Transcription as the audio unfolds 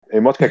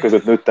Én macskák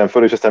között nőttem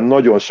föl, és aztán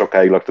nagyon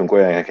sokáig laktunk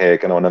olyan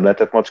helyeken, ahol nem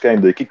lehetett macskáink,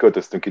 de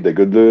kiköltöztünk ide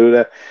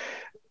Gödöllőre,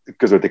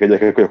 közölték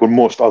egyekkel, hogy akkor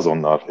most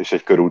azonnal, és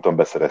egy körúton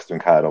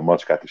beszereztünk 3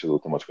 macskát, és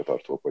azóta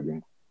macskatartók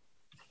vagyunk.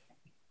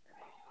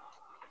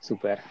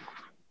 Szuper.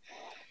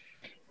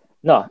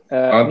 Na,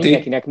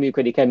 mindenkinek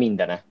működik-e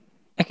mindene?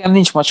 Nekem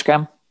nincs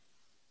macskám.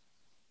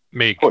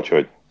 Még.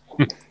 Hogyhogy?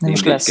 Nem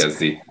is lesz.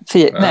 Kezdi.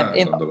 Figyelj, nem,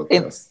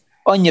 én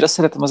annyira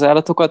szeretem az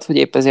állatokat, hogy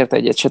épp ezért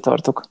egyet se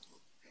tartok.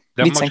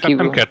 De macskát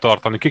nem kell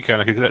tartani, ki kell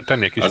neki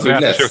tenni egy kis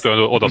szert, és rögtön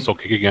oda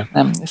szokik, igen.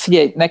 Nem,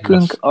 figyelj,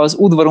 nekünk az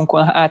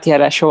udvarunkon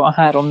átjárása a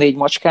 3-4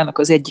 macskának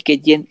az egyik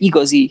egy ilyen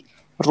igazi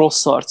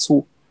rossz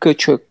arcú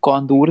köcsög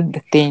kandúr,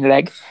 de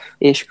tényleg,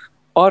 és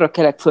arra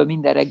kelek föl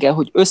minden reggel,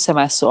 hogy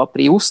összemásza a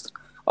Priuszt,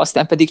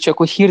 aztán pedig csak,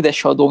 hogy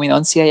hirdesse a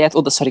dominanciáját,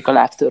 odaszarik a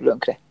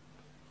lábtörlőnkre.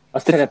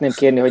 Azt szeretném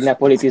kérni, hogy ne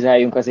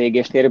politizáljunk az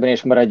égéstérben,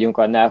 és maradjunk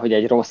annál, hogy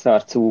egy rossz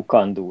arcú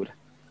kandúr.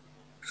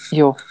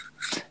 Jó,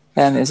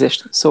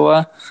 elnézést.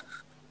 Szóval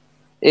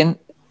én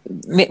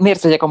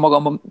miért vegyek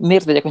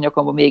a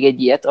nyakamba még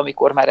egy ilyet,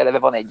 amikor már eleve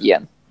van egy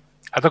ilyen?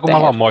 Hát akkor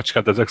már van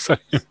macskát ezek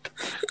szerint.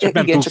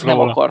 Csak nem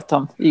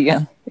akartam.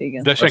 Igen.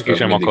 De senki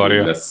sem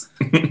akarja.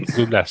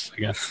 Lesz,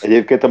 igen.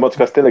 Egyébként a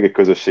macska az tényleg egy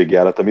közösségi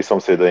állat. A mi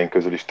szomszédaink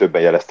közül is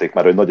többen jelezték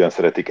már, hogy nagyon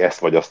szeretik ezt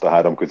vagy azt a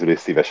 3 közül, és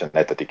szívesen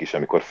etetik is,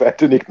 amikor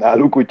feltűnik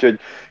náluk, úgyhogy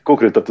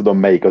konkrétan tudom,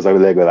 melyik az, hogy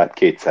legalább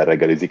 2-szer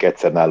reggelizik,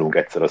 egyszer nálunk,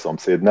 egyszer a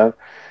szomszédnál.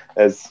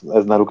 Ez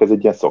náluk ez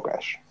egy ilyen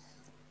szokás.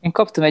 Én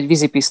kaptam egy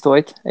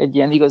vízipisztolyt, egy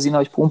ilyen igazi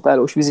nagy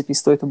pumpálós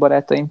vízipisztolyt a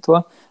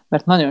barátaimtól,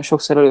 mert nagyon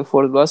sokszor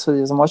előfordul az, hogy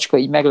ez a macska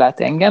így meglát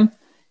engem,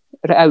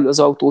 ráül az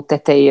autó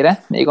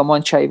tetejére, még a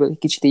mancsáival egy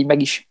kicsit így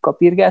meg is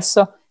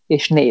kapirgásza,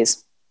 és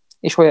néz.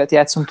 És olyat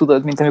játszunk,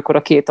 tudod, mint amikor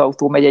a 2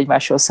 autó megy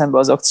egymással szembe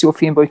az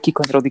akciófilmben, hogy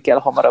kikanyarodik el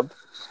hamarabb.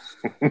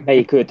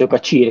 Melyik őtök a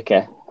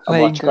csirke? A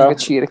macska, a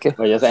csirke.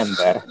 Vagy az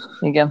ember?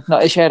 Igen,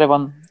 na és erre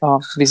van a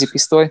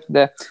vízipisztoly,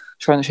 de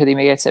sajnos eddig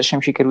még egyszer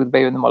sem sikerült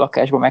bejönnöm a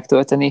lakásba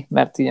megtölteni,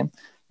 mert ilyen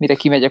mire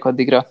kimegyek,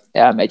 addigra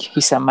elmegy,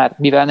 hiszen már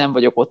mivel nem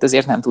vagyok ott,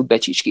 ezért nem tud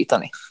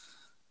becsicskítani.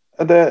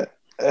 De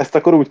ezt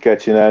akkor úgy kell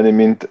csinálni,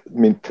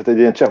 mint hát egy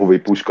ilyen csehovi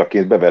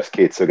puskaként beversz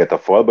 2 szöget a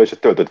falba, és a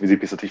töltött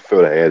vízipisztot így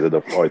fölhelyezed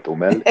a ajtó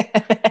mellé.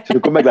 És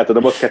amikor meglátod a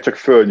mackát, csak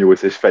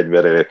fölnyúlsz, és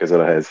fegyverrel érkezel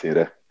a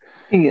helyszínre.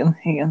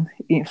 Igen.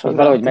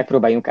 Valahogy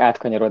megpróbáljunk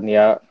átkanyarodni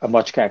a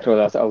macskákról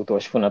az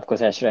autós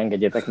vonatkozásra.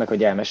 Engedjétek meg,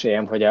 hogy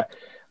elmeséljem, hogy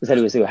az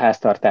előző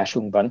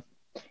háztartásunkban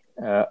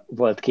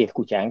volt 2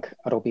 kutyánk,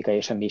 a Ropika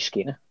és a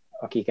Miskin,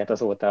 akiket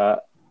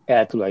azóta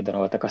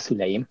eltulajdonoltak a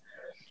szüleim,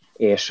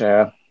 és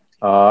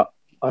a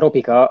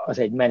Ropika az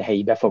egy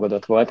menhelyi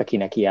befogadott volt,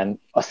 akinek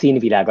ilyen a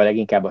színvilága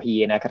leginkább a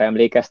hiénákra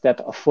emlékeztet,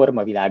 a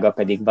formavilága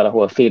pedig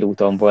valahol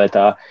félúton volt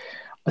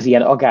az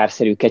ilyen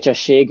agárszerű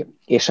kecsesség,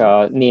 és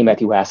a német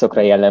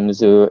juhászokra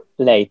jellemző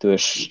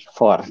lejtős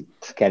fart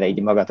kell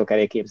így magatok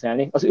elé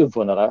képzelni. Az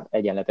övvonala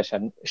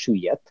egyenletesen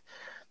süllyedt.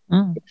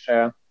 És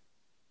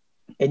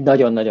egy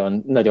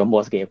nagyon-nagyon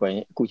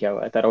mozgékony kutya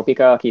volt a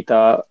Ropika, akit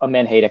a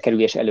menhelyre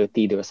kerülés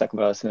előtti időszak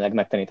valószínűleg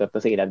megtanított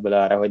az életből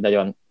arra, hogy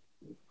nagyon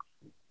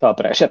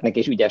talpra esetnek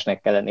és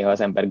ügyesnek kell lenni, ha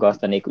az ember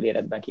gazda nélkül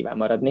életben kíván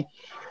maradni.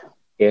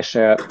 És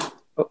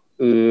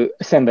ő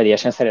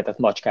szenvedélyesen szeretett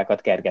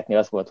macskákat kergetni,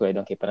 az volt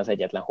tulajdonképpen az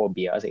egyetlen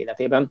hobbija az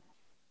életében.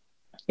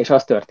 És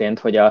az történt,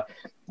 hogy a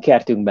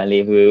kertünkben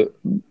lévő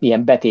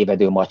ilyen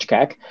betévedő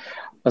macskák,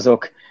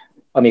 azok,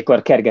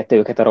 amikor kergette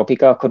őket a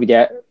Ropika, akkor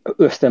ugye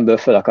ösztönből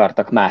föl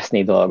akartak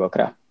mászni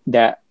dolgokra.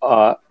 De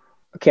a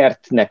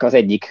kertnek az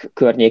egyik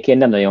környékén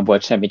nem nagyon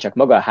volt semmi, csak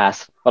maga a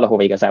ház,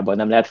 valahova igazából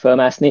nem lehet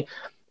fölmászni.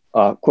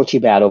 A kocsi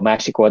beálló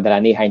másik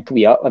oldalán néhány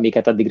tuja,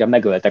 amiket addigra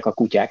megöltek a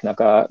kutyáknak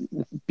a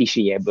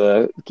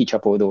pisijéből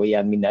kicsapódó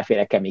ilyen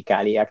mindenféle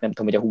kemikáliák, nem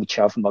tudom, hogy a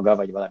húgysav maga,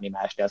 vagy valami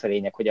más, de az a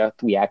lényeg, hogy a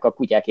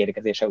kutyák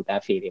érkezése után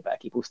fél évvel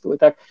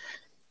kipusztultak,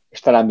 és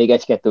talán még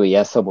 1-2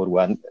 ilyen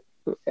szomorúan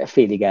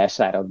félig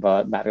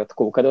elsáradva már ott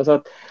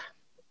kókadozott,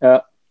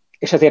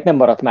 és ezért nem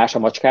maradt más a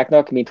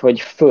macskáknak, mint hogy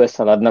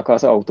fölszaladnak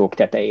az autók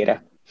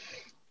tetejére.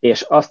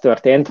 És az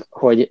történt,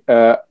 hogy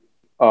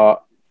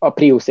a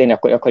Prius,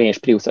 akkor én is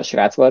Priusos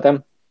srác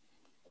voltam,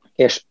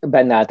 és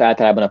benne állt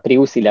általában a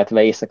Prius,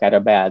 illetve éjszakára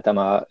beálltam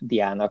a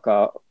Diának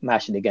a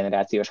 2.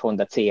 generációs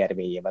Honda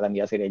CR-V-jével,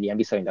 ami azért egy ilyen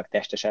viszonylag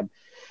testesebb,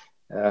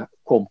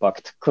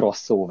 kompakt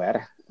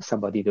crossover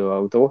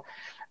szabadidőautó,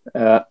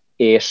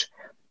 és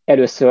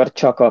először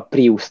csak a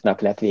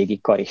Priusnak lett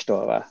végig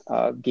karistolva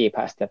a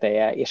gépház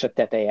teteje, és a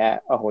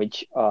teteje,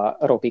 ahogy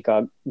a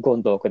Ropika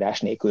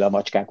gondolkodás nélkül a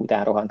macskák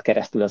után rohant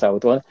keresztül az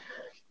autón,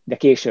 de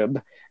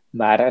később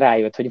már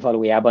rájött, hogy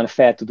valójában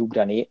fel tud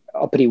ugrani,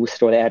 a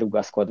Priusról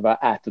elrugaszkodva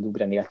át tud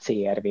ugrani a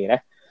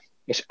CR-V-re,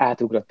 és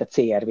átugrott a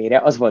CR-V-re.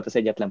 Az volt az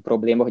egyetlen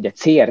probléma, hogy a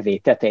CR-V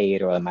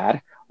tetejéről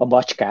már a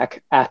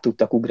macskák át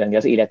tudtak ugrani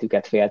az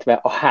életüket féltve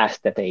a ház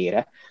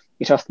tetejére,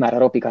 és azt már a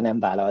Ropika nem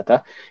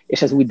vállalta,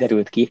 és ez úgy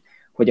derült ki,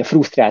 hogy a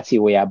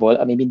frusztrációjából,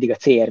 ami mindig a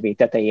CR-V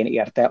tetején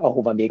érte,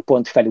 ahova még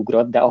pont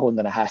felugrott, de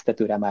ahonnan a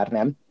háztetőre már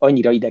nem,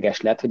 annyira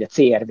ideges lett, hogy a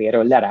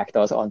CR-V-ről lerágta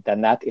az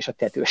antennát és a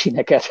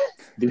tetősineket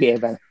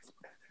dühében.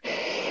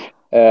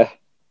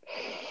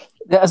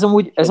 De ez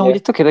amúgy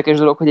egy tök érdekes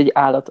dolog, hogy egy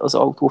állat az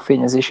autó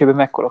fényezésében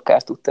mekkora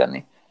kárt tud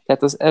tenni.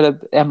 Tehát az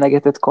előbb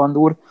emlegetett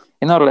kandúr,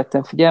 én arra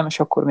lettem figyelmes,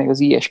 akkor még az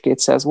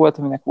IS-200 volt,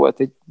 aminek volt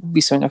egy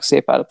viszonylag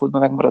szép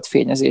állapotban megmaradt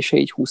fényezése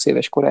így 20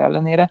 éves kora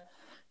ellenére,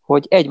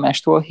 hogy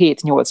egymástól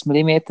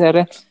 7-8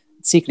 mm-re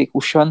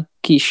ciklikusan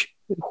kis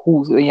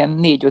ilyen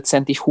 4-5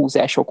 centis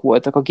húzások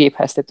voltak a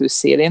gépháztető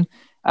szélén.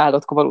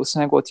 Állatka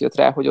valószínűleg ott jött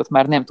rá, hogy ott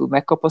már nem tud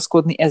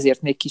megkapaszkodni,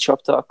 ezért még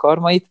kicsapta a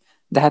karmait,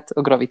 de hát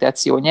a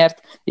gravitáció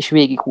nyert, és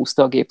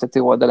végighúzta a géptető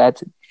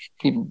oldalát.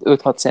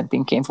 5-6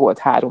 centinként volt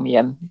 3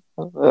 ilyen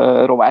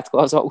rovátka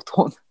az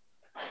autón.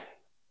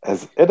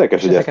 Ez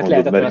érdekes, hogy ezt mondod,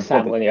 lehetett volna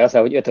számolni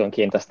azzal, hogy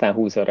 5-önként aztán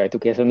húzol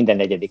rajtuk, és minden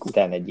negyedik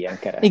után egy ilyen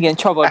keret. Igen,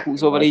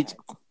 csavarhúzóval így.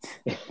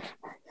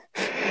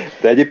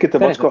 De egyébként a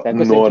macska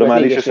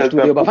normális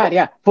esetben...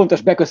 Várjál,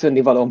 fontos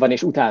beköszönni valóm van,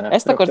 és utána...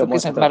 Ezt akartuk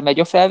köszönni, már megy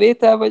a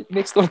felvétel, vagy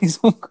még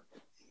sztorizunk?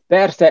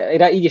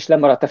 Persze, így is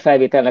lemaradt a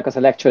felvételnek az a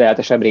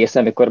legcsodálatosabb része,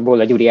 amikor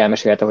Bolla Gyuri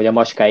elmesélte, hogy a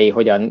macskái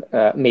hogyan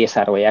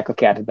mészárolják a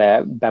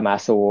kertbe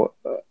bemászó,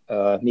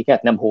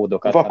 miket, nem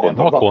hódokat, hanem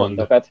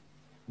vakondokat.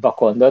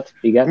 Vakondot,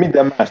 igen.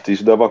 Minden mást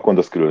is, de a vakond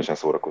az különösen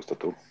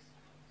szórakoztató.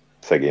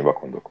 Szegény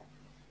vakondok.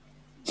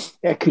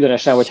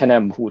 Különösen, hogyha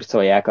nem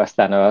hurcolják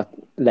aztán a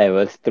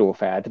leölt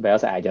trófeát be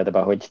az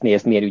ágyadba, hogy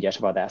nézd, milyen ügyes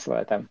vadász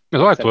voltam.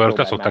 Az ajtó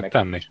előtt szokták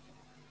tenni.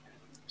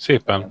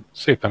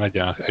 Szépen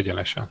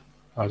egyenesen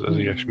az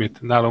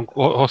ilyesmit. Nálunk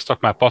hoztak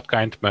már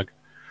patkányt,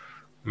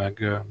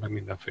 meg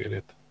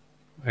mindenfélét.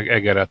 Meg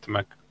egeret,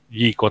 meg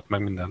gyíkot,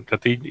 meg minden.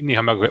 Tehát így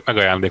néha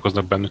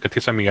megajándékoznak bennünket,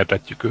 hiszen mi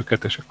értetjük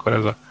őket, és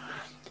akkor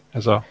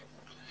ez a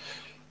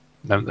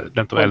nem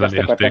tudom, ellenérték.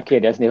 Azt akartam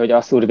kérdezni, hogy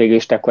Asszúr végül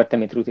is akkor te,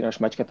 mint rutinos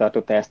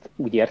macskatartóta, ezt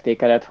úgy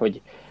értékeled,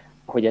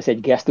 hogy ez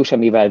egy gesztus,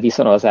 amivel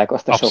viszonozzák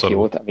azt a sok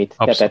jót, amit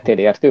te tettél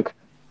értük?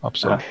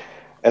 Abszolút.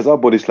 Ez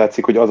abból is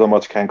látszik, hogy az a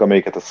macskánk,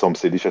 amelyiket a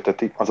szomszéd is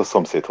eteti, az a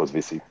szomszédhoz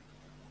viszi.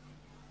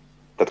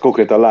 Tehát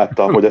konkrétan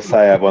láttam, hogy a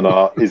szájában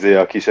a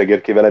kis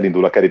egérkével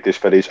elindul a kerítés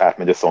felé, és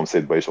átmegy a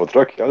szomszédba, és ott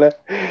rakja le.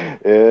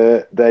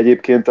 De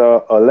egyébként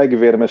a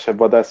legvérmesebb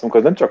vadászunk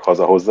az nem csak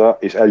hazahozza,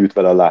 és eljut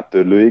vele a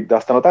lábtörlőig, de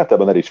aztán ott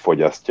általában el is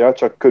fogyasztja,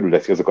 csak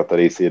körülveszi azokat a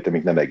részét,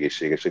 amik nem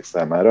egészségesek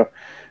számára.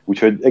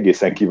 Úgyhogy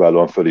egészen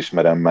kiválóan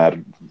fölismerem már,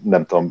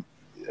 nem tudom,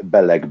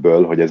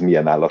 belegből, hogy ez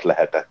milyen állat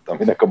lehetett,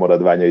 aminek a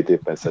maradványait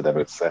éppen szedem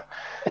össze.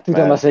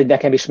 Tudom azt, hogy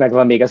nekem is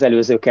megvan még az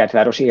előző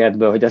kertváros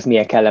életből, hogy az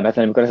milyen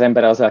kellemetlen, amikor az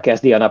ember azzal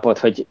kezdi a napot,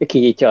 hogy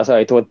kinyitja az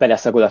ajtót,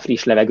 beleszagol a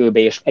friss levegőbe,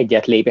 és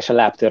egyet lép, és a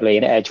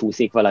lábtörlőjén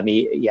elcsúszik valami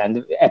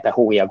ilyen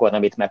epehólyagon,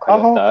 amit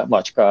meghagyott a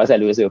macska az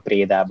előző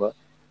prédából.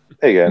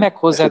 Igen.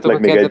 Meghozzátok a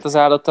kedvet az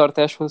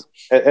állattartáshoz.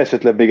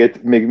 Esetleg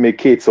még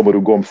 2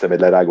 szomorú gombszem egy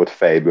lerágott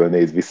fejből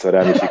néz vissza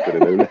rám, és így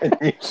körülbelül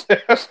ennyi.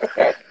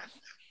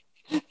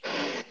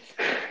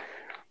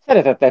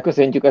 Szeretettel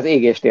köszöntjük az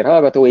Égéstér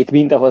hallgatóit,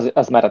 mint ahhoz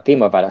az már a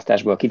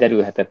témaválasztásból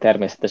kiderülhetett,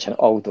 természetesen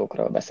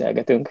autókról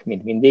beszélgetünk,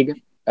 mint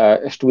mindig.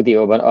 A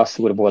stúdióban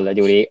Asszúr, Bolla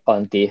Gyuri,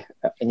 Antti,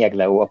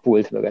 Nyegleó a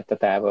pult mögött a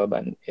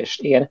távolban, és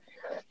én.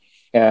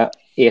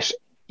 És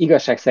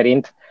igazság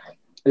szerint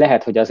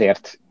lehet, hogy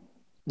azért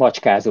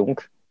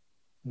macskázunk,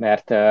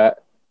 mert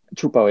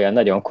csupa olyan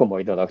nagyon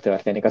komoly dolog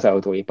történik az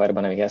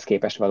autóiparban, amihez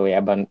képest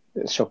valójában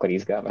sokkal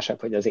izgalmasabb,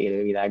 hogy az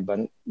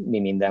élővilágban mi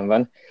minden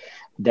van.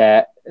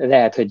 De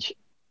lehet, hogy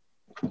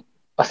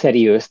a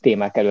szeriős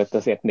témák előtt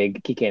azért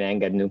még ki kéne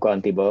engednünk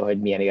Antiból, hogy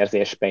milyen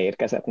érzés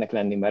beérkezettnek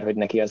lenni, mert hogy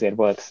neki azért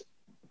volt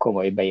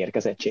komoly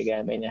beérkezettség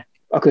élménye.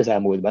 A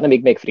közelmúltban,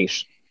 amíg még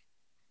friss.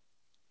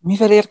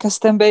 Mivel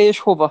érkeztem be, és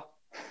hova?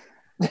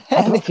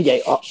 Hát, figyelj,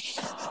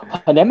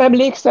 ha nem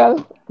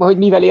emlékszel, hogy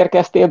mivel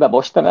érkeztél be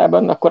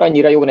mostanában, akkor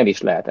annyira jó nem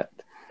is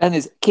lehetett.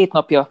 Elnézést,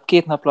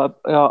 2 napja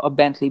a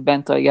Bentley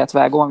Bentaygát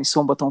vágom, ami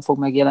szombaton fog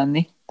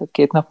megjelenni, tehát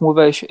 2 nap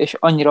múlva, és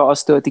annyira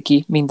azt tölti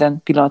ki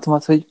minden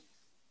pillanatomat, hogy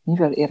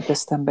mivel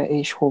érkeztem be,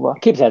 és hova?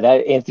 Képzeld el,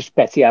 én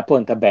speciál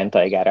pont a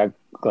Bentaygára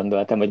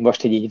gondoltam, hogy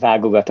most, hogy így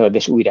vágogatod,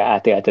 és újra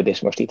átélted,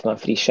 és most itt van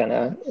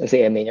frissen az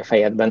élmény a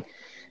fejedben.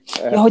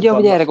 Ja,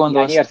 hogy erre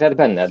gondolsz? Érzed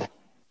benned?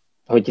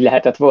 Hogy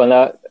lehetett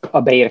volna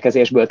a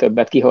beérkezésből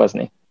többet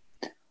kihozni?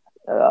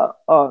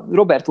 A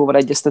Robertóval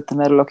egyeztettem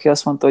erről, aki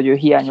azt mondta, hogy ő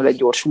hiányol egy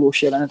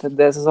gyorsulós jelenetet,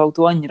 de ez az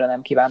autó annyira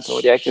nem kívánta,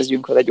 hogy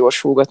elkezdjünk vele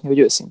gyorsulgatni, hogy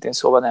őszintén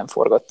szóval nem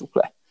forgattuk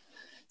le.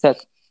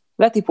 Tehát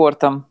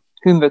letiportam,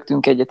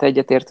 hümbögtünk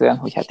egyetértően,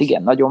 hogy hát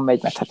igen, nagyon megy,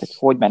 mert hát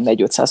hogy menne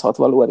egy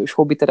 560 lóerős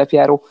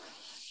hobbiterepjáró,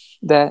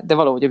 de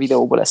valahogy a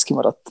videóból ez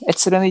kimaradt.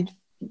 Egyszerűen így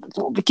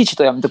kicsit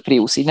olyan, mint a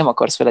Prius, így nem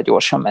akarsz vele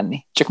gyorsan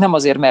menni. Csak nem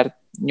azért, mert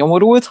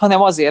nyomorult,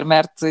 hanem azért,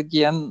 mert egy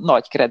ilyen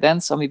nagy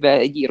kredenc, amiben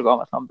egy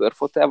irgalmatlan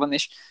bőrfotel van,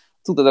 és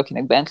tudod,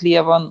 akinek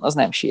Bentley-je van, az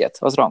nem siet,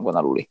 az rangon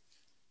aluli.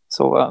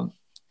 Szóval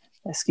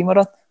ez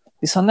kimaradt.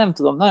 Viszont nem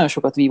tudom, nagyon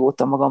sokat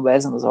vívódtam magamba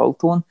ezen az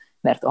autón,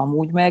 mert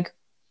amúgy meg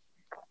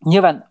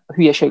nyilván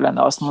hülyeség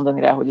lenne azt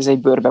mondani rá, hogy ez egy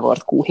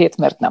bőrbevart Q7,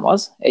 mert nem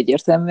az,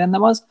 egyértelműen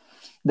nem az,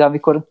 de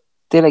amikor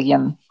tényleg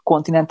ilyen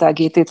Continental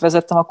GT-t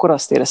vezettem, akkor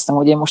azt éreztem,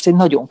 hogy én most egy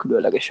nagyon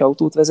különleges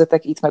autót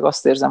vezetek, itt meg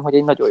azt érzem, hogy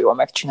egy nagyon jól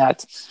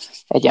megcsinált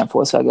egyen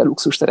Volkswagen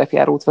luxus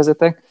terepjárót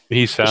vezetek.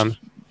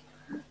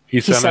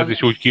 Hiszen ez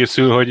is úgy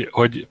készül,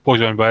 hogy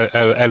Pozsonyban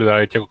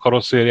előállítják a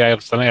karosszériáját,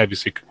 aztán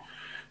elviszik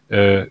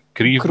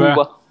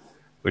Crewe-be,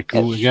 vagy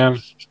Crewe, igen,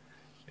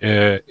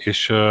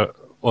 és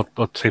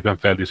ott szépen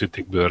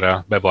feldíszítik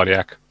bőrrel,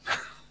 bevarják.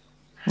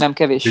 Nem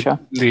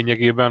kevéssel.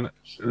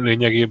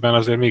 Lényegében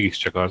azért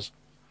mégiscsak az.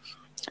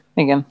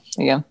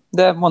 Igen.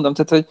 De mondom,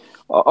 tehát, hogy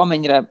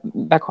amennyire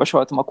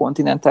meghasonlítom a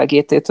Continental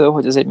GT-től,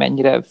 hogy az egy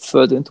mennyire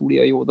földön túli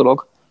a jó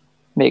dolog,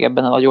 még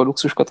ebben a nagyon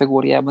luxus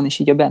kategóriában is,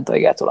 így a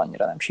Bentaygától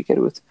annyira nem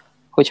sikerült.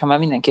 Hogyha már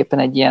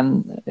mindenképpen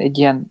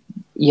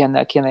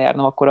ilyennel kéne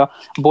járnom, akkor a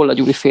Bolla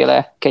Gyuri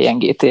féle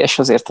Cayenne GTS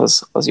azért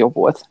az jobb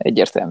volt,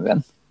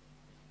 egyértelműen.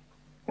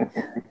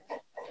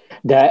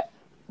 De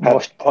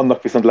most... Hát,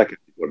 annak viszont le kell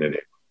tiporni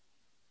néha.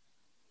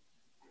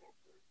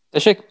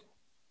 Tessék?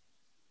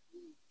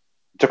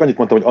 Csak annyit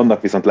mondtam, hogy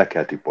annak viszont le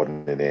kell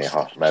tiporni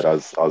néha, mert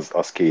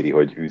az kéri,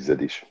 hogy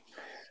űzzed is.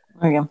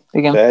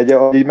 Igen. De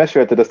ahogy így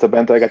mesélted ezt a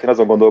Bentaygát, én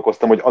azon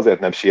gondolkoztam, hogy azért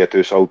nem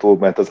sietős autó,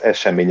 mert az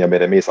esemény,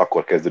 amire mész,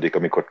 akkor kezdődik,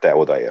 amikor te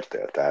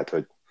odaértél. Tehát,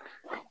 hogy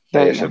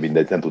teljesen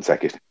mindegy, nem tudsz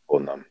elkésni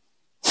onnan.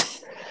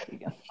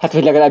 Igen. Hát,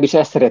 vagy legalábbis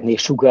ezt szeretnék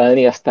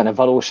sugallni, aztán a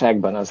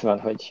valóságban az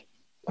van,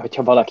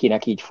 hogyha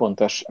valakinek így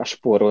fontos a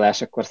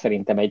spórolás, akkor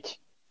szerintem egy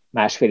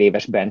 1,5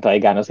 éves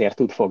Bentaygán azért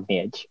tud fogni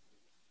egy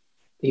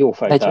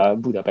jófajta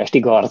budapesti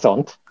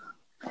garzont.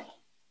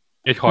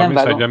 Egy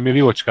 30-40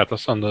 milliócskát,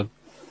 azt mondod?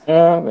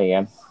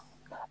 Igen.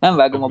 Nem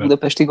vágom a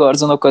budapesti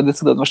garzonokat, de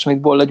tudod most, amit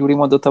Bolla Gyuri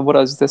mondott, abból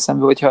az jut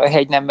eszembe, hogyha a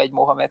hegy nem megy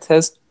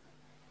Mohamedhez,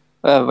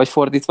 vagy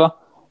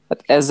fordítva,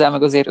 hát ezzel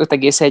meg azért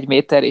 5,1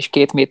 méter és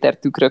 2 méter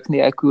tükrök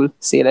nélkül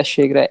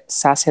szélességre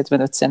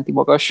 175 centi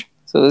magas.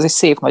 Szóval ez egy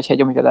szép nagy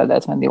hegy, amivel el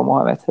lehet menni a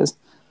Mohamedhez.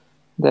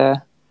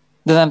 De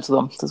nem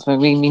tudom,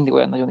 még mindig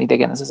olyan nagyon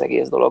idegen ez az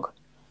egész dolog.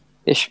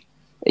 És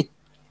egy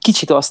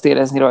kicsit azt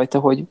érezni rajta,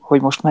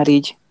 hogy most már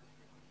így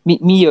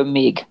mi jön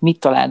még, mit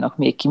találnak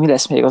még ki, mi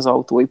lesz még az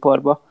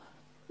autóiparba.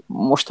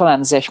 Most talán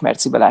az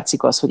S-Mercibe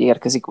látszik az, hogy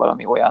érkezik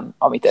valami olyan,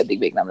 amit eddig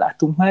még nem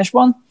láttunk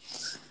másban,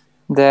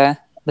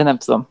 de nem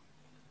tudom.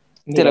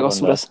 Tényleg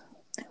azt mondod.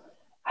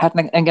 Hát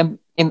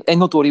én egy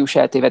notórius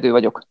eltévedő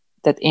vagyok.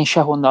 Tehát én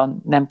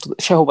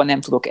sehova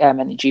nem tudok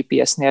elmenni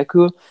GPS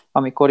nélkül.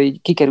 Amikor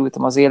így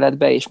kikerültem az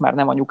életbe, és már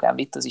nem anyukám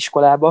vitt az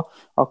iskolába,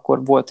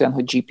 akkor volt olyan,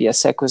 hogy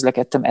GPS-szel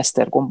közlekedtem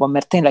Esztergomban,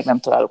 mert tényleg nem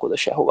találok oda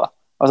sehova.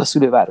 Az a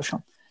szülővárosom.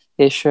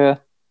 És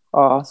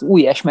az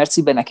új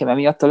S-Merciben nekem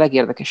emiatt a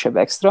legérdekesebb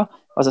extra,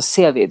 az a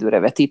szélvédőre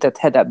vetített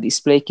head-up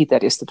display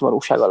kiterjesztett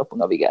valóság alapú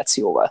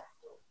navigációval.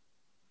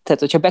 Tehát,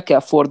 hogyha be kell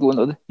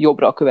fordulnod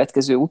jobbra a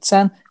következő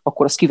utcán,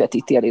 akkor az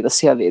kivetíti eléd a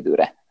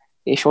szélvédőre.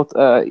 És ott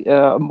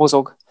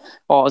mozog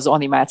az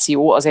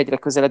animáció az egyre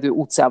közeledő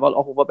utcával,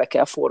 ahova be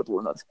kell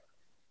fordulnod.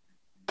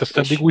 Ezt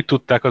eddig úgy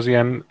tudták az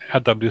ilyen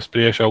head-up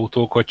display-es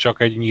autók, hogy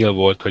csak egy nyíl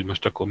volt, hogy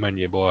most akkor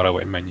menjél balra,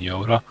 vagy menjél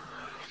jobbra.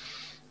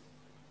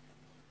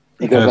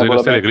 Igazából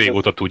ezt elég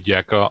régóta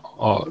tudják.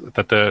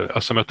 Tehát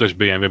azt hiszem 5-ös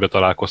BMW-be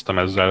találkoztam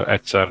ezzel,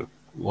 egyszer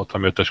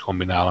voltam 5-ös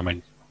kombinálom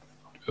egy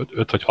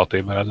 5 vagy 6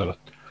 évvel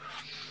ezelőtt.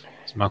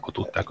 Ezt már akkor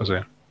tudták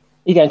azért.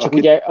 Igen, csak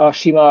ugye a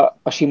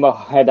sima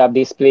head-up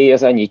display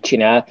az annyit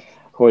csinál,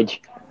 hogy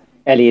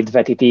eléd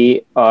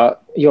vetíti a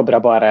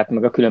jobbra-balrát,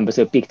 meg a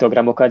különböző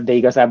piktogramokat, de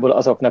igazából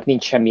azoknak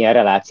nincs semmilyen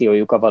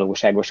relációjuk a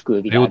valóságos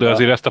külvilággal. Jó, de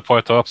azért ezt a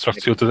fajta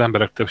abstrakciót az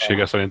emberek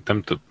többsége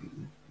szerintem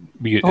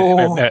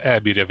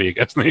elbírja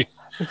végezni.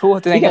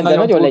 Igen, de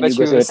nagyon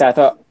lenyűgöző, tehát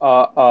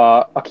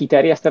a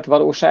kiterjesztett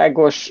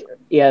valóságos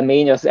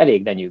élmény az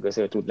elég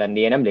lenyűgöző tud lenni.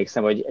 Én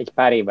emlékszem, hogy egy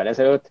pár évvel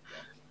ezelőtt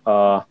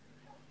a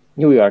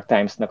New York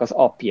Times-nak az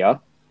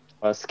appja,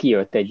 az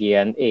kijött egy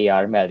ilyen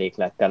AR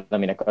melléklettel,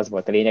 aminek az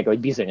volt a lényege, hogy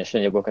bizonyos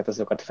anyagokat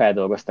azokat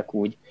feldolgoztak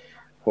úgy,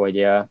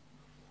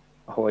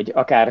 hogy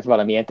akár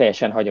valamilyen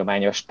teljesen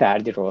hagyományos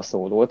tárgyról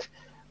szólót,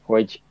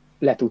 hogy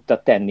le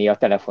tudta tenni a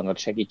telefonod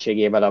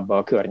segítségével abba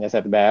a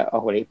környezetbe,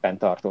 ahol éppen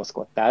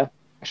tartózkodtál,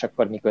 és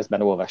akkor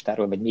miközben olvastál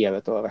róla, vagy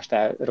mielőtt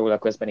olvastál róla,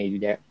 közben így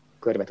ugye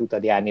körbe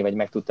tudtad járni, vagy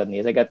meg tudtad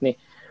nézegetni.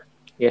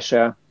 És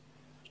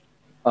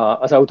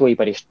az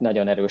autóipar is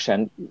nagyon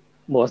erősen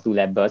mozdul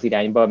ebbe az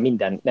irányba,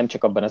 minden, nem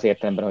csak abban az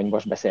értelemben, hogy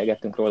most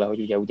beszélgettünk róla, hogy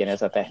ugye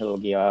ugyanez a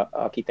technológia,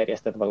 a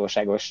kiterjesztett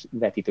valóságos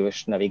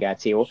vetítős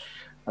navigáció,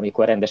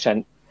 amikor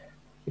rendesen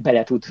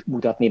bele tud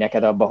mutatni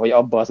neked abba, hogy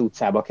abba az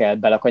utcába kell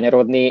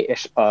belekanyarodni,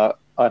 és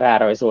a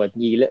rárajzolt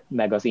nyíl,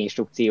 meg az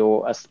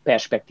instrukció az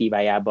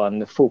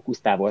perspektívájában,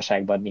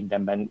 fókusztávolságban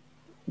mindenben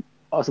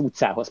az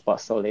utcához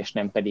passzol, és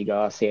nem pedig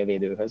a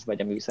szélvédőhöz,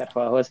 vagy a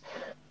műszerfalhoz,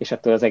 és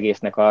attól az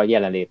egésznek a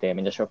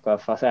jelenlétélménye sokkal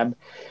faszább,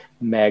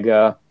 meg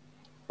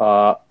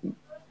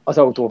az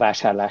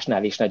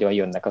autóvásárlásnál is nagyon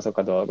jönnek azok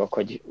a dolgok,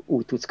 hogy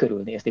úgy tudsz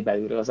körülnézni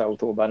belülről az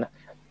autóban,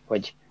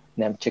 hogy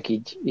nem csak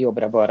így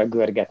jobbra-balra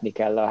görgetni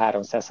kell a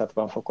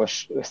 360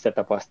 fokos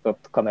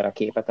összetapasztott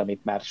kameraképet,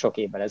 amit már sok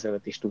évvel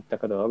ezelőtt is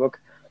tudtak a dolgok,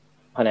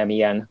 hanem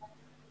ilyen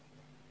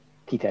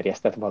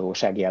kiterjesztett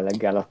valóság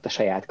jelleggel ott a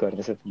saját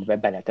környezetedbe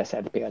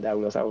beleteszed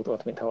például az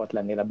autót, mintha ott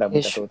lennél a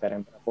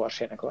bemutatóteremben, a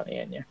Porsche-nek van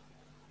ilyenje.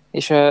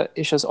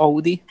 és az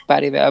Audi,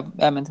 pár éve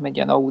elmentem egy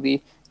ilyen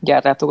Audi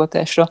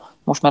gyárlátogatásra,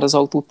 most már az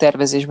autó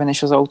tervezésben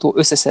és az autó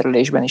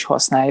összeszerelésben is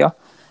használja.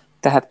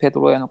 Tehát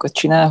például olyanokat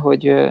csinál,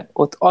 hogy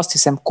ott azt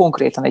hiszem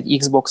konkrétan egy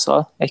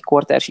Xbox-al, egy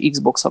kortárs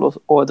Xbox-al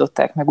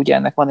oldották meg, ugye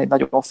ennek van egy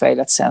nagyon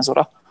fejlett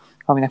szenzora,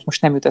 aminek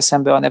most nem jut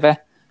eszembe a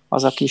neve,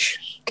 az a kis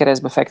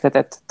keresztbe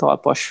fektetett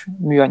talpas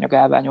műanyag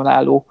állványon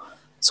álló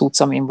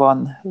cucc, amin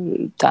van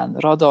tán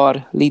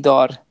radar,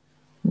 lidar,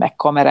 meg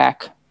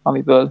kamerák,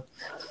 amiből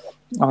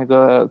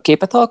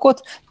képet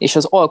alkot, és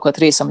az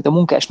alkatrész, amit a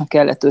munkásnak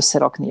kellett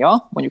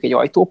összeraknia, mondjuk egy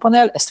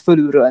ajtópanel, ezt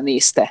fölülről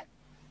nézte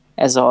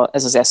ez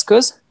az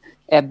eszköz,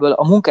 ebből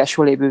a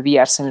munkásról lévő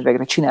VR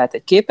szemüvegre csinált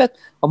egy képet,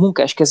 a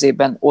munkás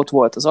kezében ott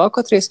volt az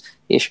alkatrész,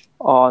 és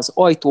az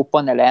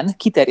ajtópanelen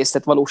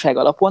kiterjesztett valóság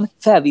alapon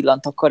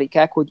felvillantak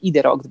karikák, hogy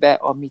ide rakd be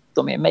a mit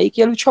tudom én melyik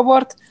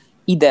jelűcsavart,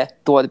 ide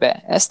told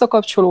be ezt a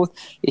kapcsolót,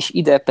 és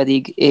ide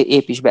pedig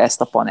építs be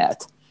ezt a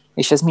panelt.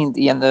 És ez mind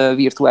ilyen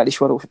virtuális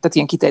valóság, tehát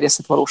ilyen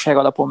kiterjesztett valóság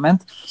alapon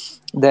ment,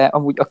 de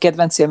amúgy a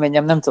kedvenc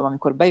élményem, nem tudom,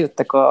 amikor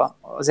bejöttek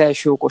az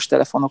első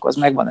okostelefonok, az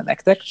megvan-e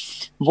nektek,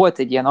 volt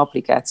egy ilyen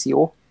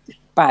applikáció,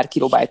 pár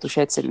kilobájtos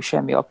egyszerű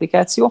semmi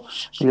applikáció,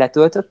 hogy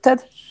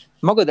letöltötted,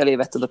 magad elé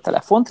vetted a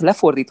telefont,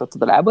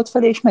 lefordítottad a lábad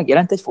felé, és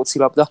megjelent egy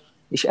focilabda,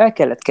 és el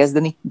kellett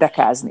kezdeni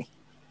dekázni.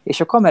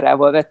 És a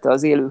kamerával vette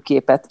az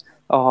élőképet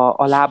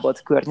a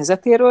lábad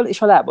környezetéről,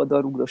 és a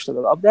lábaddal rúgdostad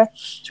a labdát,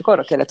 csak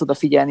arra kellett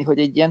odafigyelni,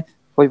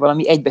 hogy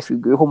valami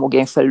egybefüggő,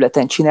 homogén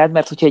felületen csináld,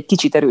 mert hogyha egy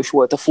kicsit erős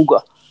volt a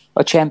fuga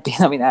a csempén,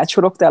 amin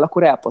átsorogtál,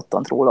 akkor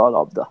elpattant róla a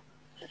labda.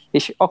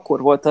 És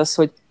akkor volt az,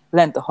 hogy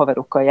lent a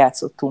haverokkal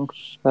játszottunk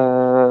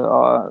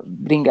a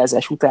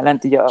ringázás után,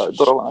 lent így a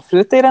dorogon a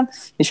főtéren,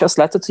 és azt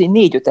látod, hogy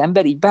 4-5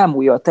 ember így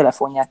bámulja a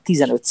telefonját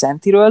 15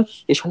 centiről,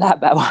 és a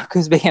lábával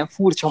közben ilyen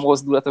furcsa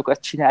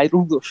mozdulatokat csinál,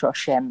 rúgdossa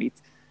semmit.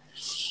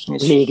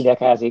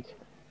 Légdekázik.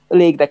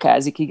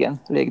 Légdekázik,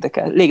 igen.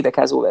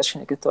 Légdekázó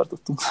versenyeket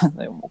tartottunk.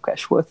 Nagyon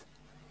mókás volt.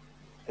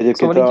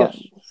 Egyébként szóval a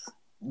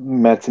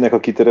Mercinek a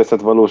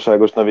kiterjesztett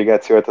valóságos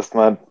navigációt, azt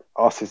már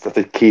azt hiszem,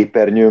 hogy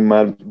képernyőn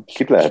már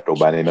kit lehet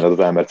próbálni, mert az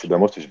Elmerciben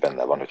most is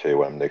benne van, hogyha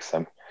jól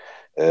emlékszem.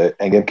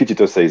 Engem kicsit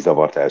össze is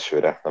zavart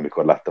elsőre,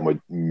 amikor láttam, hogy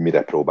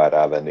mire próbál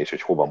rávenni, és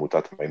hogy hova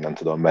mutat, meg nem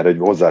tudom, mert hogy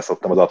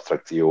hozzászoktam az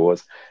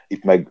abstrakcióhoz.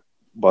 Itt meg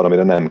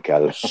valamire nem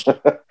kell,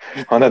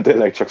 hanem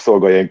tényleg csak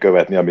szolgáljon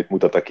követni, amit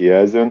mutat a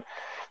kijelzőn.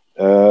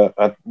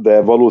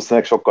 De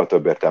valószínűleg sokkal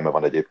több értelme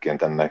van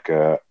egyébként ennek,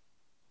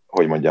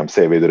 hogy mondjam,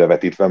 szélvédőre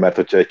vetítve, mert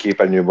hogyha egy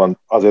képernyő van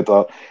azért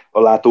a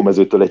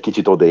látómezőtől egy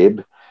kicsit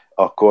odébb,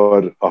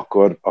 akkor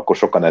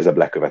sokkal nehezebb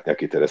lekövetni a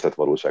kiterjesztett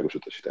valóságos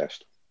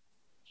utasítást.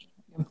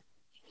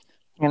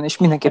 Igen, és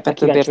mindenképpen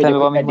több értelme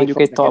van, mint mondjuk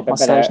egy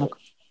talpmasszázsnak.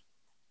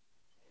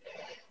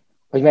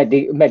 Hogy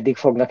meddig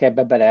fognak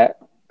ebbe bele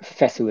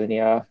feszülni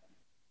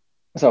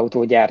az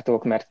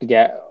autógyártók, mert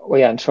ugye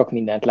olyan sok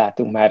mindent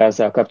látunk már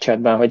azzal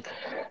kapcsolatban, hogy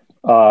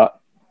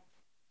a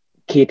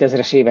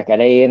 2000-es évek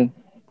elején,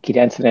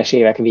 90-es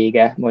évek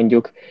vége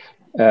mondjuk,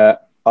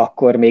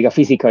 akkor még a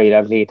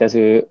fizikailag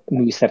létező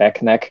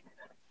műszereknek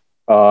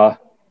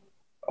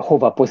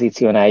hova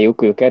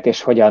pozícionáljuk őket,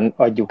 és hogyan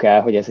adjuk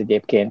el, hogy ez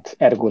egyébként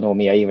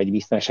ergonómiai vagy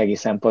biztonsági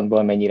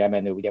szempontból mennyire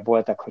menő. Ugye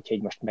voltak, hogyha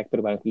így most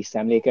megpróbálunk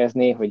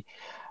visszaemlékezni, hogy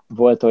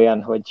volt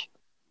olyan, hogy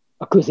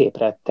a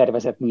középre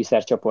tervezett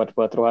műszercsoport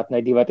volt rohadt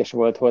nagy divat, és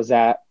volt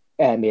hozzá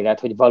elmélet,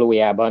 hogy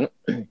valójában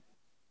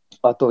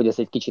attól, hogy ez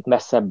egy kicsit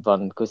messzebb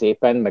van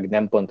középen, meg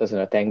nem pont azon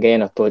a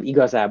tengelyen, attól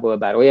igazából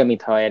bár olyan,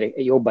 mintha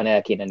jobban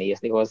el kéne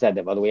nézni hozzá,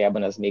 de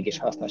valójában az mégis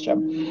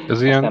hasznosabb.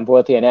 Aztán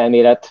volt ilyen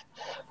elmélet,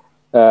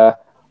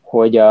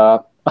 hogy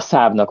a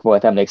Saabnak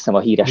volt, emlékszem, a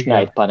híres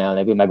Night Panel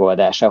nevű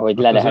megoldása, hogy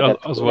le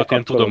lehetett... Az volt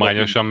ilyen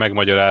tudományosan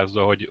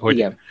megmagyarázva,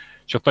 hogy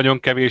csak nagyon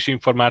kevés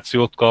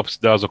információt kapsz,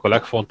 de azok a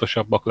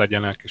legfontosabbak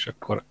legyenek, és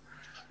akkor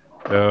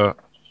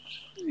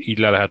így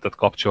le lehetett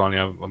kapcsolni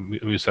a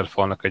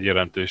műszerfalnak egy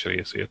jelentős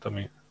részét,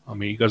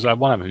 ami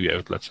igazából nem hülye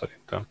ötlet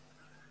szerintem.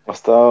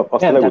 Azt a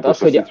legutóbb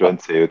Citroen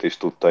C5 is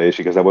tudta, és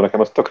igazából nekem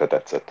az tökre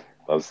tetszett.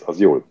 Az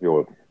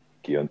jól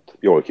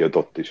kijött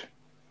ott is.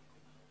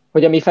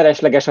 Hogy ami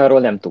felesleges, arról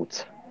nem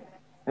tudsz.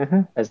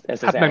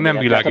 Ez hát meg nem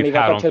világít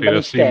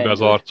háromféle színbe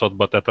az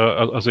arcodba, tehát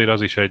azért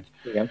az is egy...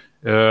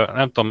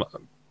 nem tudom,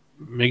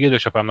 még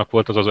édesapámnak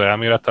volt az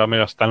elmélete, ami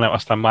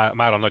aztán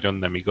mára nagyon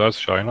nem igaz,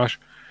 sajnos,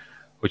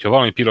 hogyha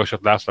valami pirosat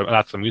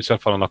látsz a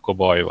műszerfalon, akkor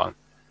baj van.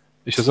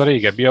 És ez a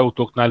régebbi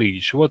autóknál így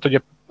is volt,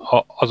 hogy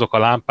azok a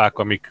lámpák,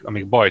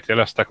 amik bajt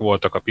jeleztek,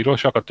 voltak a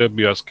pirosak, a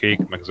többi az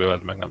kék, meg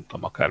zöld, meg nem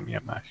tudom,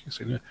 akármilyen más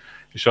színű.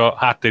 És a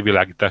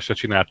háttérvilágításra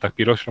csináltak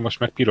pirosra, most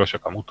meg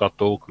pirosak a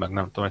mutatók, meg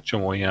nem tudom, egy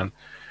csomó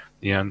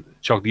ilyen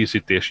csak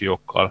díszítési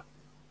okkal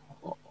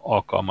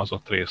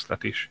alkalmazott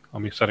részlet is,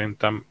 ami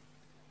szerintem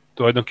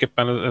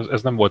tulajdonképpen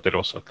ez nem volt egy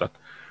rossz ötlet,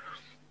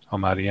 ha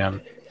már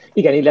ilyen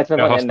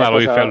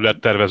felhasználói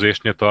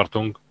felülettervezésnél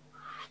tartunk.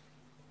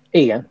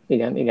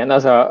 Igen.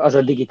 Az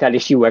a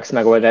digitális UX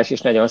megoldás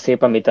is nagyon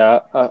szép, amit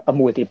a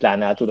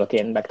multiplánál tudok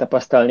én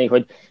megtapasztalni,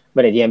 hogy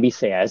van egy ilyen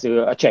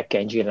visszajelző, a check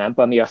engine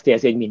lámpa, ami azt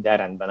jelzi, hogy minden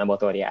rendben, a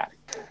motor jár.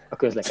 a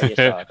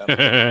közlekedésre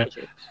alkalmazott.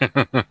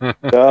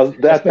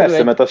 De hát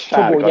persze, mert a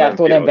sárga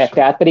gyártó nem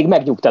vette át, pedig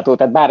megnyugtató,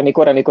 tehát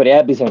bármikor, amikor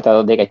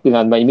elbizonytalanodnék egy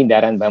pillanatban, hogy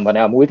minden rendben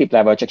van-e a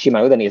multiplával, csak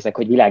simán oda nézek,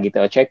 hogy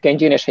világít-e a check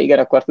engine, és ha igen,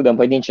 akkor tudom,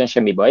 hogy nincsen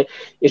semmi baj,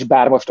 és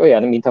bár most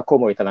olyan, mintha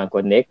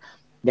komolytalankodnék,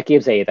 de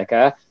képzeljétek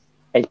el,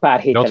 egy pár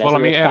héttel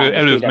ezelőtt. De ott valami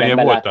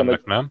előzménye volt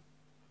ennek, nem?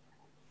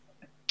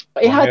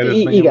 Hát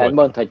igen,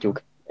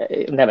 mondhatjuk.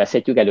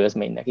 Nevezhetjük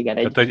előzménynek, igen.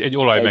 Tehát egy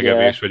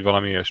olajmegevés, vagy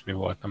valami ilyesmi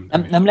volt.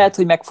 Nem lehet,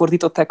 hogy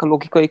megfordították a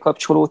logikai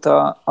kapcsolót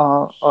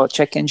a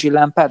check engine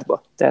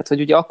lámpádba? Tehát,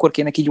 hogy ugye akkor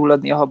kéne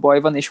kigyulladnia, ha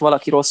baj van, és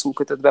valaki rosszul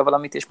kötött be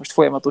valamit, és most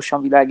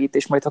folyamatosan világít,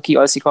 és majd ha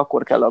kialszik,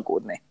 akkor kell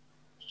aggódni.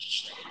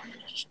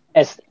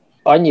 Ez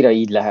annyira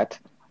így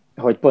lehet,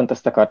 hogy pont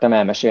azt akartam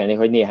elmesélni,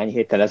 hogy néhány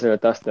héttel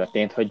ezelőtt az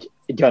történt, hogy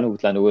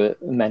gyanútlanul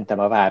mentem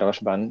a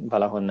városban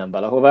valahonnan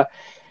valahova,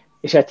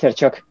 és egyszer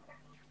csak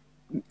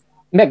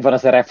megvan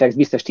az a reflex,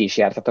 biztos ti is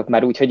jártatok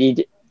már úgy, hogy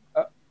így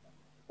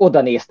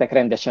oda néztek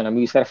rendesen a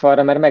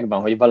műszerfalra, mert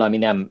megvan, hogy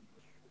valami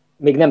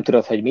még nem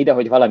tudod, hogy mi, de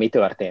hogy valami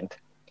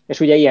történt. És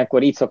ugye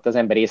ilyenkor így szokta az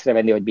ember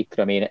észrevenni, hogy mit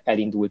tudom én,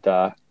 elindult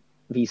a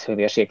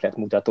vízhőmérséklet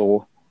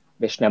mutató,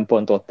 és nem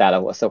pont ott áll,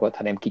 ahol szokott,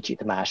 hanem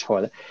kicsit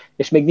máshol.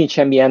 És még nincs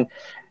semmilyen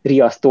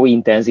riasztó,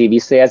 intenzív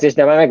visszajelzés,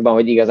 de már megvan,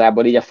 hogy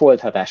igazából így a folt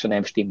hatása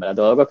nem stimmel a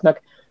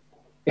dolgoknak,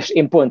 és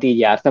én pont így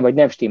jártam, hogy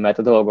nem stimmelt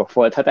a dolgok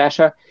folt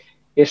hatása,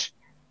 és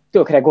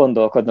tökre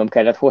gondolkodnom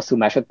kellett hosszú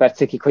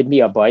másodpercekig, hogy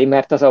mi a baj,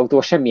 mert az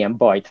autó semmilyen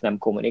bajt nem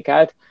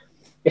kommunikált,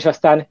 és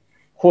aztán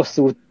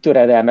hosszú,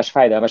 töredelmes,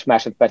 fájdalmas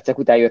másodpercek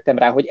után jöttem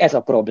rá, hogy ez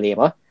a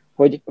probléma,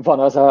 hogy van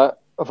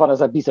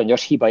az a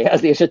bizonyos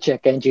hibajelzés a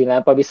check engine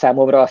lámpa, ami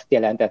számomra azt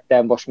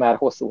jelentette most már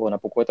hosszú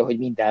hónapok óta, hogy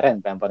minden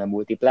rendben van a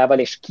multiplával,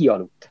 és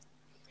kialudt.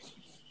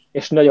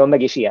 És nagyon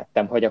meg is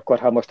ijedtem, hogy akkor,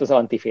 ha most az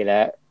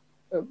antiféle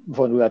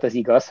vonulat az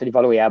igaz, hogy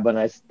valójában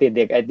ez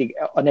tényleg eddig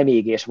a nem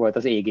égés volt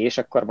az égés,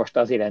 akkor most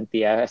az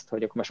jelenti ezt,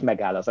 hogy akkor most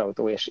megáll az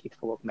autó, és itt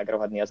fogok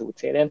megrohadni az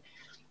útszélén.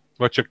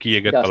 Vagy csak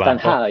kiégett a lámpa. De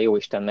aztán hála jó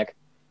Istennek.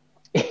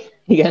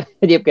 Igen,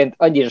 egyébként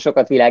annyira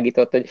sokat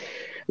világított, hogy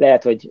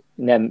lehet, hogy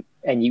nem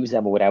ennyi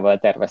üzemórával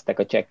terveztek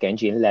a check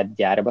engine LED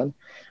gyárban,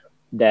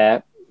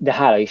 de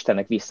hála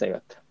Istennek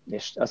visszajött,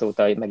 és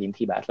azóta megint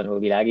hibátlanul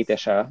világít,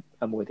 és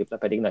a multipla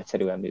pedig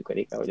nagyszerűen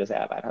működik, ahogy az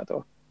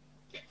elvárható.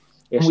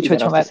 És úgy,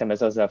 igen, azt hiszem,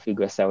 ez azzal függ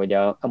össze, hogy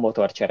a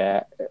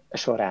motorcsere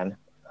során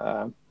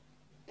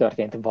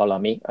történt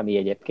valami, ami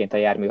egyébként a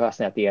jármű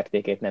használati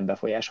értékét nem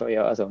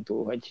befolyásolja, azon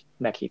túl, hogy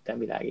meghittem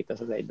világít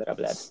az egy darab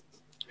LED.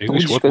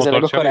 Úgy is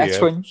közeleg a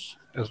karácsony.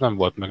 Ez nem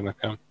volt meg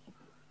nekem.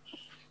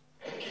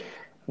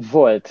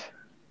 Volt.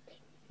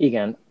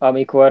 Igen,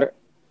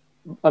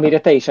 amire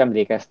te is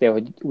emlékeztél,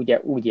 hogy ugye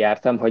úgy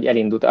jártam, hogy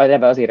elindult,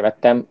 eleve azért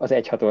vettem az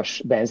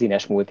 1.6-os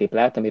benzines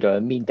multiplát, amiről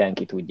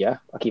mindenki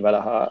tudja, aki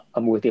valaha a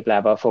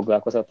multiplával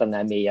foglalkozott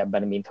annál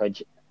mélyebben, mint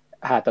hogy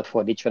hátat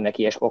fordítson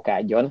neki és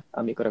okádjon,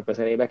 amikor a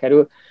közelébe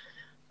kerül.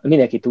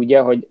 Mindenki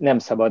tudja, hogy nem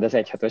szabad az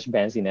 1.6-os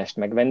benzinest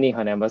megvenni,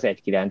 hanem az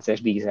 1.9-es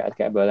dízelt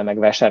kell belőle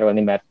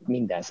megvásárolni, mert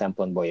minden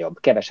szempontból jobb.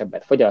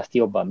 Kevesebbet fogyaszt,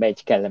 jobban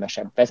megy,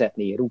 kellemesebb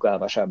vezetni,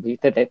 rugalmasabb.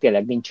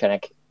 Tényleg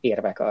nincsenek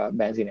érvek a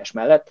benzines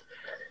mellett.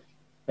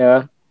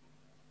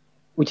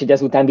 Úgyhogy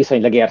ezután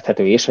viszonylag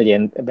érthető is, hogy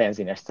én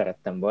benzinest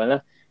szerettem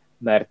volna,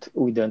 mert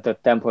úgy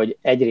döntöttem, hogy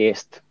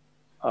egyrészt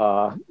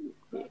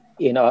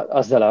én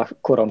azzal a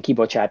korom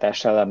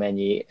kibocsátással,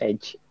 amennyi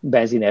egy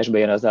benzinesből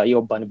jön, azzal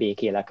jobban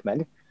békélek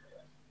meg,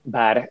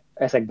 bár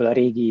ezekből a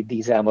régi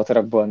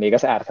dízelmotorokból még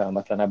az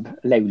ártalmatlanabb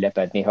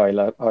leülepedni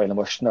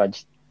hajlamos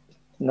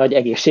nagy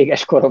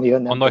egészséges korom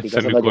jön, nem pedig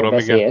az a nagyon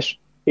veszélyes.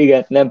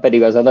 Igen, nem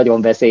pedig az a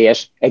nagyon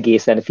veszélyes,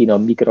 egészen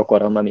finom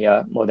mikrokorom, ami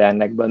a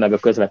modernekből, meg a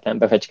közvetlen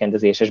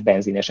befecskendezéses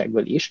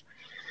benzinesekből is.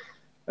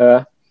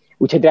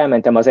 Úgyhogy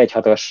rámentem az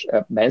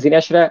 1.6-os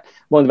benzinesre,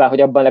 mondván,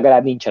 hogy abban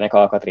legalább nincsenek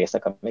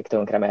alkatrészek, amik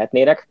tönkre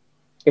mehetnének,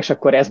 és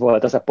akkor ez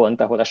volt az a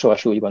pont, ahol a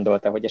sors úgy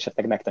gondolta, hogy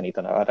esetleg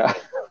megtanítana arra,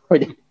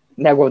 hogy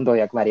ne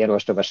gondoljak már ilyen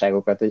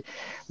ostobaságokat, hogy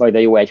majd a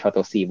jó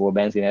 1.6-os szívó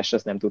benzines,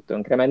 az nem tud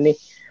tönkre menni.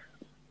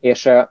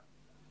 És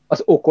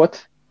az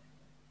okot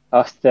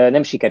azt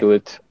nem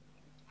sikerült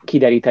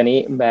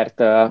kideríteni,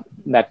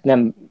 mert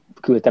nem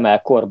küldtem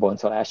el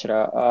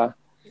korboncolásra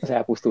az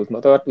elpusztult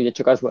motort. Ugye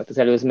csak az volt az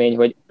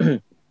előzmény,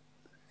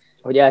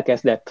 hogy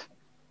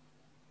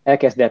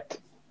elkezdett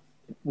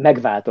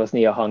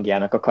megváltozni a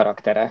hangjának a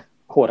karaktere.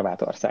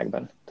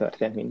 Horvátországban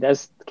történt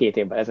mindez, 2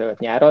 évvel ezelőtt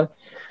nyáron.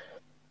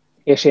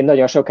 És én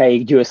nagyon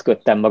sokáig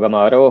győzködtem magam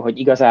arról, hogy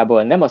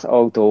igazából nem az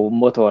autó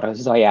motor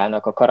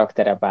zajának a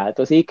karaktere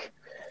változik,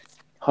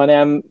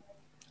 hanem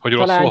hogy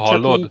rosszul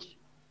hallod? Így,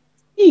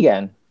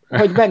 igen,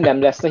 hogy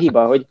bennem lesz a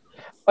hiba, hogy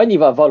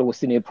annyival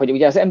valószínűbb, hogy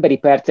ugye az emberi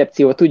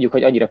percepció tudjuk,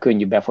 hogy annyira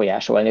könnyű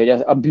befolyásolni, hogy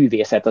a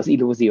bűvészet, az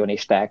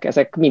illúzionisták,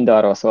 ezek mind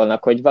arról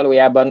szólnak, hogy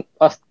valójában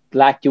azt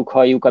látjuk,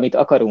 halljuk, amit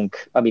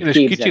akarunk, amit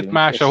képzelünk. És kicsit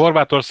más a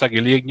horvátországi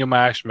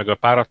légnyomás, meg a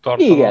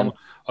páratartalom. Igen.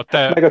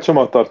 Meg a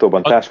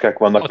csomagtartóban táskák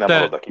vannak, nem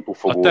hallod a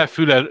kipufogót. A te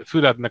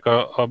fülednek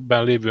a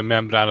benn lévő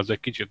membrán az egy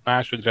kicsit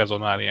más, hogy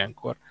rezonál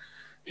ilyenkor.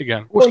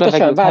 Igen.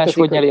 Pontosan változik,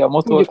 hogy nyeli a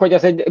motor. Tudjuk, hogy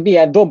az egy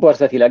milyen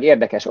domborzatilag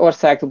érdekes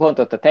ország, pont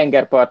ott a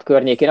tengerpart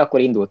környékén, akkor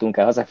indultunk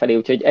el hazafelé,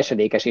 úgyhogy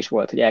esedékes is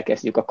volt, hogy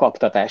elkezdjük a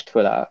kaptatást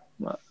föl a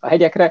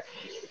hegyekre.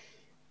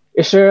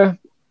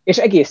 És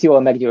egész jól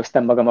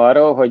meggyőztem magam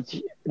arról,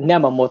 hogy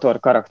nem a motor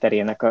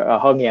karakterének, a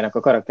hangjának, a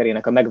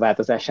karakterének a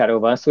megváltozásáról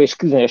van szó, és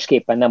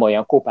különösképpen nem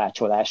olyan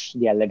kopácsolás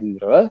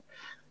jellegűről,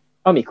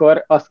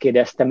 amikor azt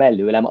kérdezte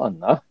mellőlem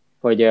Anna,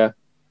 hogy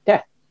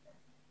te,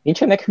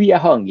 nincsenek hülye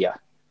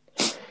hangja?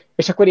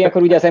 És akkor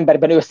ilyenkor ugye az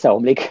emberben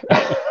összeomlik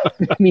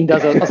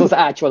mindaz az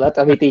ácsolat,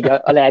 amit így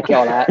a lelke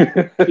alá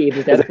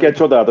képzett. Ezek ilyen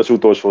csodálatos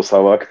utolsó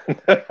szavak.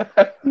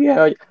 Igen,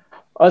 hogy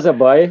az a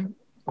baj,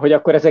 hogy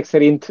akkor ezek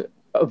szerint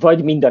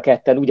vagy mind a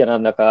ketten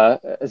ugyanannak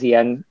az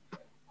ilyen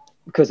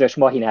közös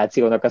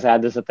mahinációnak az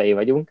áldozatai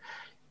vagyunk,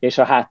 és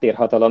a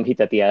háttérhatalom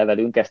hiteti el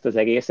velünk ezt az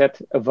egészet,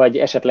 vagy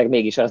esetleg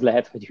mégis az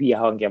lehet, hogy hülye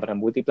hangja van a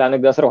multiplának,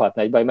 de az rohadt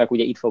nagy baj, mert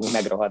ugye itt fogunk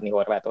megrohadni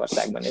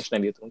Horvátországban, és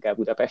nem jutunk el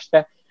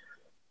Budapestre.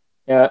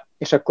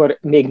 És akkor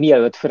még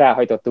mielőtt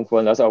ráhajtottunk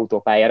volna az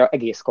autópályára,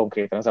 egész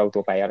konkrétan az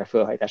autópályára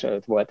fölhajtás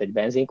előtt volt egy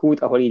benzinkút,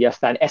 ahol így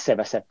aztán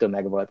eszeveszett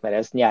tömeg volt, mert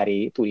ez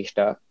nyári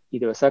turista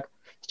időszak,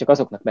 és csak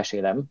azoknak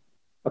mesélem,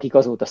 akik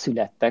azóta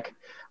születtek,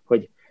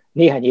 hogy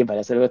néhány évvel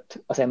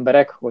ezelőtt az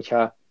emberek,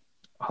 hogyha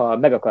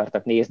meg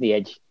akartak nézni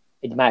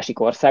egy másik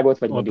országot,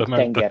 vagy mondjuk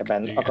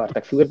tengerben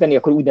akartak fürdeni,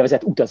 akkor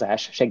úgynevezett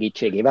utazás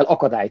segítségével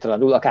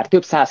akadálytalanul, akár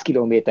több 100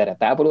 kilométerre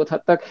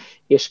távolodhattak,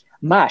 és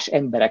más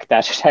emberek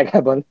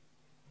társaságában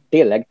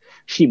tényleg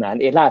simán,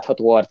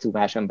 látható arcú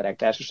más emberek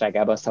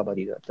társaságában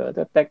szabadidőt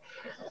töltöttek.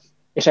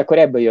 És akkor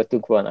ebből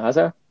jöttünk volna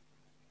haza,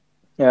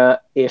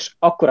 és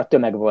akkora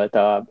tömeg volt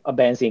a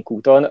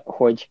benzinkúton,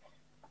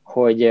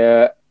 hogy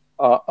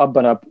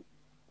abban a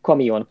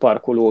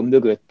kamionparkoló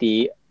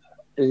mögötti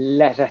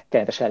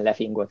rettenetesen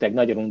lefingolt, egy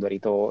nagyon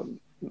undorító,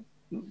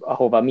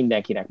 ahova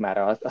mindenkinek már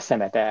a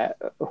szemete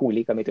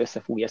hullik, amit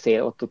összefúj a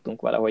szél, ott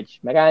tudtunk valahogy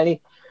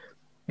megállni,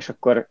 és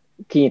akkor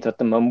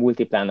kinyitottam a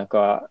multiplának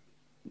a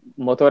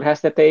motorház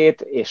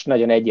tetejét, és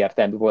nagyon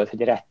egyértelmű volt,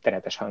 hogy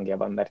rettenetes hangja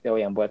van, mert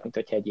olyan volt,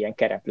 mintha egy ilyen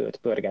kereplőt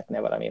pörgetne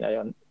valami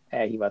nagyon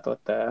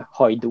elhivatott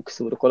hajduk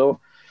szurkoló.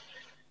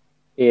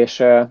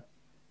 És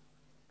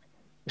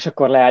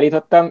akkor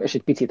leállítottam, és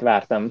egy picit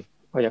vártam,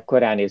 hogy akkor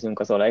ránézzünk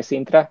az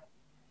olajszintre,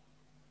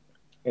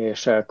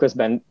 és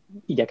közben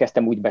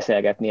igyekeztem úgy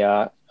beszélgetni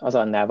az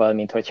Annával,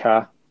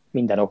 minthogyha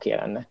minden oké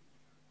lenne.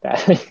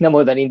 Tehát nem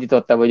oda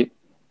indítottam, hogy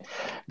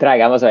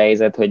drágám, az a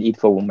helyzet, hogy itt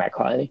fogunk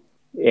meghalni.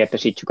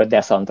 Értesítsük a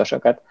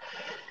deszantosokat,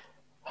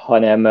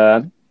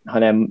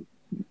 hanem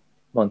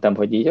mondtam,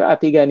 hogy így,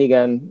 hát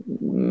igen,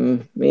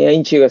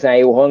 nincs igazán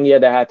jó hangja,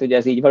 de hát ugye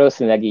ez így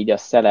valószínűleg így a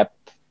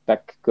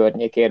szelepek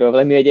környékéről,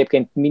 valami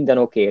egyébként minden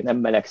oké, nem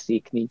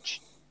melegszik,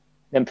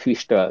 nem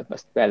füstöl,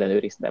 azt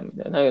ellenőriztem,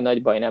 de nagyon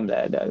nagy baj nem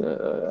lehet, de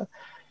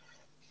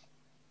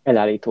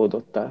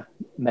elállítódott a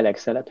meleg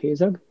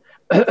szelephézag.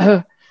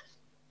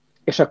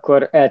 És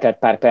akkor eltelt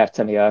pár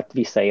perc miatt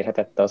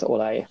visszaérhetett az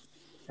olaj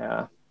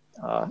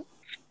a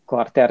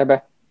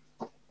karterbe,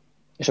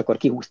 és akkor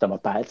kihúztam a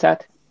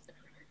pálcát,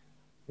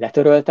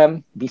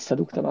 letöröltem,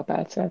 visszadugtam a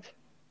pálcát,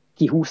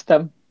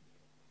 kihúztam,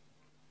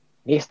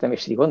 néztem,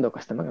 és így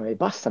gondolkoztam magam, hogy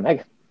bassza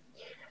meg,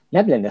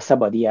 nem lenne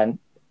szabad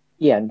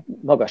ilyen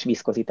magas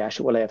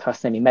viszkozitású olajat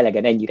használni,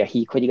 melegen ennyire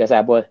híg, hogy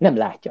igazából nem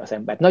látja az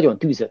embert. Nagyon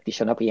tűzött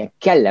is a nap, ilyen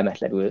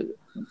kellemetlenül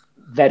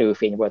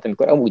verőfény volt,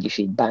 amikor amúgy is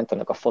így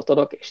bántanak a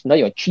fotonok, és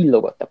nagyon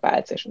csillogott a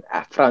pálca, és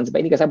francba,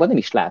 én igazából nem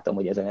is látom,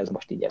 hogy ez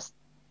most így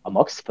a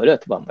max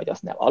fölött van, vagy az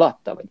nem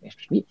alatta, vagy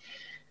most mi.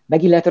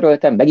 Megint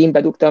letöröltem, megint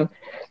bedugtam,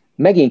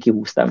 megint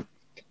kihúztam,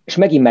 és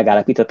megint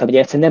megállapítottam, hogy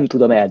egyszerűen nem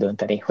tudom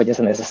eldönteni, hogy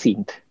ezen ez a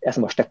szint, ez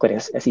most akkor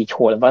ez így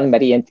hol van,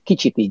 mert ilyen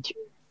kicsit így,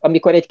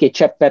 amikor egy-két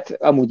cseppet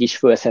amúgy is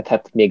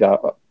fölszedhet még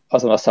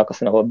azon a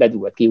szakaszon, ahol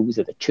bedugod,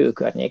 kihúzod a cső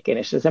környékén,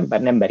 és az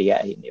ember nem meri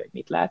elhinni, hogy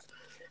mit lát.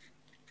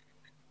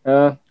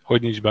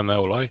 Hogy nincs benne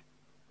olaj?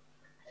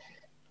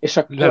 És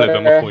akkor...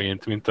 Lelövöm a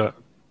poént, mint a...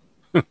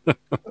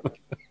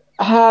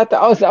 Hát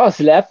az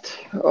lett,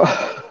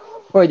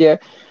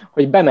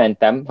 hogy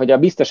bementem, hogy a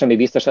biztos, ami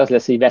biztos, az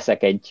lesz, hogy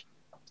veszek egy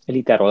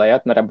liter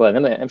olajat, mert abból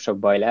nem sok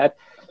baj lehet,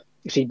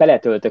 és így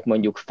beletöltök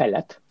mondjuk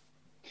felet,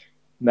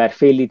 mert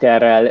fél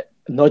literrel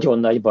nagyon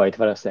nagy bajt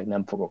valószínűleg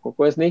nem fogok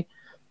okozni,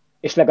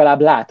 és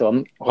legalább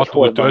látom, hogy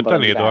hol van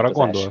valami arra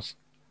gondolsz?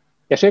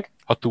 Tessék?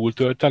 Ha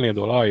túltöltenéd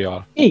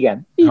olajjal?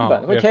 Igen, így van.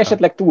 Hogyha értem.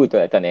 esetleg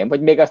túltölteném,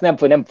 vagy még azt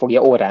nem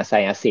fogja órán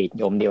száján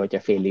szétnyomni, hogyha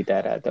fél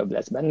literrel több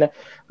lesz benne.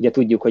 Ugye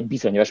tudjuk, hogy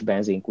bizonyos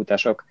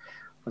benzinkutasok,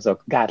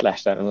 azok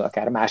gátlástalanul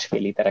akár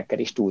másfél literekkel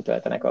is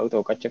túltöltenek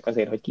autókat, csak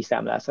azért, hogy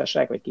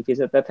kiszámlázhassák, vagy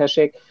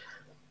kifizetethessék.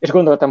 És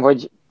gondoltam,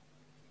 hogy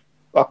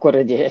akkor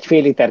egy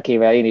fél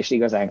literkével én is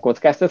igazán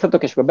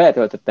kockáztathatok, és akkor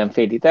beletöltöttem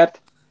fél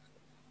litert,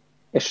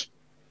 és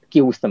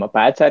kihúztam a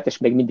pálcát, és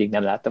még mindig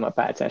nem láttam a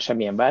pálcán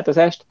semmilyen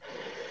változást.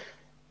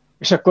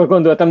 És akkor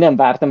gondoltam, nem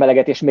vártam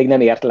eleget, és még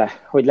nem ért le,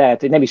 hogy lehet,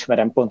 hogy nem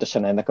ismerem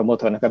pontosan ennek a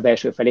motornak a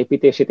belső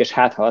felépítését, és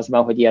hát ha az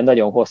van, hogy ilyen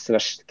nagyon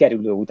hosszas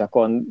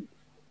kerülőutakon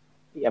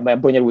ilyen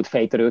bonyolult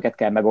fejtörőket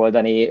kell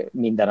megoldani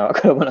minden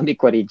alkalommal,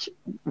 amikor így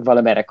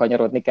valamerre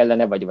kanyarodni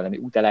kellene, vagy valami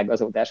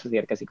útelágazódáshoz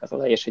érkezik az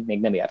olaj, és hogy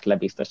még nem ért le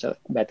biztos a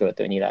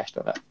betöltő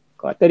nyílástól a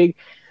karterig.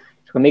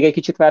 És akkor még egy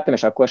kicsit vártam,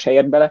 és akkor se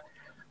ért bele.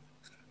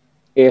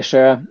 És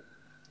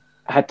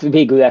hát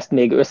végül ezt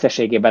még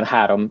összességében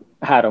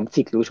három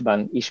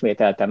ciklusban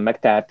ismételtem meg,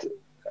 tehát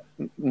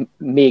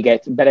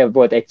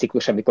volt egy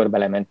ciklus, amikor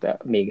belement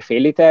még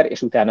fél liter,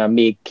 és utána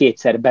még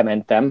kétszer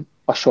bementem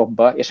a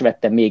shopba, és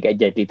vettem még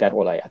egy liter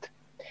olajat.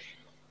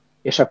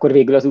 És akkor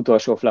végül az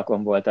utolsó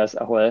flakon volt az,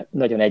 ahol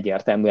nagyon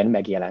egyértelműen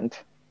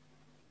megjelent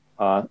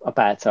a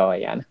pálca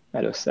alján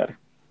először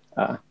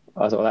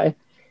az olaj.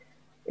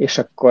 És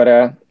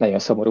akkor nagyon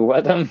szomorú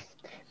voltam,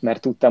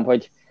 mert tudtam,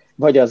 hogy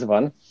vagy az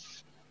van,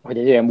 hogy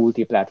egy olyan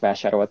multiplát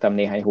vásároltam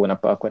néhány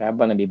hónappal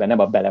korábban, amiben nem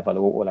a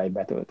belevaló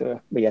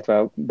olajbetöltő, illetve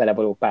a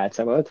belevaló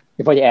pálca volt,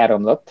 vagy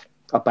elromlott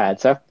a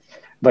pálca,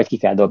 vagy ki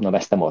kell dobnom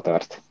ezt a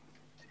motort.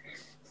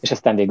 És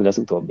aztán végül az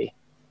utóbbi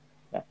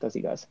lett az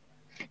igaz.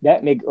 De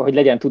még, hogy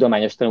legyen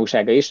tudományos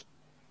tanulsága is,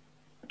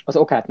 az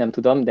okát nem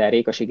tudom, de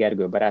Rékasi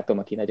Gergő barátom,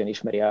 aki nagyon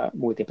ismeri a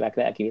multiplák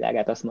lelki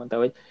világát, azt mondta,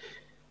 hogy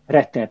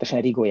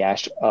rettenetesen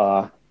rigolyás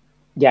a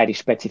gyári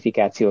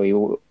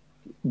specifikációjú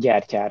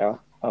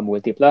gyártyára a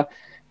multipla,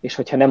 és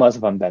hogyha nem az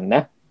van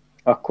benne,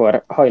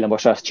 akkor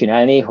hajlamos azt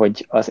csinálni,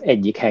 hogy az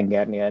egyik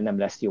hengernél nem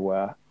lesz jó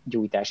a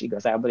gyújtás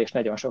igazából, és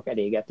nagyon sok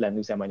elégetlen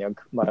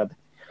üzemanyag marad,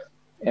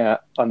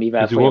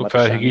 amivel ez jól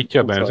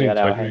felhigítja a benzint,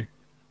 vagy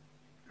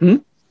mi?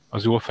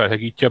 Az jól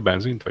felhigítja a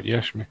benzint, vagy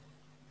ilyesmi?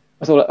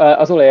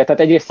 Az olajat,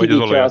 tehát egyrészt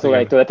higítja az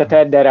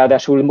olajtöltetet, de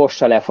ráadásul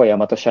mossa le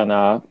folyamatosan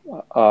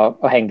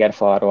a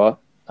hengerfalról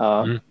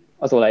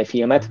az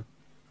olajfilmet,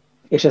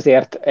 és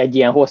ezért egy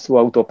ilyen hosszú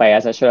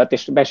autópályázás alatt,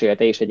 és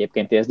mesélte is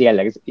egyébként, hogy ez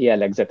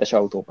jellegzetes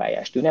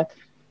autópályás tünet,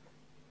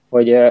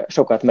 hogy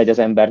sokat megy az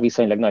ember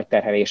viszonylag nagy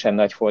terhelésen,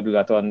 nagy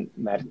fordulaton,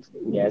 mert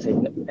ugye ez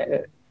egy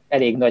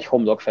elég nagy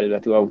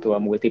homlokfelületű autó a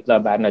multipla,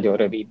 bár nagyon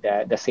rövid,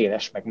 de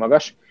széles meg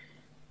magas,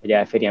 hogy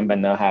elférjen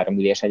benne a három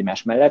ülés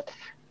egymás mellett,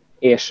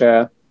 és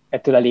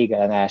ettől a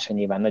légellenállása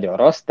nyilván nagyon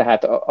rossz,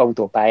 tehát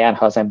autópályán,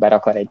 ha az ember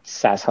akar egy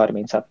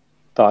 130-at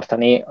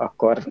tartani,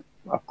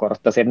 akkor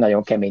ott azért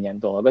nagyon keményen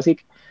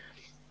dolgozik,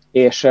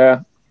 és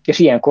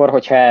ilyenkor,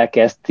 hogyha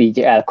elkezd így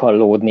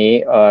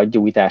elkallódni a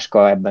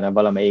gyújtáska ebben a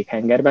valamelyik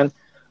hengerben,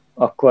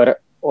 akkor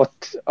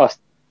ott azt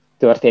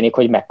történik,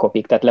 hogy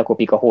megkopik, tehát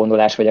lekopik a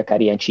hónolás, vagy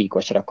akár ilyen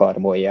csíkosra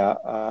karmolja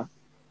a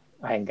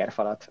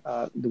hengerfalat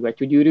a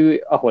dugattyúgyűrű,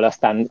 ahol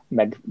aztán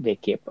meg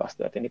végképp az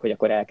történik, hogy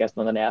akkor elkezd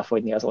onnan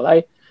elfogyni az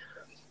olaj.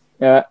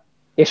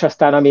 És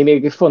aztán, ami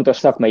még fontos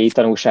szakmai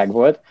tanulság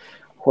volt,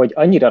 hogy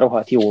annyira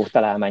rohadt jó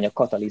találmány a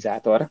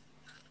katalizátor,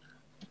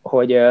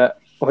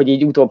 hogy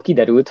így utóbb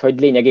kiderült, hogy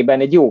lényegében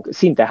egy jó,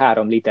 szinte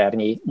 3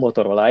 liternyi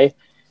motorolaj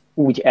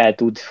úgy el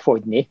tud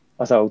fogyni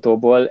az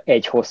autóból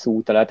egy hosszú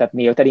út alatt. Tehát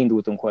miért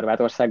elindultunk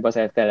Horvátországba,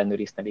 azért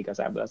ellenőriztem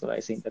igazából az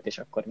olajszintet, és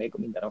akkor még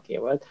minden oké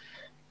volt.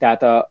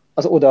 Tehát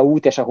az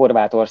odaút és a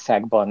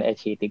Horvátországban egy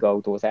hétig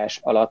autózás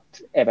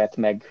alatt evett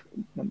meg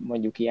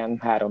mondjuk ilyen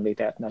 3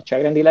 litert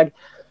nagyságrendileg,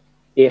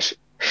 és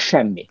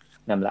semmi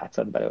nem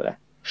látszott belőle.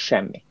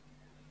 Semmi.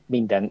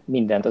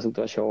 Mindent az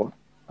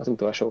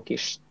utolsó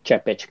kis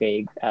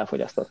cseppecskéig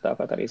elfogyasztotta a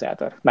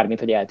katalizátor. Mármint,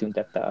 hogy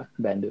eltüntette a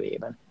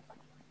bendőjében.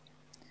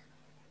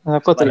 A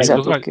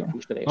katalizátor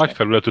nagy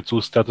felületű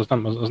cucc, tehát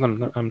az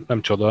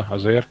nem csoda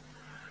azért.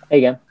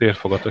 Igen.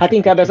 Hát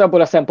inkább ez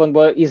abból a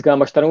szempontból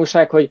izgalmas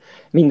tanulság, hogy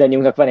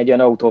mindannyiunknak van egy olyan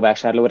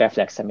autóvásárló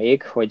reflexe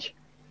még, hogy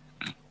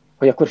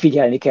akkor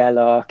figyelni kell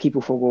a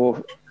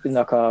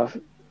kipufogónak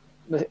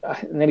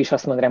nem is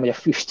azt mondanám, hogy a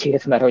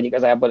füstjét, mert hogy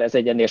igazából ez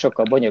egy ennél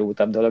sokkal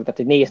bonyolultabb dolog, tehát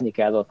hogy nézni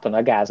kell ottan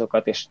a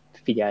gázokat, és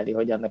figyelni,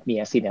 hogy annak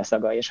milyen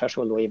színeszaga és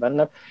hasonlói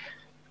vannak.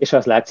 És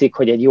az látszik,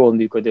 hogy egy jól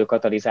működő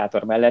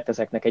katalizátor mellett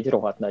ezeknek egy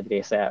rohadt nagy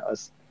része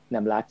az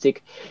nem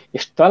látszik.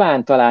 És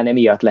talán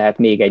emiatt lehet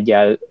még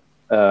egyel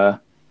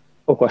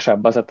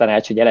okosabb az a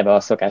tanács, hogy eleve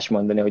azt szokás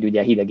mondani, hogy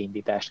ugye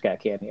hidegindítást kell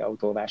kérni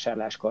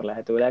autóvásárláskor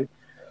lehetőleg.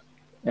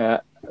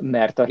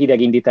 Mert a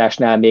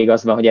hidegindításnál még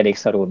az van, hogy elég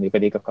szarul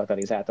működik a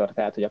katalizátor,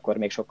 tehát hogy akkor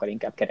még sokkal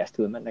inkább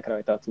keresztül mennek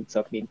rajta a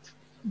cuccok, mint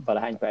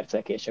valahány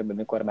perccel később,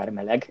 amikor már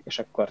meleg, és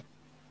akkor,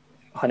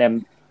 ha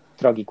nem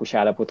tragikus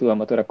állapotú a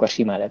motor, akkor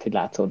simán lehet, hogy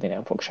látszódni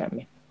nem fog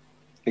semmi.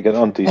 Igen,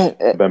 Antti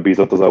ben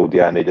bízott az Audi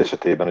A4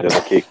 esetében, hogy az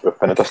a kék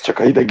pöppenet, az csak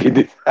a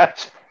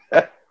hidegindítás.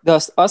 De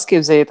azt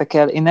képzeljétek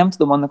el, én nem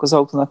tudom annak az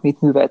autónak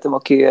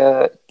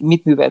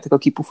mit műveltek a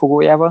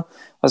kipufogójával,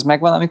 az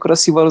megvan, amikor a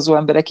szivarozó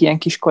emberek ilyen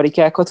kis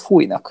karikákat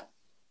fújnak.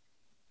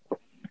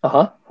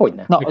 Aha,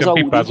 hogyne. Na, az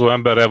Audi... pipázó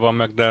emberrel van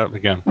meg, de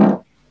igen.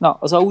 Na,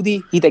 az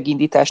Audi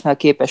hidegindításnál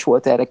képes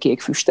volt erre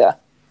kék füsttel.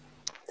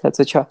 Tehát,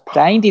 hogyha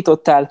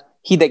ráindítottál,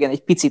 hidegen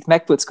egy picit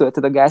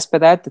megpöckölted a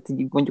gázpedált,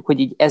 tehát így mondjuk, hogy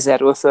így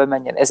 1000-ről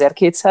fölmenjen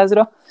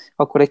 1200-ra,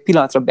 akkor egy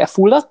pillanatra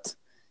befulladt,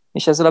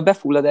 és ezzel a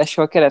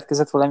befulladással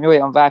keletkezett valami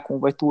olyan vákum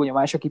vagy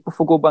túlnyomás a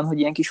kipufogóban, hogy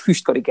ilyen kis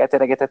füstkarikát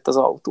eregetett az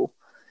autó.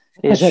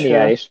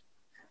 Zseniális.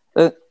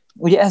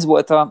 Ugye ez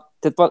volt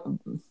tehát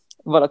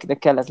valakinek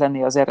kellett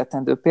lennie az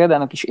elrettentő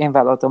példának, és én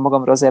vállaltam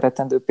magamra az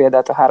elrettentő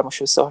példát a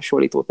 3-as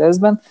összehasonlító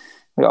tesztben,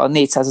 hogy a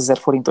 400 000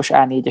 forintos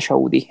A4-es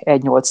Audi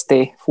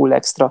 1.8T full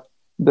extra,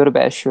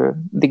 bőrbelső,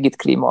 digit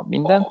klíma,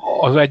 minden.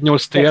 Az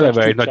 1.8T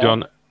eleve egy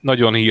nagyon,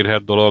 nagyon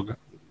hírhedt dolog,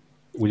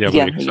 úgy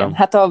emlékszem. Igen,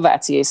 hát a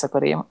Váci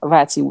éjszakarém, a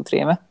Váci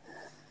útréme.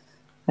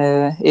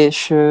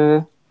 És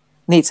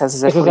 400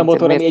 000 ez az a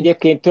motor, ami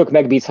egyébként tök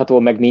megbízható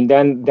meg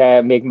minden,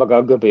 de még maga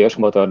a göbölyös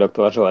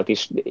Dr. Zsolt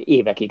is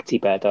évekig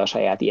cipelte a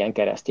saját ilyen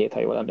keresztjét, ha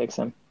jól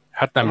emlékszem.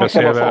 Hát nem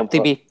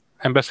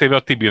beszélve a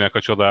Tibinek a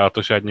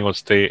csodálatos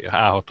 1.8T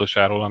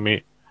A6-osáról,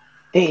 ami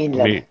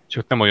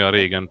csak nem olyan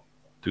régen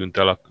tűnt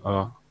el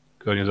a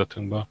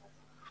környezetünkben.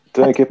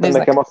 Tulajdonképpen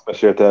nekem azt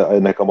mesélte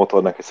ennek a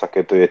motornak egy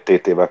szakértője egy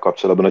TT-vel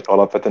kapcsolatban, hogy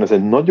alapvetően ez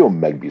egy nagyon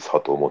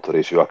megbízható motor,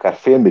 és ő akár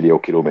 500 000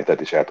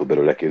 kilométert is el tud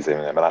belőle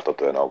képzelni, nem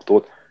látott olyan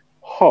autót,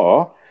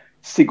 ha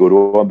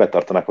szigorúan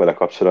betartanak vele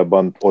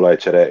kapcsolatban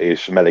olajcsere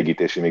és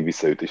melegítési, még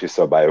visszaütési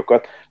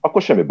szabályokat,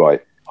 akkor semmi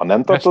baj. Ha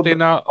nem tartod... Ezt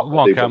én a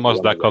Vankel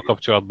Mazdákkal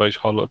kapcsolatban is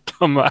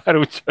hallottam már,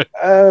 úgyhogy...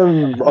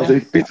 Az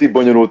egy picit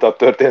bonyolultabb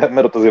történet,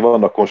 mert ott azért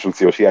vannak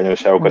konstrukciós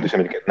hiányosságokat is,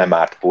 amiket nem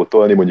árt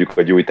pótolni, mondjuk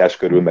a gyújtás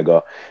körül, meg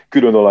a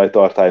külön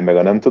olajtartály, meg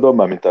a nem tudom,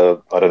 mármint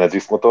a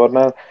Renesys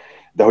motornál,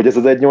 de hogy ez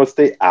az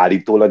 1.8T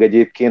állítólag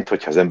egyébként,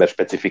 hogyha az ember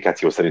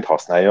specifikáció szerint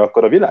használja,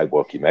 akkor a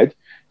világból kimegy,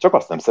 csak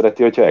azt nem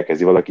szereti, hogyha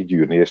elkezdi valaki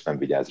gyűrni, és nem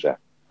vigyáz rá.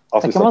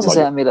 Nekem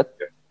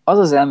az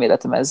az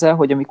elméletem ezzel,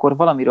 hogy amikor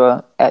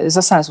valamiről, ez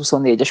a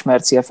 124-es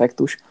merci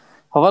effektus,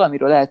 ha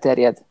valamiről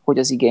elterjed, hogy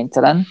az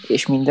igénytelen,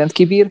 és mindent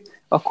kibír,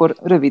 akkor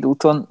rövid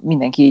úton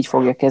mindenki így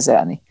fogja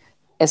kezelni.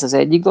 Ez az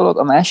egyik dolog,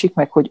 a másik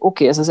meg, hogy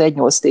oké, ez az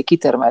 1.8T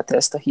kitermelte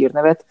ezt a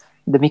hírnevet,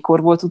 de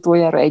mikor volt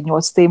utoljára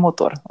 1.8T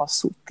motor?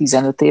 Az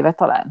 15 éve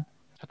talán?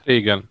 Hát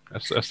régen,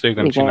 ezt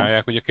régen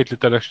csinálják, ugye 2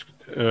 literes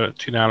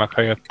csinálnak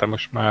helyette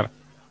most már.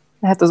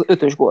 Hát az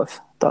 5-ös Golf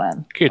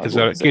talán.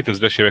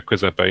 2000-es évek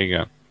közepe,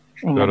 igen.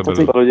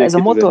 Ez a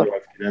motor...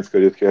 2008-9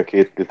 körül ki a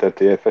 2 liter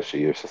TFSI,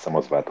 és azt hiszem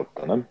az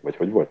váltotta, nem? Vagy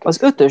hogy volt? Az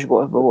 5-ös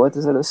Golfban volt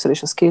ez először,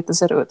 és az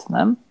 2005,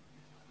 nem?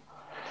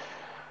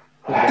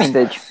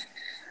 Mindegy.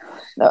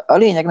 De a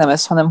lényeg nem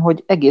ez, hanem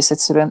hogy egész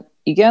egyszerűen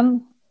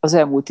igen, az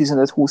elmúlt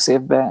 15-20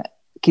 évben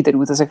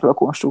kiderült ezekről a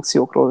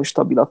konstrukciókról, hogy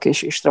stabilak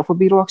és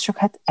strapabíróak, csak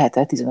hát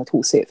eltelt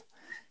 15-20 év.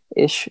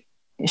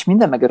 És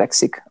minden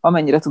megöregszik.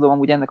 Amennyire tudom,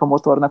 amúgy ennek a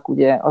motornak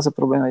ugye az a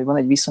probléma, hogy van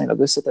egy viszonylag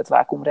összetett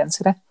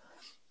vákuumrendszere,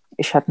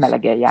 és hát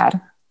melegen jár,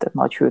 tehát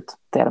nagy hőt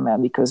termel,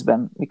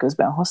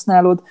 miközben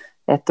használod,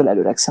 ettől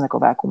előregszenek a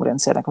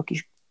vákuumrendszernek a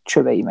kis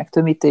csövei, meg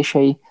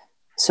tömítései,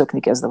 szökni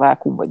kezd a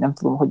vákuum, vagy nem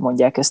tudom, hogy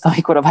mondják ezt,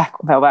 amikor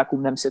a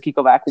vákuum nem szökik,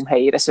 a vákuum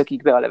helyére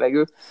szökik be a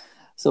levegő.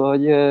 Szóval,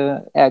 hogy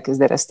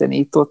elkezd ereszteni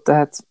itt-ott,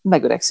 tehát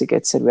megöregszik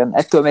egyszerűen.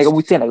 Ettől még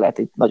amúgy tényleg lehet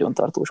egy nagyon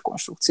tartós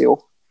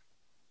konstrukció.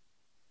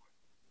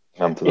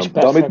 Nem tudom.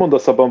 De amit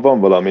mondasz, abban van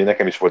valami,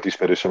 nekem is volt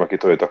ismerősöm, aki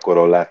Toyota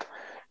Corollát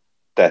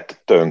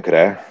tett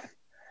tönkre,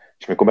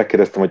 és amikor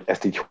megkérdeztem, hogy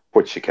ezt így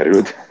hogy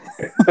sikerült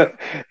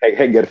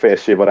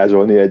hengerfejessé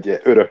varázsolni egy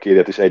örök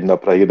élet és egy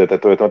napra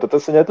hirdetett Toyota-t,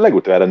 azt mondja, hát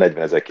legutoljára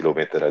 40 000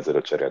 kilométerrel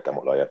ezelőtt cseréltem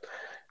olajat.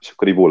 És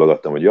akkor így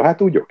bólogattam, hogy ja,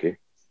 hát úgy oké.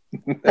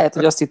 Lehet,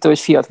 hogy azt hitte, hogy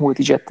Fiat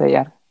Multijettel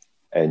jár.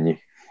 Ennyi.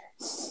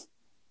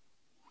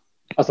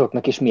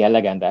 Azoknak is milyen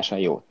legendásan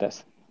jót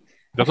tesz.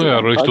 De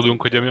olyanról is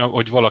tudunk,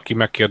 hogy valaki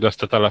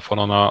megkérdezte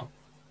telefonon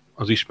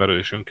az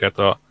ismerősünket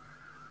a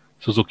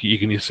Suzuki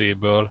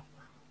Igniséből,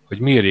 hogy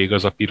miért ég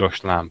az a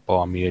piros lámpa,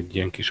 ami egy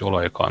ilyen kis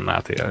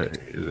olajkannát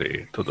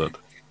tudod.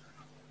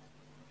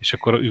 És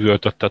akkor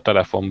üvöltötte a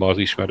telefonba az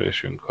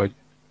ismerősünk, hogy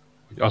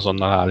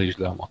azonnal állítsd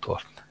le a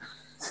motort.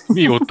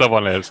 Mióta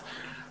van ez?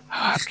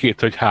 Hát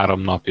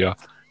 2-3 napja.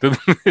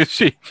 És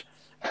így.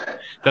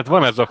 Tehát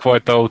van ez a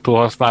fajta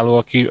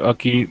autóhasználó,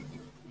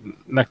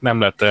 akinek nem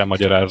lett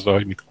elmagyarázva,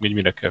 hogy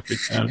mire kell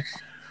figyelni.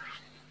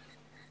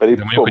 De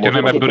mondjuk, hogyha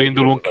nem ebből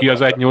indulunk ki, az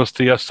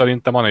 1.8T az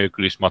szerintem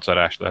anélkül is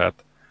macerás lehet.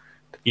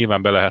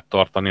 Nyilván be lehet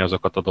tartani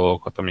azokat a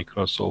dolgokat,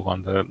 amikről szó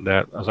van,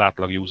 de az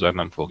átlag user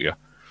nem fogja.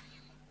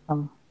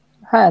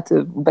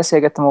 Hát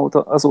beszélgettem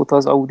azóta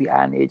az Audi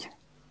A4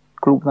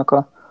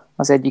 klubnak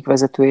az egyik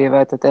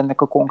vezetőjével, tehát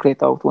ennek a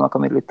konkrét autónak,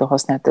 amiről itt a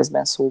használt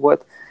tesztben szó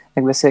volt,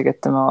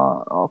 megbeszélgettem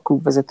a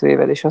klub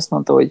vezetőjével, és azt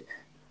mondta, hogy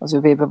az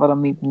övében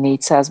valami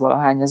 400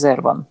 valahány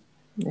ezer van,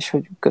 és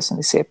hogy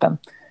köszöni szépen,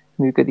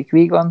 működik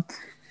vígan.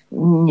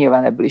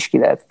 Nyilván ebből is ki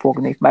lehet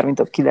fogni,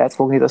 mármint ki lehet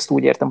fogni, de azt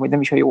úgy értem, hogy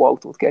nem is a jó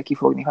autót kell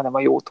kifogni, hanem a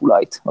jó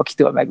tulajt,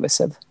 akitől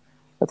megveszed.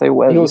 Tehát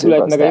a jó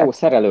tulajt, meg a jó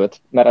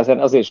szerelőt, mert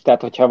azért,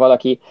 tehát hogyha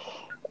valaki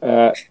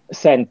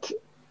szent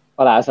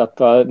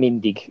alázattal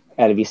mindig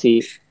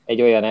elviszi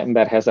egy olyan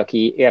emberhez,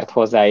 aki ért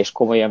hozzá és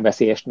komolyan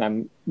veszi, és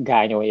nem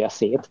gányolja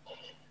szét,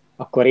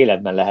 akkor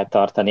életben lehet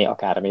tartani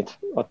akármit.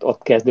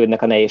 Ott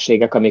kezdődnek a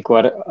nehézségek,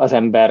 amikor az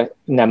ember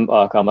nem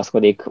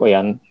alkalmazkodik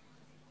olyan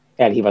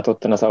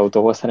elhivatottan az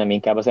autóhoz, hanem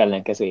inkább az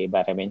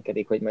ellenkezőjében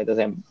reménykedik, hogy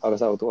majd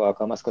az autó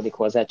alkalmazkodik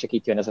hozzá, csak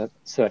itt jön ez a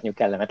szörnyű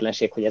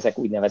kellemetlenség, hogy ezek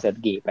úgynevezett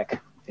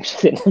gépek. és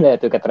ezért nem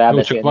lehet őket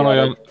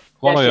rábeszélni.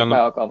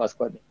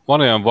 Van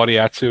olyan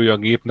variációja a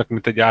gépnek,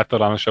 mint egy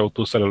általános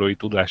autószerelői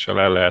tudással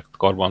el lehet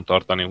karban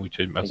tartani,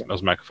 úgyhogy az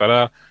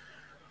megfelel.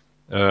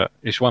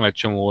 És van egy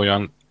csomó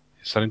olyan,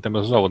 szerintem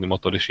az Audi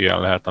motor is ilyen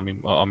lehet,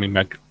 ami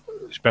meg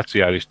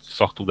speciális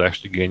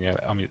szaktudást igényel,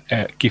 ami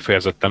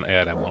kifejezetten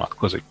erre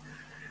vonatkozik.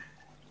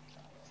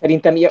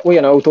 Szerintem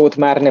olyan autót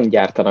már nem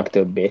gyártanak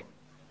többé.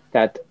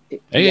 Tehát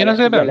én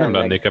azért nem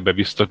lennék ebbe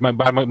biztos,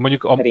 bár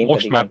mondjuk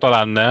most igen. Már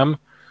talán nem,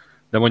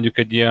 de mondjuk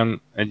egy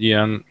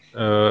ilyen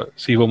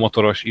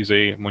szívómotoros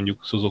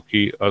mondjuk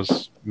Suzuki,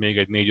 az még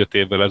egy 4-5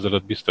 évvel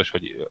ezelőtt biztos,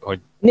 hogy...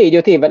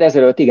 4-5 évvel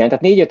ezelőtt, igen.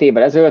 Tehát 4-5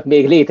 évvel ezelőtt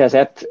még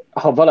létezett,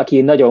 ha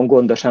valaki nagyon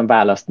gondosan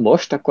választ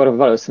most, akkor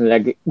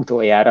valószínűleg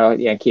utoljára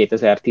ilyen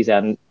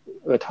 2015-6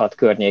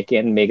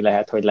 környékén még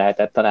lehet, hogy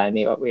lehetett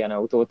találni olyan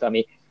autót,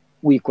 ami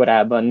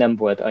újkorában nem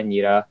volt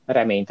annyira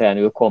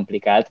reménytelenül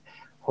komplikált,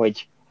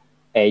 hogy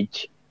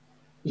egy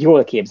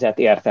jól képzett,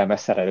 értelmes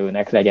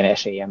szerelőnek legyen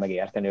esélye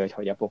megérteni,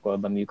 hogy a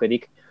pokolban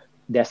működik.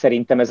 De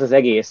szerintem ez az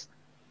egész,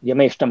 ugye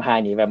mi is tudom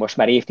hány éve, most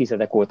már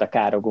évtizedek óta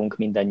károgunk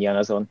mindannyian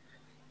azon,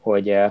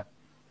 hogy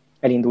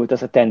elindult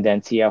az a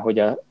tendencia, hogy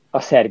a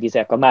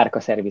szervizek, a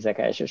márkaszervizek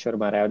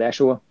elsősorban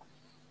ráadásul,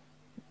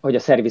 hogy a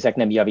szervizek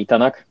nem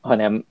javítanak,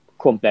 hanem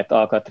komplett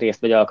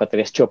alkatrészt vagy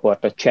alkatrész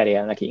csoportot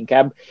cserélnek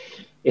inkább,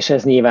 és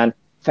ez nyilván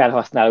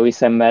felhasználói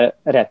szemmel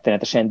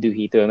rettenetesen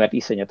dühítő, mert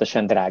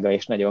iszonyatosan drága,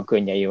 és nagyon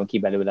könnyen jön ki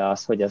belőle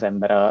az, hogy az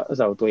ember az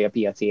autója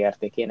piaci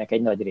értékének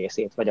egy nagy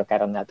részét, vagy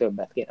akár annál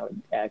többet kéne, hogy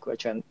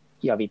elköltsön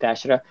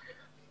javításra.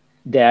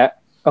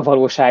 De a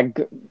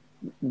valóság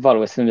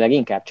valószínűleg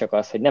inkább csak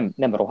az, hogy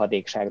nem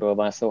rohadékságról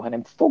van szó,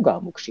 hanem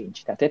fogalmuk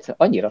sincs. Tehát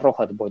egyszerűen annyira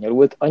rohadt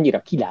bonyolult, annyira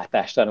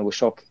kilátástalanul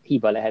sok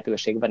hiba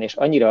lehetőség van, és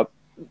annyira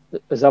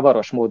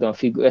zavaros módon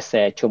függ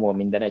össze egy csomó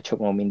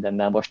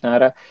mindennel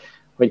mostanra,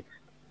 hogy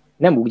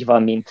nem úgy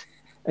van, mint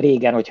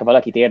régen, hogyha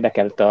valakit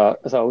érdekelt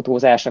az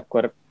autózás,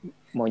 akkor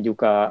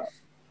mondjuk a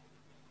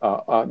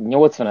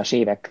 80-as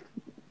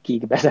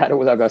évekig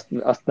bezárólag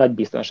azt nagy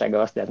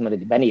biztonsággal azt lehet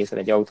mondani, hogy benézel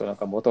egy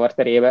autónak a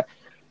motorterébe,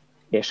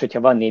 és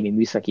hogyha van némi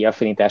műszaki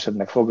affinitásod,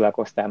 meg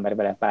foglalkoztál már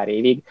vele pár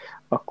évig,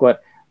 akkor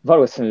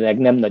valószínűleg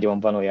nem nagyon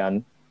van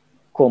olyan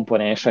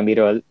komponens,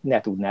 amiről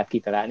ne tudnád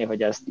kitalálni,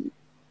 hogy azt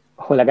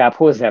legalább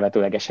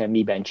hozzávetőlegesen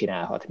miben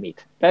csinálhat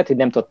mit. Lehet, hogy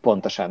nem tudod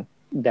pontosan,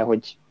 de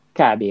hogy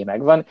kb.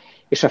 Megvan,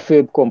 és a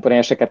főbb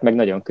komponenseket meg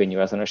nagyon könnyű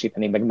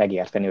azonosítani, meg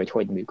megérteni,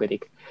 hogy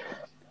működik.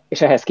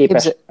 És ehhez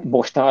képest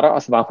mostanra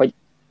az van, hogy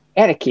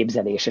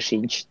elképzelése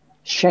sincs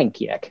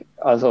senkinek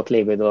az ott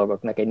lévő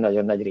dolgoknak egy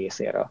nagyon nagy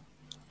részéről.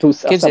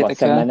 Plusz a szabad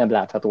szemmel nem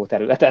látható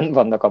területen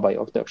vannak a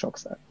bajok tök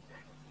sokszor.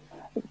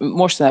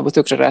 Mostanában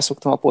tökre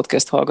rászoktam a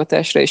podcast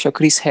hallgatásra, és a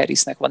Chris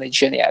Harrisnek van egy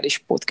zseniális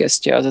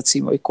podcastja, az a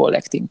cím, hogy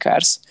Collecting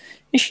Cars,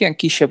 és ilyen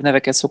kisebb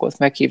neveket szokott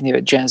meghívni,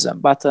 hogy Jenson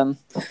Button,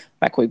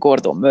 meg hogy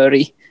Gordon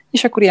Murray,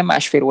 és akkor ilyen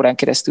 1,5 órán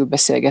keresztül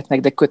beszélgetnek,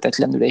 de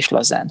kötetlenül és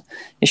lazán.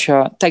 És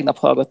tegnap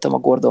hallgattam a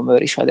Gordon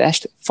Murray-s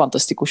adást,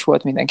 fantasztikus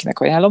volt, mindenkinek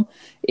ajánlom,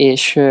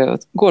 és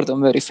Gordon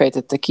Murray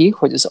fejtette ki,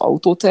 hogy az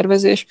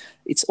autótervezés,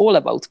 it's all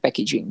about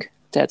packaging.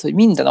 Tehát, hogy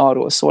minden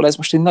arról szól, ez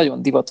most egy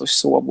nagyon divatos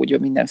szó amúgy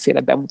mindenféle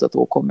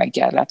bemutatókon, meg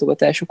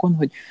gyárlátogatásokon,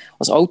 hogy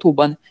az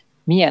autóban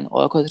milyen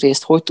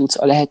alkatrészt hogy tudsz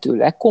a lehető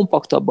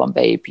legkompaktabban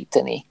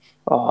beépíteni,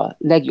 a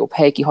legjobb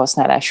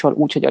helykihasználással,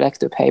 úgy, hogy a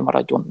legtöbb hely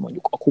maradjon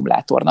mondjuk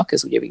akkumulátornak,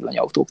 ez ugye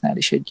villanyautóknál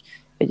is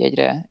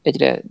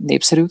egyre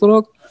népszerű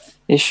dolog,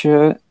 és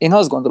én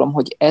azt gondolom,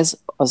 hogy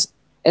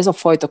ez a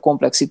fajta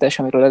komplexitás,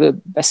 amiről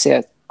előbb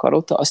beszélt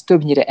Karotta, az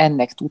többnyire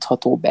ennek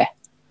tudható be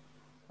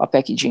a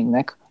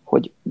packagingnek,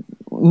 hogy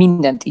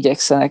mindent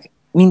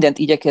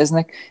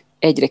igyekeznek,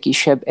 egyre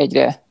kisebb,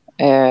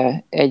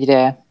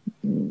 egyre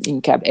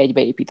inkább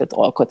egybeépített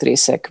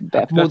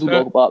alkatrészekbe,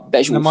 modulokba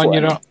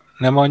bezsúfolni.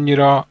 Nem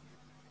annyira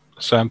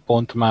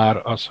szempont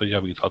már az, hogy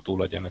javítható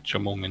legyen egy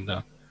csomó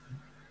minden.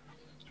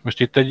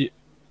 Most itt egy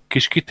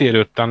kis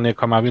kitérőt tennék,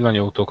 ha már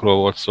villanyautókról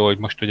volt szó, hogy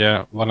most ugye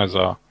van ez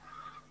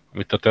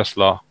amit a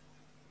Tesla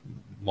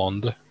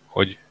mond,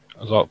 hogy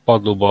az a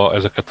padlóba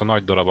ezeket a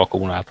nagy darab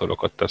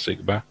akkumulátorokat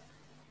teszik be.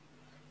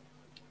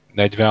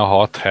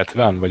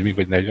 46-70, vagy mi,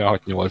 vagy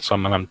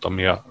 46-80, már nem tudom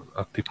mi a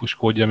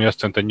típuskódja, ami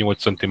azt jelenti, hogy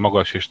 8 centi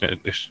magas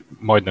és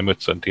majdnem 5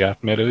 centi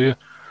átmérőjű.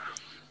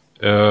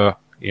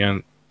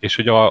 És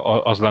hogy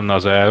az lenne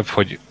az elv,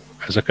 hogy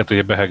ezeket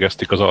ugye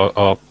behegeztik az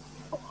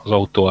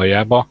autó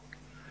aljába,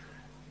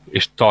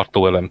 és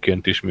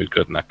tartóelemként is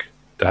működnek.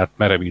 Tehát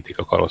merevítik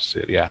a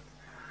karosszériát.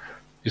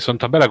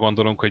 Viszont ha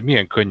belegondolunk, hogy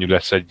milyen könnyű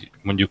lesz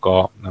mondjuk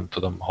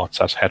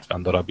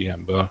 670 darab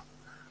ilyenből,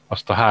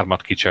 azt a 3-at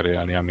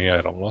kicserélni, ami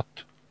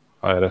elromlott,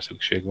 ha erre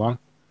szükség van.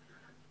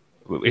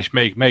 És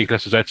melyik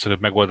lesz az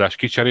egyszerűbb megoldás,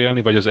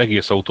 kicserélni, vagy az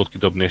egész autót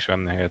kidobni és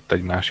venni helyett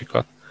egy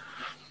másikat,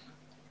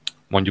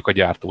 mondjuk a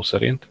gyártó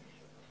szerint,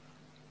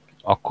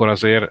 akkor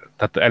azért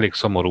tehát elég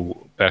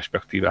szomorú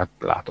perspektívát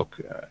látok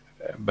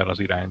ebben az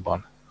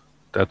irányban.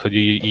 Tehát, hogy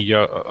így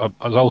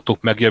az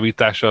autók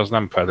megjavítása az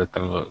nem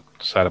feltétlenül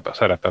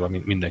szerepel a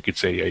mindenki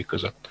céljai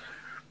között,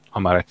 ha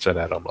már egyszer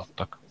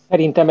elromlottak.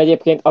 Szerintem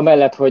egyébként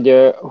amellett,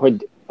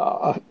 hogy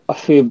a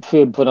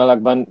főbb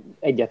vonalakban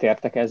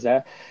egyetértek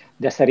ezzel,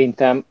 de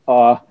szerintem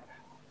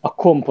a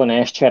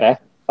komponens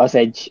csere az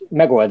egy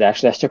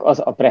megoldás lesz, csak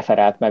az a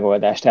preferált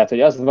megoldás. Tehát,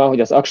 hogy az van, hogy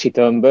az aksi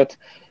tömböt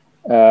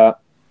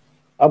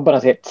abban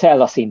azért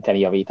cella szinten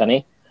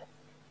javítani,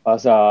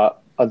 az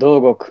a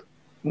dolgok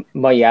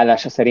mai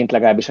állása szerint,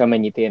 legalábbis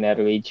amennyit én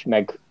erről így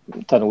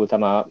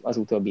megtanultam az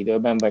utóbbi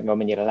időben, vagy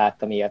amennyire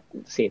láttam ilyet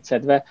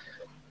szétszedve,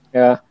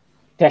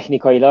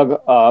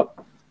 technikailag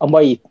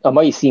a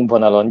mai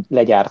színvonalon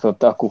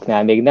legyártott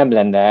akkuknál még nem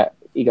lenne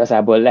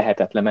igazából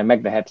lehetetlen, mert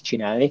meg lehet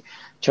csinálni,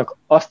 csak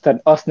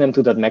azt nem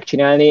tudod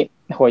megcsinálni,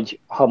 hogy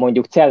ha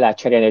mondjuk cellát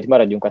cserélni, hogy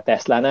maradjunk a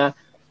Teslánál,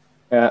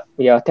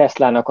 ugye a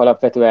Teslának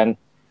alapvetően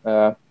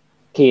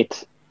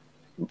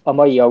a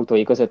mai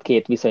autói között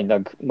két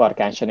viszonylag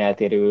markánsan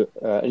eltérő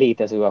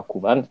létező akku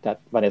van, tehát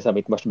van ez,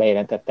 amit most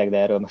bejelentettek, de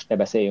erről most ne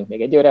beszéljünk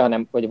még egyőre,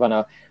 hanem hogy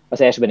van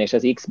az S-ben és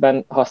az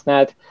X-ben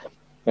használt,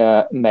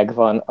 meg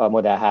van a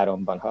Model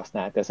 3-ban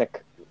használt.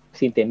 Ezek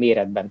szintén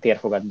méretben,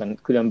 térfogatban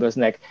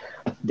különböznek,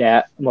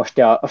 de most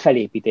a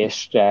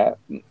felépítésre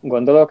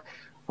gondolok,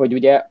 hogy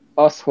ugye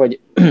az, hogy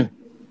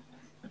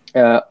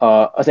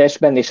az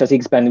S-ben és az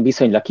X-ben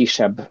viszonylag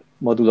kisebb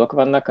modulok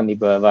vannak,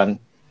 amiből van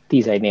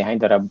 11 néhány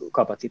darab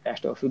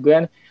kapacitástól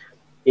függően,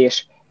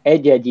 és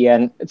egy-egy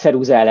ilyen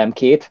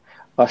ceruzaelemkét,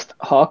 azt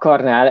ha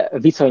akarnál,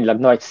 viszonylag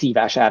nagy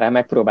szívás árán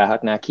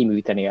megpróbálhatnál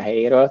kiműteni a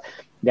helyéről,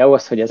 de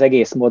ahhoz, hogy az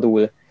egész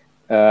modul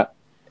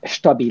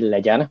stabil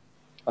legyen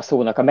a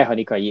szónak a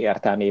mechanikai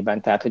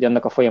értelmében, tehát hogy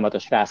annak a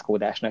folyamatos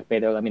rázkódásnak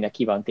például, aminek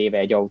ki van téve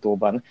egy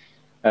autóban,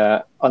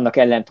 annak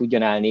ellen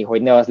tudjon állni,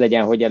 hogy ne az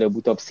legyen, hogy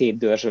előbb-utóbb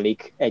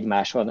szétdörzsölik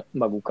egymáson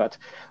magukat,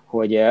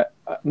 hogy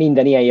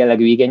minden ilyen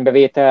jellegű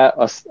igénybevétel,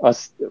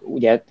 az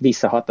ugye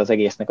visszahat az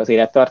egésznek az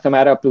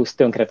élettartamára, plusz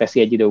tönkreteszi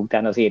egy idő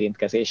után az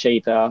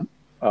érintkezéseit,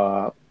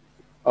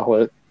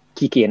 ahol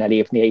ki kéne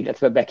lépnie,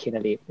 illetve be kéne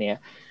lépnie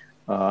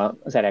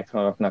az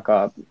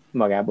elektronoknak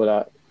magából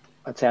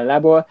a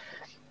cellából,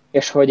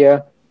 és hogy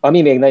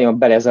ami még nagyon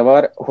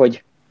belezavar,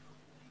 hogy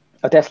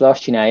a Tesla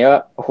azt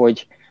csinálja,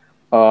 hogy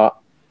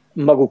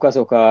maguk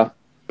azok a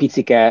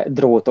picike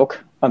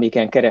drótok,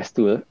 amiken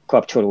keresztül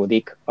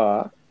kapcsolódik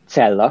a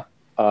cella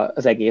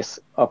az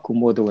egész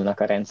akkumodulnak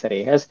a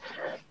rendszeréhez,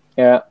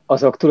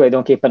 azok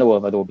tulajdonképpen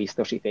olvadó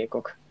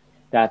biztosítékok.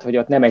 Tehát, hogy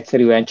ott nem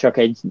egyszerűen csak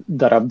egy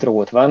darab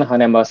drót van,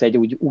 hanem az egy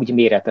úgy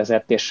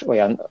méretezett és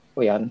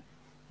olyan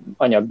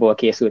anyagból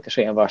készült és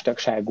olyan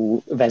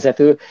vastagságú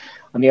vezető,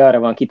 ami arra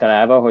van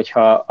kitalálva,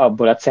 hogyha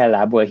abból a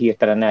cellából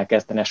hirtelen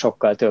elkezdene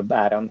sokkal több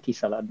áram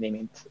kiszaladni,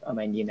 mint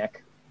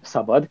amennyinek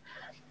szabad,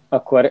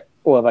 akkor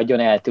olvadjon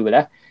el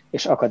tőle,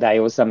 és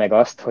akadályozza meg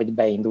azt, hogy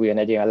beinduljon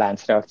egy olyan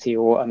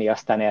láncreakció, ami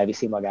aztán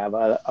elviszi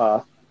magával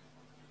a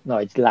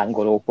nagy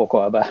lángoló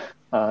pokolba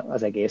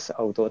az egész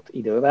autót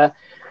idővel.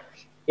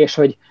 És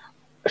hogy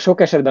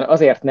sok esetben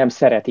azért nem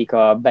szeretik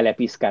a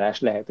belepiszkálás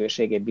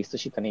lehetőségét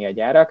biztosítani a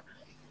gyárak,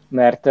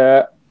 mert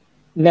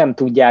nem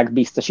tudják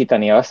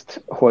biztosítani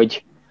azt,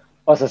 hogy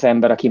az az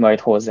ember, aki majd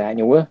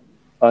hozzányúl,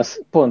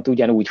 az pont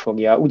ugyanúgy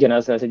fogja,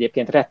 ugyanazzal az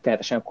egyébként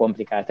rettenetesen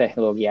komplikált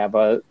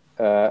technológiával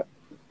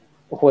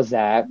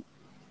hozzá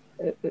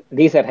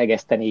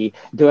lézerhegeszteni,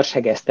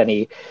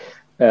 dörshegeszteni,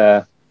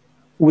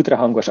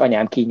 ultrahangos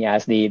anyám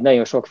kínjázni,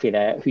 nagyon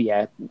sokféle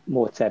hülye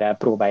módszerrel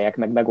próbálják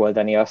meg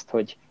megoldani azt,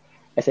 hogy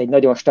ez egy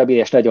nagyon stabil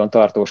és nagyon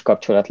tartós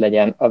kapcsolat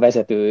legyen a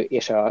vezető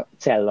és a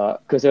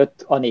cella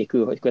között,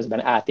 anélkül, hogy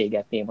közben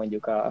átégetné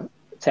mondjuk a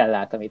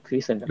cellát, amit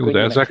viszonylag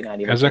könnyű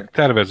megcsinálni. Ezek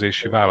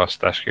tervezési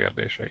választás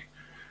kérdései.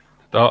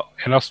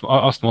 Én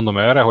azt mondom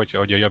erre, hogy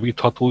a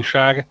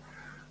javíthatóság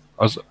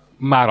az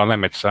mára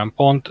nem egy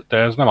szempont, de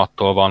ez nem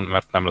attól van,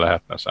 mert nem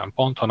lehetne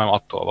szempont, hanem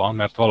attól van,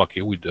 mert valaki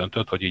úgy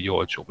döntött, hogy így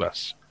olcsóbb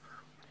lesz.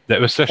 De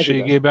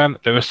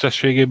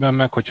összességében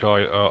meg, hogyha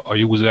a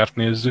usert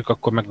nézzük,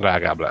 akkor meg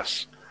drágább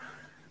lesz.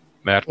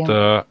 Mert,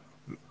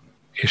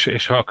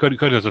 és ha a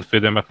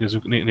környezetvédelmet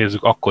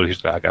nézzük, akkor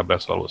is drágább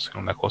lesz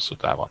valószínűleg hosszú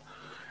távon.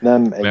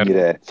 Nem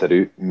ennyire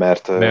egyszerű,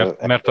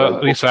 mert a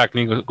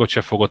recyclingot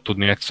se fogod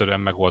tudni egyszerűen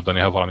megoldani,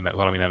 ha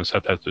valami nem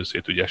szedhető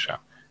szét ügyesen.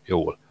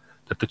 Jól.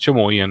 Tehát egy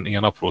csomó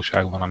ilyen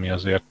apróság van, ami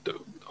azért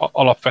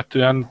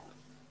alapvetően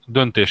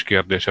döntés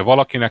kérdése.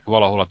 Valakinek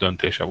valahol a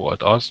döntése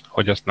volt az,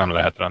 hogy ezt nem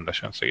lehet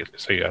rendesen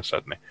széjjel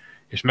szedni.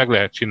 És meg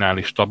lehet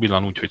csinálni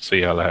stabilan úgy, hogy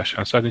széjjel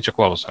lehessen szedni, csak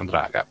valószínűleg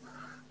drágább.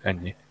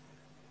 Ennyi.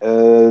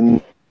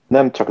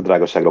 Nem csak a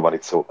drágaságra van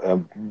itt szó.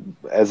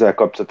 Ezzel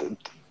kapcsolatban,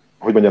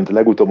 hogy mondjam,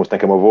 legutóbb most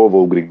nekem a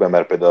Volvo ugrik be,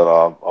 mert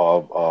például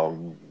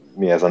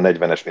mi ez a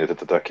 40-es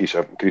méret, tehát a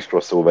kis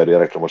crossover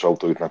elektromos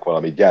autójuknak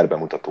valami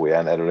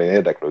gyárbemutatóján, erről én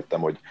érdeklődtem,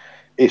 hogy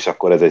és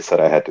akkor ez egy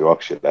szerelhető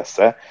aksi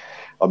lesz-e,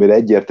 amire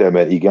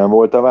egyértelműen igen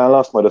volt a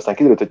válasz, majd aztán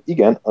kiderült, hogy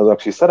igen, az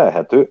aksi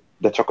szerelhető,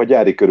 de csak a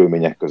gyári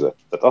körülmények között.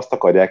 Tehát azt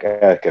akarják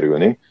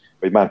elkerülni,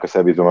 hogy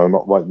márkaszervizben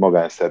vagy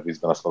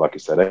magánszervizben azt valaki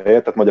szerelje,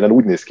 tehát magyarán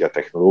úgy néz ki a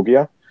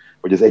technológia,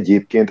 hogy az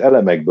egyébként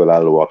elemekből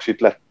álló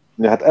aksit lett.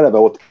 Hát eleve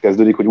ott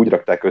kezdődik, hogy úgy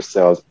rakták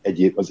össze az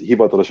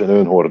hivatalosan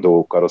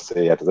önhordó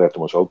karosszériát az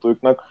elektromos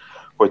autójuknak,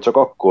 hogy csak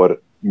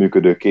akkor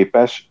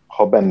működőképes,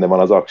 ha benne van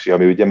az aksi,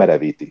 ami ugye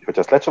merevíti.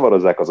 Hogyha azt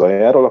lecsavarozzák az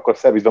aljáról, akkor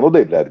szervizben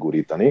odébb lehet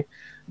gurítani,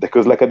 de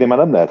közlekedni már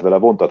nem lehet vele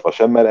vontatva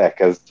sem, mert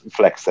elkezd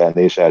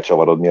flexelni és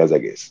elcsavarodni az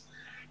egész.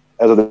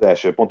 Ez az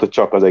első pont, hogy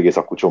csak az egész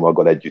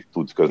akkucsomaggal együtt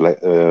tud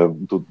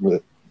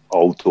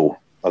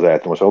autó, az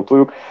elektromos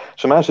autójuk.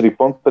 És a második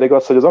pont pedig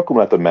az, hogy az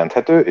akkumulátor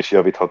menthető és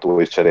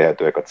javítható és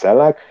cserélhetőek a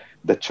cellák,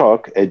 de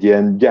csak egy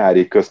ilyen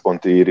gyári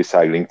központi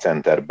recycling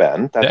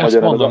centerben. Tehát de ezt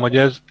mondom,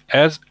 hogy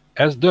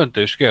ez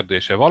döntés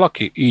kérdése.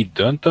 Valaki így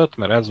döntött,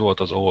 mert ez volt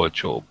az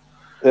olcsóbb.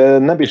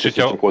 Nem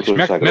biztos, hogy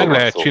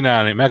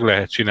meg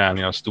lehet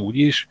csinálni azt úgy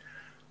is,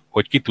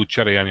 hogy ki tud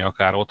cserélni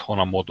akár otthon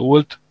a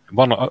modult.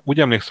 Úgy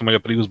emlékszem, hogy a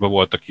Priusban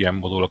voltak ilyen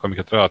modulok,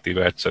 amiket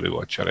relatíve egyszerű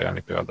volt cserélni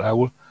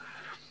például.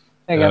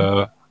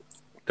 Igen.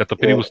 Tehát a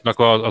Priusnak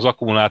az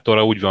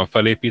akkumulátora úgy van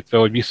felépítve,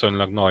 hogy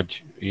viszonylag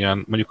nagy,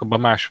 ilyen, mondjuk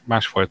abban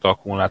másfajta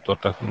akkumulátor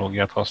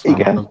technológiát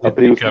használnak. Igen, a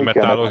Prius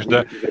metálos,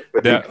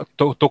 de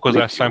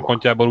tokozás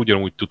szempontjából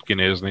ugyanúgy tud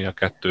kinézni a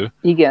kettő.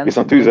 Igen.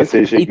 Viszont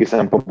tűzveszélyiségi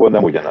szempontból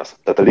nem ugyanaz.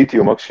 Tehát a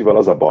litium aksival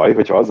az a baj,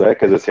 hogyha azzal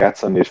elkezdesz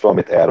játszani és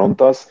valamit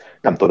elrontasz,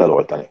 nem tudod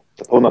eloltani.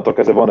 Tehát onnantól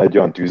kezdve van egy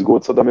olyan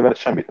tűzgócod, amivel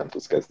semmit nem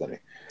tudsz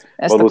kezdeni.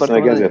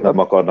 Valószínűleg ezért nem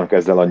akarnak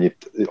ezzel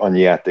annyi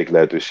játék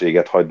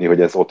lehetőséget hagyni,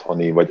 hogy ez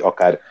otthoni, vagy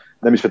akár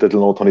nem is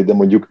feltétlenül otthoni, de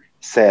mondjuk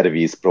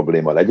szerviz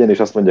probléma legyen, és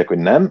azt mondják, hogy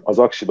nem, az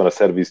aksiban a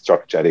szerviz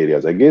csak cseréli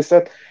az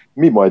egészet,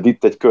 mi majd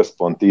itt egy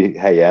központi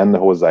helyen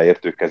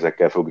hozzáértő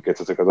kezekkel fogjuk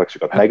ezeket az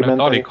aksikat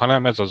megmenteni. Alig,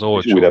 hanem ez az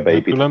olcsó.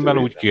 Különben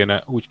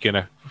úgy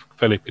kéne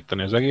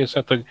felépíteni az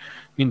egészet, hogy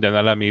minden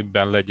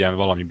elemében legyen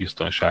valami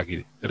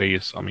biztonsági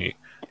rész, ami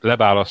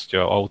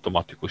leválasztja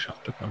automatikusan,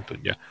 tehát nem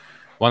tudja.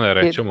 Van erre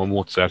egy csomó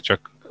módszer,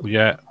 csak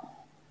ugye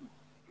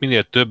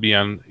minél több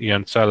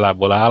ilyen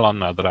cellából áll,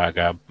 annál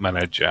drágább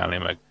menedzselni,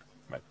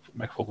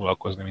 meg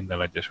foglalkozni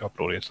minden egyes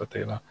apró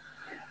részletével.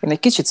 Én egy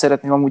kicsit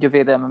szeretném amúgy a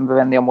védelmembe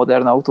venni a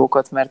modern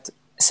autókat, mert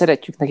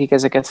szeretjük nekik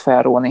ezeket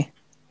felróni,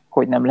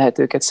 hogy nem lehet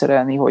őket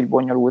szerelni, hogy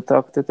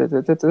bonyolultak,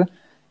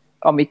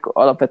 amik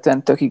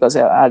alapvetően tök igaz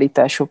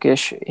állítások,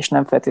 és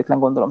nem feltétlen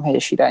gondolom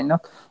helyes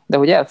iránynak, de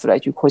hogy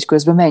elfelejtjük, hogy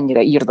közben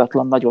mennyire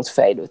irdatlan nagyot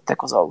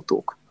fejlődtek az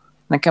autók.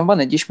 Nekem van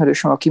egy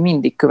ismerősöm, aki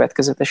mindig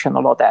következetesen a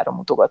Ladára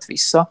mutogat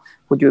vissza,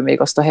 hogy ő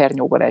még azt a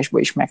hernyógarázsba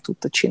is meg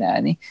tudta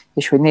csinálni,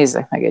 és hogy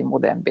nézzek meg egy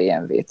modern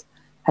BMW-t.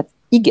 Hát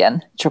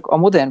igen, csak a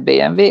modern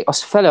BMW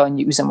az fele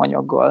annyi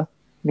üzemanyaggal,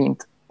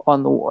 mint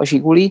annó a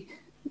Zsiguli,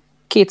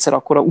 kétszer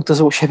akkora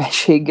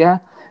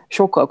utazósebességgel,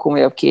 sokkal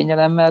komolyabb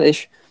kényelemmel,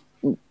 és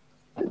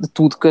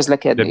tud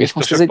közlekedni. De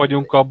biztosak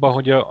vagyunk abban,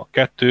 hogy a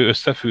kettő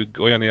összefügg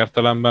olyan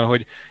értelemben,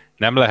 hogy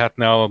nem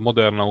lehetne a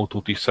modern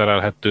autót is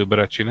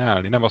szerelhetőbbre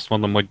csinálni? Nem azt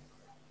mondom, hogy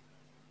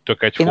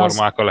tök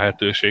egyformák a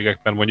lehetőségek,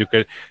 mert mondjuk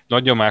egy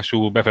nagy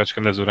nyomású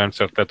befecskenező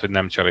rendszert lehet, hogy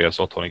nem cserélsz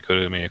otthoni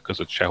körülmények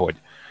között sehogy.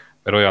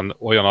 Mert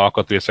olyan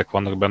alkatrészek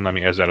vannak benne,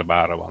 ami 1000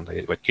 bárra van,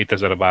 vagy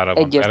 2000 bárra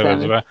van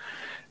tervezve,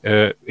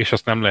 és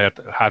azt nem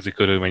lehet házi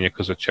körülmények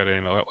között cserélni,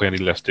 mert olyan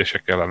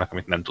illesztések kellenek,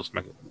 amit nem tudsz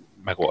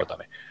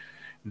megoldani.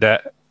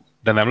 De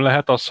nem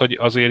lehet az, hogy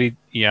azért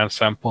ilyen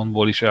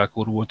szempontból is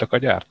elkurvultak a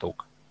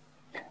gyártók?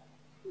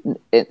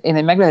 Én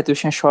egy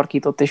meglehetősen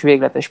sarkított és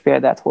végletes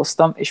példát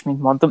hoztam, és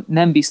mint mondtam,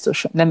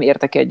 nem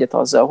értek egyet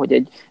azzal,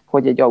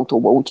 hogy egy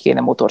autóba úgy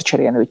kéne motort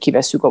cserélni, hogy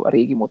kivesszük a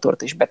régi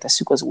motort és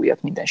betesszük az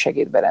újat minden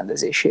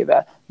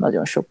segédberendezésével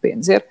nagyon sok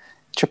pénzért.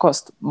 Csak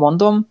azt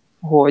mondom,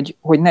 hogy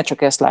ne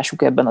csak ezt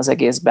lássuk ebben az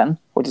egészben,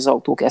 hogy az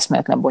autók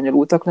eszméletlen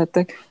bonyolultak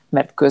lettek,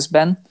 mert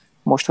közben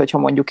most, hogyha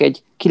mondjuk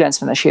egy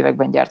 90-es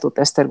években gyártott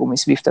Esztergomi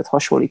Swiftet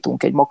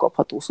hasonlítunk egy ma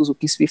kapható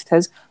Suzuki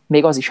Swifthez,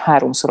 még az is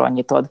 3-szor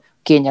annyit ad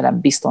kényelem,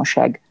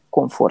 biztonság,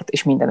 komfort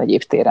és minden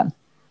egyéb téren.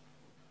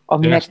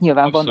 Aminek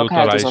nyilván vannak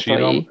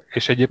áldozatai.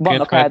 És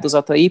vannak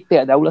áldozatai,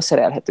 például a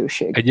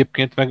szerelhetőség.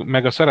 Egyébként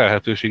meg a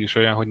szerelhetőség is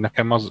olyan, hogy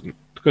nekem az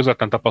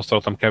közvetlen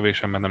tapasztalatom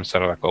kevésen, mert nem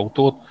szerelek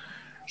autót,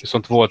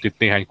 viszont volt itt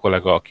néhány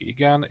kollega, aki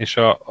igen, és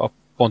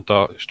pont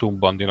a Stump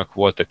Bandinak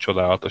volt egy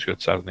csodálatos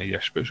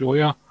 504-es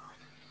Peugeot-ja,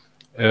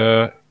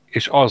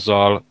 és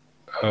azzal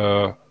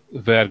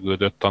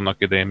vergődött annak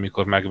idején,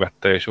 mikor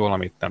megvette, és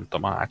valamit nem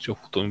tudom, a hátsó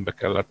futóműbe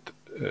kellett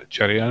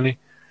cserélni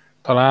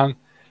talán,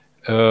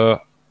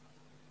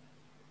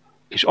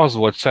 és az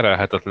volt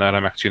szerelhetetlenre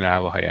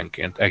megcsinálva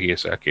helyenként,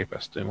 egész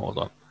elképesztő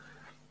módon.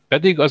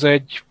 Pedig az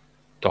egy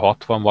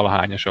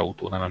 60-valahányas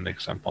autó, nem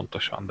emlékszem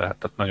pontosan, de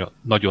tehát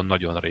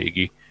nagyon-nagyon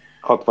régi.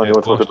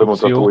 68 volt a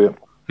bemutatója.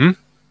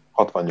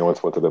 68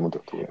 volt a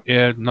bemutatója.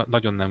 Én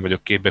nagyon nem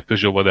vagyok képbe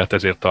Peugeotba, de hát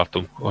ezért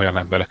tartunk olyan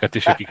embereket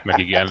is, akik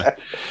megigélnek.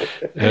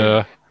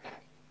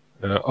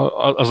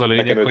 Az a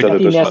lényeg,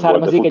 hogy... Innen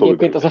származik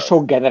egyébként az a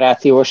sok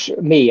generációs,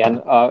 mélyen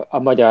a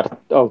magyar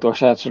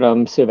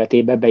autósársadalom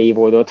szövetébe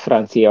beívódott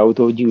francia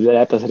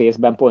autógyűlölet, az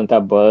részben pont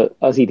abból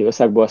az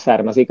időszakból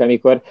származik,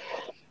 amikor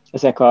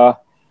ezek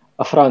a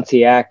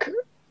franciák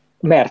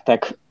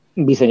mertek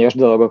bizonyos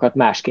dolgokat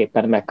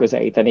másképpen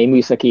megközelíteni,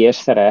 műszaki és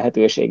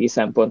szerelhetőségi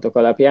szempontok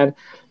alapján,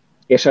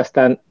 és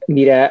aztán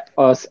mire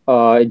az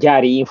a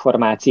gyári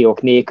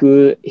információk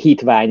nélkül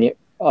hitvány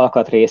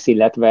alkatrész,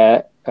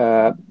 illetve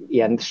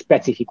ilyen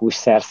specifikus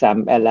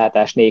szerszám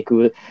ellátás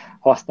nélkül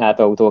használt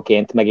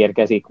autóként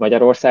megérkezik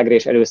Magyarországra,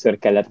 és először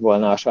kellett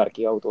volna a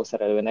sarki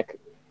autószerelőnek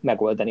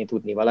megoldani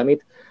tudni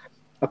valamit,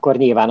 akkor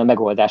nyilván a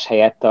megoldás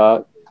helyett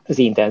az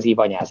intenzív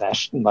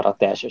anyázás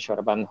maradt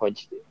elsősorban,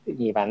 hogy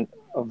nyilván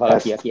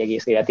valaki, aki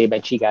egész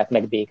életében csigát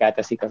meg békát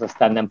eszik, az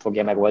aztán nem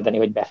fogja megoldani,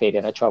 hogy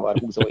beférjen a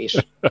csavarhúzó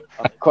is,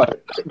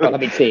 akkor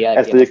valami céljel.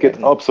 Ezt egyébként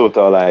abszolút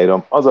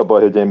aláírom. Az a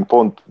baj, hogy én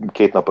pont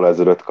 2 nappal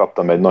ezelőtt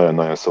kaptam egy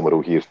nagyon-nagyon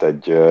szomorú hírt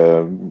egy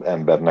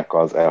embernek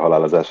az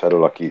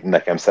elhalálozásáról, aki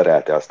nekem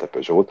szerelte azt a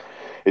Peugeot,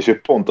 és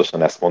ő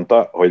pontosan ezt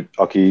mondta, hogy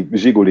aki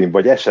Zsigulin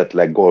vagy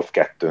esetleg Golf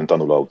 2-n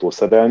tanul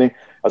autószerelni,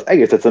 az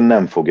egész egyszerűen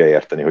nem fogja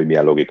érteni, hogy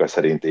milyen logika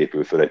szerint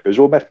épül föl egy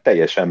Peugeot, mert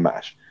teljesen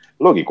más.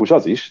 Logikus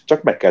az is,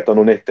 csak meg kell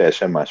tanulni egy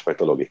teljesen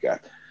másfajta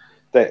logikát.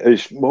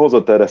 És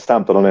hozott erre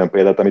számtalan olyan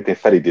példát, amit én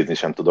felidézni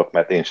sem tudok,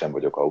 mert én sem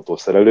vagyok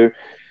autószerelő,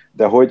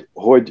 de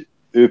hogy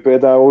ő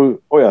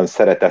például olyan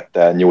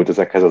szeretettel nyúlt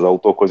ezekhez az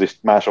autókhoz, és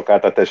mások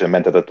által teljesen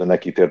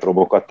menthetetlenek ítélt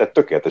robokat tett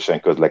tökéletesen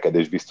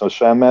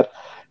közlekedésbiztonság,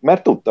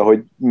 mert tudta,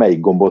 hogy melyik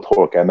gombot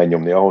hol kell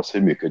megnyomni ahhoz,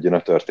 hogy működjön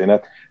a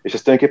történet. És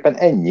ez tulajdonképpen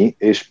ennyi,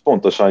 és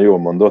pontosan jól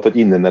mondott, hogy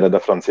innen ered a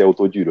francia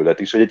autó gyűlölet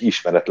is, hogy egy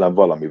ismeretlen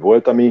valami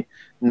volt, ami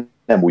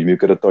nem úgy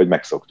működött, ahogy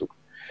megszoktuk.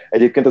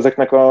 Egyébként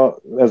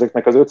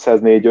ezeknek az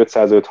 504,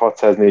 505,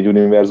 604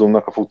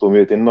 univerzumnak a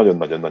futóművét én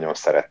nagyon-nagyon-nagyon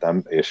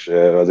szeretem, és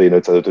az én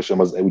 505-ösöm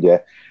az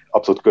ugye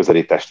abszolút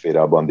közeli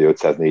testvére a Bandi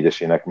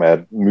 504-esének,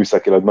 mert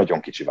műszakilag nagyon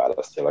kicsi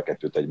választja a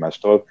kettőt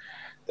egymástól,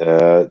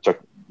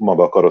 csak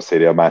maga a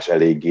karosszéria más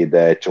eléggé,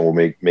 de egy csomó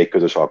még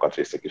közös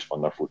alkatrészek is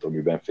vannak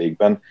futóműben,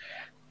 fékben.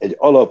 Egy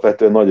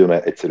alapvetően nagyon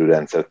egyszerű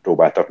rendszert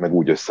próbáltak meg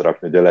úgy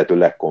összerakni, hogy a lehető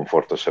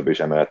legkomfortosabb és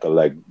emellett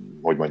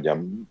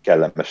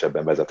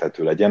kellemesebben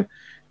vezethető legyen,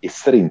 és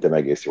szerintem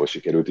egész jól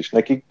sikerült is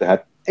nekik,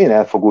 tehát én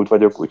elfogult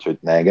vagyok, úgyhogy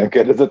ne engem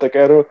kérdezzetek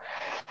erről.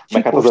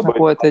 Meg hát az a baj,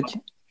 volt egy...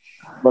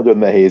 Nagyon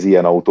nehéz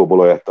ilyen autóból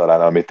olyat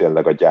találni, ami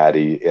tényleg a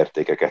gyári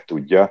értékeket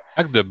tudja.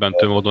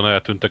 Megdöbbentő módon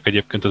eltűntek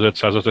egyébként az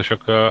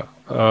 505-ösök,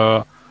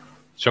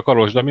 csak a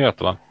rozsda miatt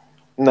van?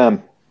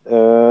 Nem,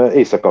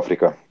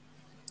 Észak-Afrika.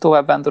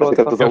 Tovább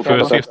vándoroltak.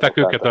 Felszívták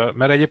őket,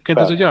 mert egyébként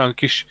ez egy olyan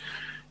kis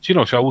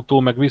csinos autó,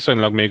 meg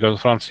viszonylag még a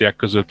franciák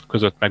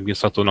között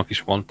megbízhatónak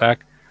is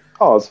mondták.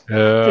 Az.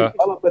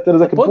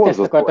 Pont ezt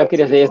akartam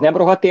kérdezni, hogy ez nem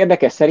rohadt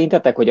érdekes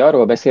szerintetek, hogy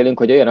arról beszélünk,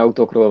 hogy olyan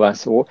autókról van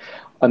szó,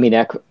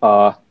 aminek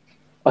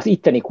az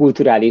itteni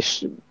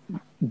kulturális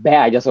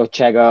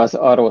beágyazottsága az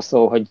arról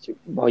szól,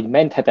 hogy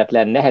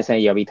menthetetlen, nehezen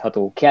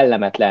javítható,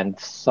 kellemetlen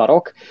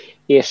szarok,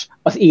 és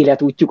az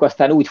életútjuk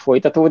aztán úgy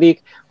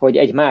folytatódik, hogy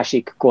egy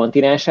másik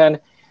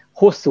kontinensen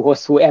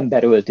hosszú-hosszú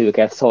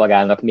emberöltőket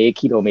szolgálnak még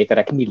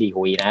kilométerek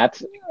millióin át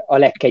a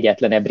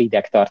legkegyetlenebb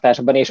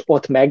ridegtartásban, és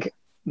ott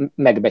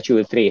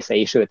megbecsült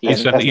részei, sőt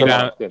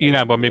ilyen...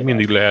 Iránban még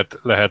mindig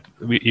lehet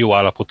jó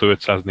állapotú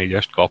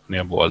 504-est kapni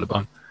a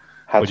boltban.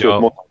 Hát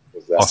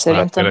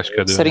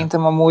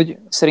Szerintem amúgy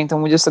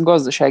ezt a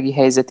gazdasági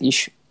helyzet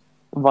is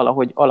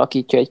valahogy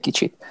alakítja egy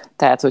kicsit.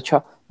 Tehát,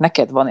 hogyha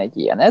neked van egy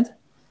ilyened,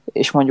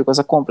 és mondjuk az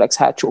a komplex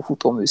hátsó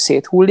futómű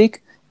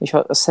széthullik, és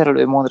a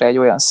szerelő mond rá egy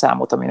olyan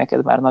számot, ami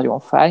neked már nagyon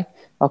fáj,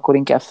 akkor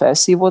inkább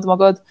felszívod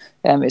magad,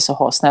 elmész a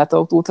használt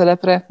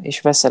autótelepre,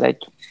 és veszel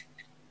egy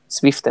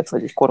Swiftet,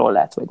 vagy egy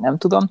Corollát, vagy nem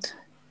tudom.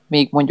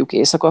 Még mondjuk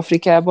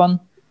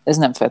Észak-Afrikában ez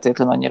nem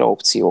feltétlenül annyira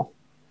opció,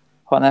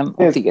 hanem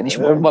ott igenis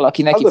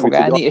valaki neki fog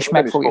állni, és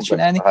meg fogja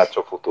csinálni.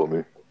 Hátsó futómű.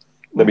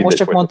 Most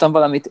csak mondtam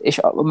valamit, és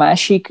a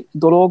másik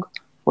dolog,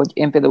 hogy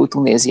én például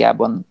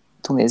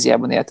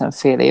Tunéziában éltem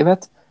fél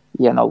évet,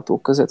 ilyen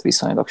autók között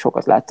viszonylag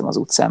sokat láttam az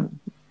utcán,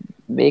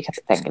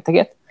 hát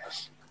rengeteget,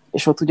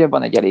 és ott ugye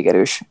van egy elég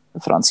erős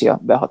francia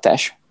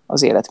behatás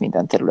az élet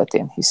minden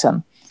területén,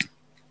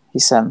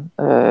 hiszen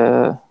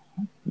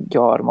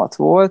gyarmat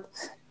volt,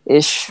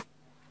 és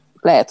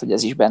lehet, hogy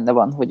ez is benne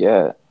van, hogy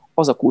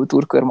az a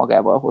kultúrkör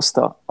magával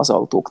hozta az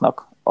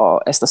autóknak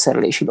ezt a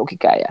szerelési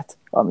logikáját,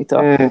 amit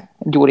a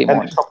Gyuri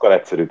mond.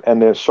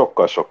 Ennél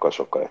sokkal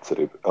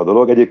egyszerűbb a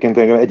dolog. Egyébként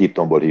engem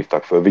Egyiptomból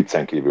hívtak föl,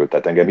 viccen kívül,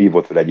 tehát engem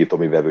hívott fel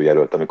egyiptomi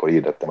vevőjelölt, amikor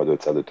hirdettem az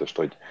 505-öst,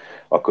 hogy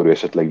akkor ő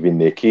esetleg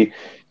vinnék ki.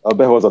 A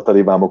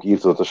behozatali vámok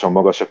írtózatosan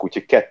magasak,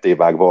 úgyhogy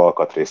kettévágva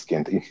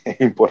alkatrészként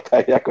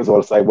importálják az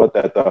országba.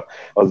 Tehát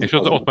és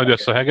ott majd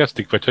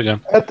összehegeztik, vagy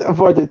hogyan? Hát,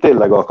 vagy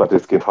tényleg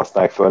alkatrészként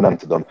használják föl, nem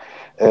tudom.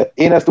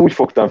 Én ezt úgy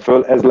fogtam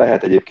föl, ez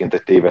lehet egyébként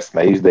egy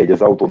téveszme is, de így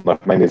az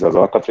autónak megnézve az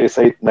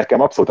alkatrészeit,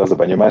 nekem abszolút az a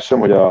benyomásom,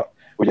 hogy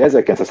ugye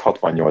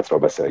 1968-ról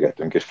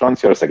beszélgettünk, és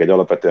Franciaország egy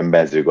alapvetően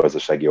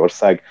mezőgazdasági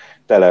ország,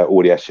 tele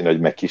óriási nagy,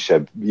 meg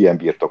kisebb ilyen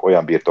birtok,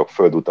 olyan birtok,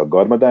 földutak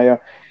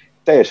garmadája.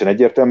 Teljesen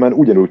egyértelműen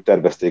ugyanúgy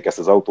tervezték ezt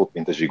az autót,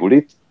 mint a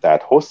Zsigulit,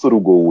 tehát hosszú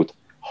rugóút,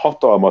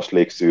 hatalmas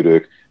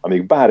légszűrők,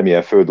 amik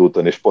bármilyen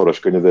földúton és poros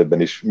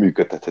környezetben is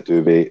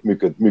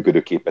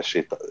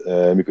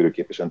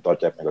működőképesen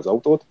tartják meg az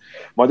autót.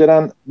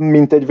 Magyarán,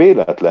 mint egy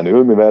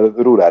véletlenül, mivel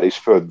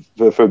rurális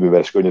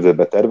földműveles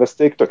környezetben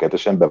tervezték,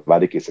 tökéletesen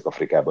beválik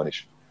Észak-Afrikában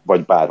is,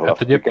 vagy bárhol.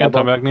 Hát egyébként,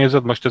 ha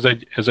megnézed, most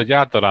ez egy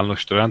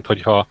általános trend,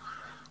 hogyha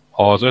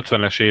az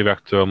 50-es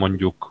évektől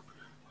mondjuk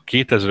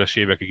 2000-es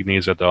évekig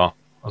nézed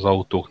az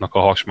autóknak a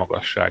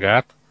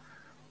hasmagasságát,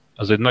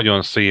 az egy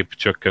nagyon szép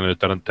csökkenő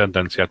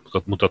tendenciát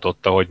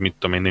mutatott, hogy mit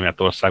tudom én,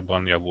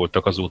 Németországban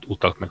javultak az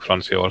utak, meg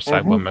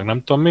Franciaországban, meg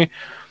nem tudom mi.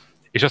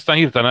 És aztán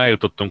hirtelen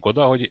eljutottunk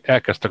oda, hogy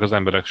elkezdtek az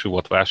emberek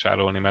SUV-ot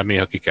vásárolni, mert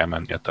néha ki kell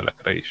menni a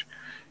telekre is.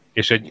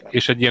 És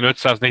egy ilyen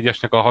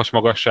 504-esnek a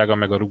hasmagassága,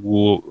 meg a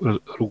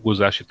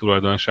rugózási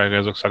tulajdonsága,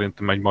 ezek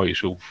szerintem egy mai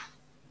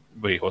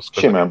SUV-hoz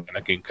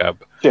közelítenek inkább.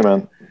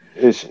 Simán.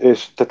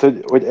 És tehát,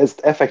 hogy ezt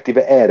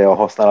effektíve erre a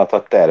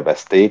használatra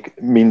tervezték,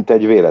 mint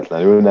egy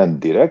véletlenül, nem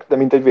direkt, de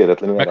mint egy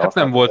véletlenül. Meg hát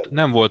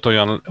nem volt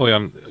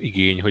olyan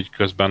igény, hogy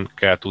közben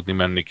kell tudni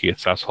menni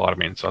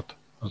 230-at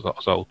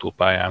az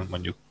autópályán,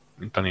 mondjuk,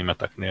 mint a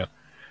németeknél.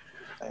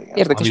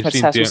 Érdekes, mert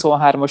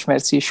 123-as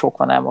merci is sok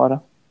van ám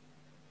arra.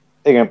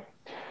 Igen.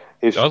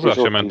 És azzal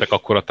sem mentek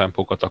akkora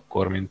tempókat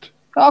akkor, mint...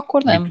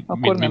 Akkor nem.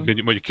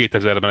 Mondjuk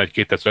 2000-ben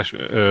egy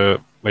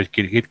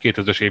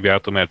 2000-es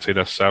évjáratú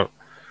Mercedes-szel,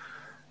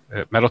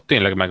 mert ott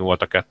tényleg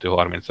megvolt a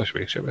 230-as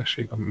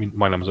végsebesség,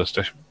 majdnem az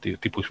összes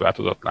típus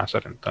változatnál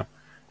szerintem.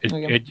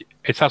 Egy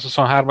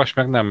 123-as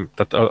meg nem,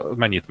 tehát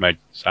mennyit megy?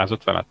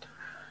 150-et?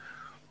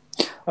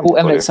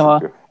 Emlékszem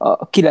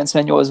a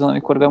 98-ban,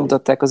 amikor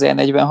bemutatták az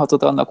E46-ot,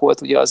 annak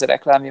volt ugye az a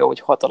reklámja, hogy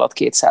 6 alatt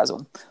 200-on.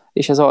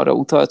 És ez arra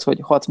utalt, hogy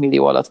 6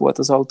 millió alatt volt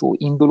az autó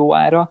induló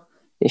ára,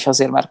 és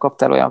azért már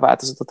kaptál olyan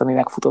változatot, ami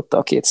megfutotta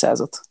a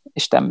 200-ot.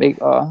 És te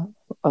még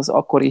az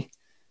akkori,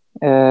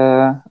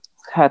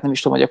 hát nem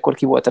is tudom, hogy akkor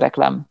ki volt a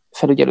reklám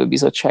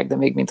felügyelőbizottság, de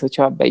még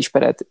minthogyha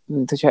beismerett,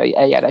 minthogyha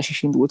eljárás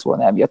is indult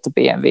volna emiatt a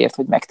BMW-ért,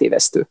 hogy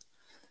megtévesztő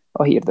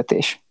a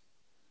hirdetés.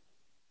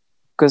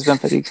 Közben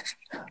pedig,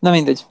 na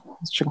mindegy,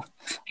 csak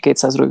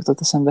 200-ról jutott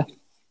eszembe.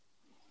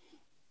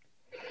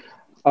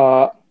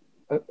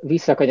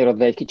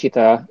 Visszakanyarodva egy kicsit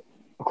a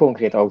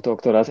konkrét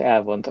autóktól az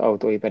elvont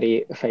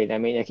autóipari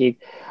fejleményekig,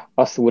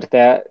 Asszúr,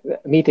 te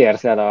mit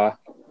érzel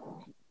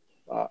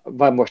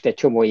van most egy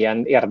csomó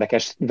ilyen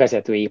érdekes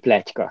vezetői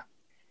pletyka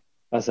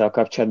azzal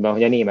kapcsolatban,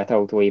 hogy a német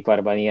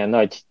autóiparban ilyen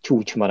nagy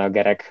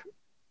csúcsmanagerek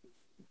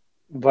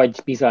vagy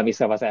bizalmi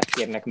szavazást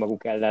kérnek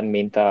maguk ellen,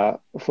 mint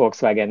a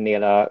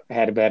Volkswagennél a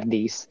Herbert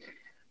Diess,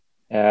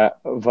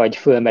 vagy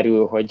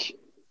fölmerül, hogy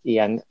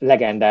ilyen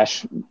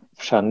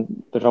legendásan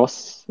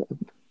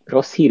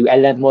rossz hírű,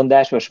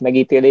 ellentmondásos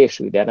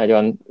megítélésű, de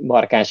nagyon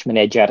markáns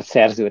menedzsert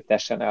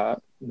szerződtessen a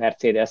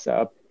Mercedes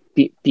a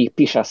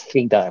Pisha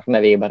Strider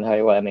nevében, ha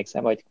jól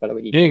emlékszem, vagy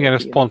valahogy így. Igen,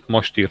 ezt pont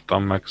most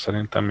írtam meg,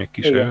 szerintem még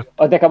kísérlet.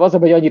 Nekem az,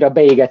 hogy annyira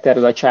beégett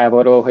erről a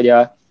csávóról, hogy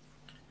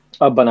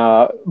abban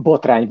a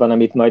botrányban,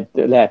 amit majd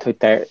lehet, hogy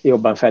te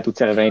jobban fel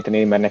tudsz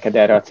eleveníteni, mert neked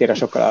erre a célra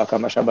sokkal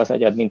alkalmasabb az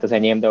agyad, mint az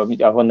enyém,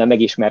 de ahonnan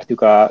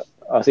megismertük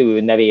az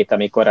ő nevét,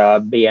 amikor a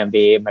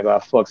BMW meg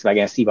a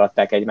Volkswagen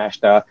szivatták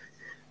egymást a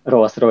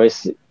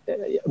Rolls-Royce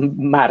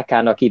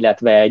márkának,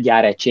 illetve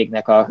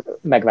gyáregységnek a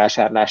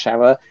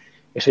megvásárlásával,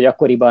 és hogy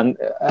akkoriban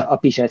a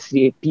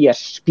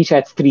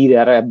Pisha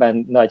Strider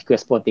ebben nagy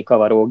központi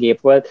kavarógép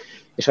volt,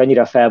 és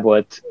annyira fel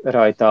volt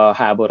rajta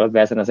háborodva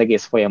ezen az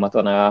egész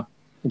folyamaton a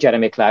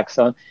Jeremy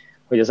Clarkson,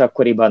 hogy az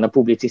akkoriban a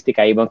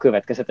publicisztikáiban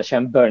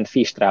következetesen Burnt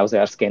Fish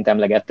Trousersként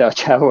emlegette a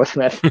csávót,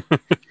 mert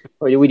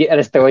hogy úgy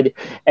érezte, hogy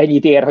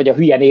ennyit ér, hogy a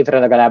hülye névre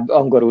legalább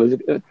angolul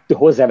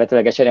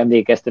hozzávetőlegesen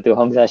emlékeztető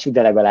hangzású,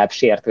 de legalább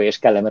sértő és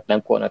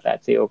kellemetlen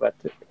konnotációkat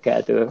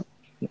keltő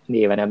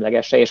néven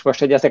emlegesse, és most,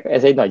 hogy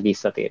ez egy nagy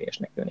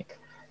visszatérésnek tűnik.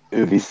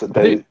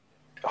 De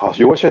ha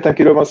jól sejtem,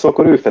 kiről van szó,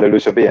 akkor ő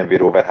felelős a BMW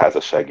Rover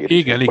házasságért.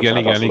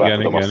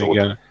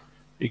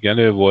 Igen,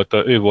 ő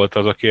volt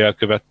az, aki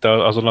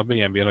elkövette, azon a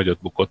BMW nagyot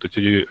bukott,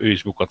 úgyhogy ő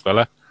is bukott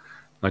vele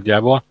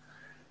nagyjából.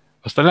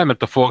 Aztán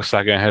elment a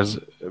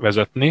Volkswagenhez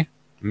vezetni,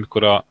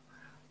 amikor a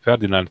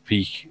Ferdinand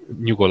Piech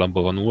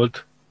nyugalomba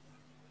vonult,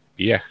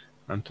 Piech?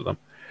 Nem tudom.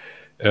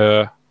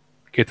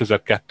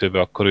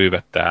 2002-ben akkor ő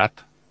vette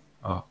át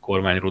a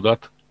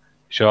kormányrudat,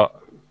 és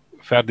a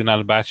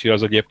Ferdinand bácsi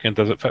az egyébként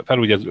az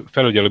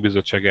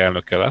felügyelőbizottság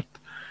elnöke lett,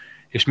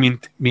 és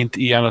mint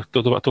ilyen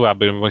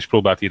továbbra is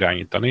próbált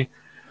irányítani.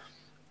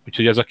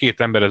 Úgyhogy ez a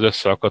két ember ez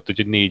összeakadt,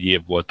 úgyhogy 4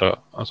 év volt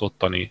az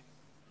ottani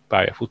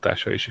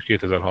pályafutása, és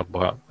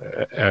 2006-ban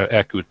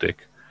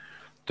elküldték.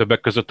 Többek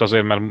között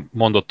azért, mert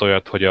mondott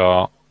olyat, hogy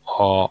a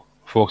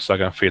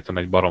Volkswagen Phaeton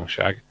egy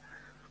baromság.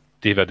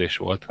 Tévedés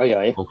volt.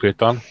 Ajaj.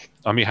 Konkrétan.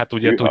 Ami hát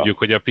ugye tudjuk,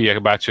 hogy a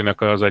Piech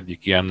bácsinak az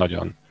egyik ilyen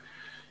nagyon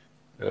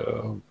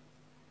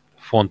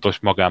fontos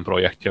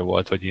magánprojektje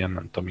volt, vagy ilyen,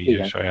 nem tudom,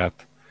 így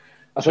saját.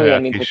 Az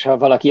olyan, mintha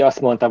valaki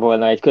azt mondta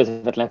volna egy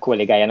közvetlen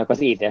kollégájának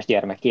az édes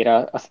gyermekére,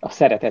 a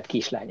szeretett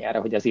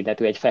kislányára, hogy az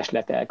illető egy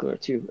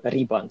fesletelkölcsű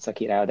ribanc,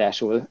 aki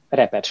ráadásul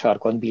repet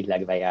sarkon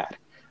billegve jár.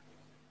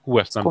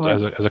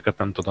 Ezeket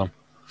nem tudom.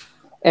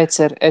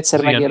 Egyszer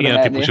megérdemelni.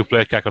 Ilyen típusú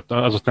pletykákat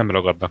azok nem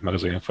ragadnak meg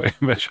az én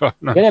fejembe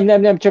sajnos.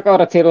 Nem, csak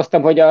arra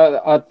céloztam, hogy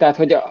a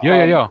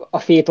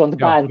Phaetont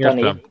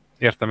bántani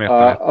értem.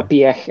 A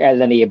Piech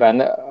ellenében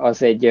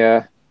az egy...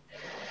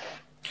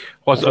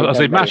 Az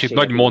egy másik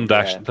nagy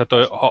mondás.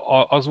 Tehát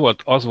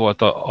az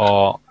volt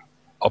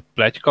a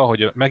pletyka,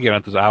 hogy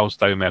megjelent az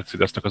A-osztályú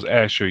Mercedesnek az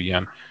első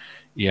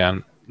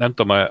ilyen, nem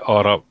tudom,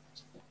 arra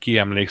ki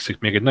emlékszik,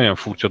 még egy nagyon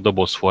furcsa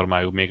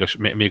dobozformájú,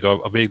 még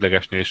a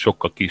véglegesnél is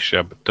sokkal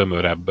kisebb,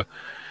 tömörebb.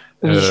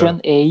 Vision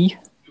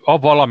A.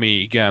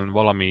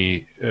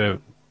 Valami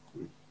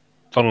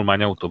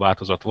tanulmányautó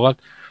változat volt,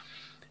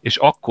 és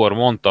akkor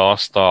mondta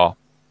azt a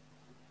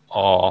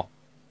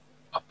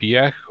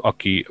Piech,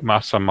 aki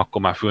már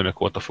akkor már főnök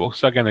volt a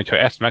Volkswagen, hogyha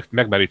ezt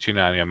megmeri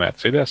csinálni a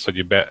Mercedes,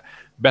 hogy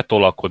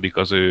betolakodik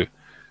az ő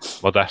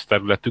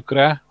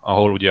vadászterületükre,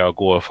 ahol ugye a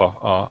Golf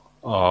a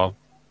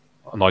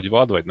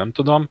nagyvad, vagy nem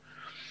tudom,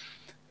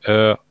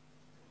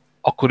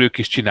 akkor ők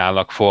is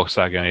csinálnak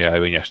Volkswagen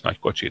jelvényes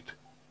nagykocsit.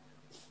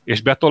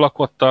 És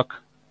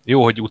betolakodtak,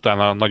 jó, hogy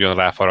utána nagyon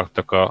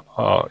ráfaragtak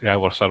a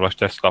jávorszarvas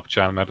teszt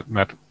kapcsán,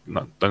 mert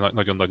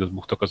nagyon nagyot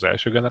buktak az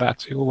első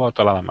generációval,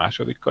 talán a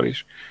másodikkal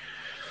is.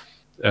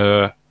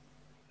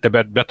 De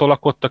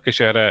betolakodtak, és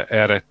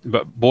erre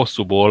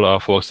bosszúból a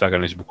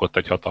Volkswagen is bukott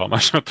egy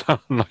hatalmasat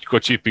a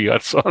nagykocsi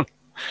piacon.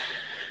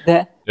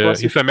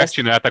 Hiszen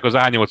megcsinálták az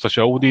A8-as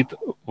Audit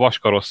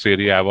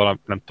vaskarosszériával,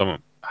 nem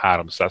tudom,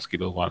 300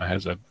 kilóval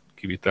nehezebb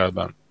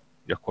kivitelben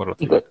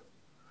gyakorlatilag.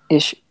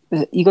 És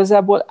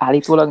igazából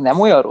állítólag nem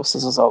olyan rossz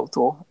az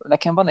autó.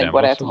 Nekem van egy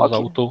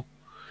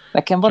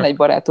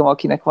barátom,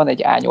 akinek van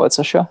egy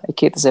A8-asa,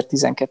 egy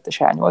 2012-es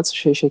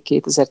A8-asa és egy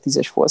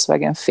 2010-es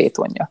Volkswagen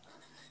Phaetonja.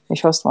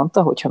 És azt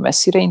mondta, hogy ha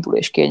messzire indul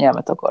és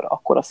kényelmet akar,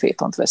 akkor a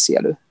Phaetont veszi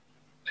elő.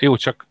 Jó,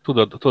 csak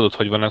tudod,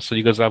 hogy van ez, hogy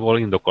igazából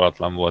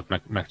indokolatlan volt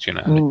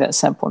megcsinálni. Minden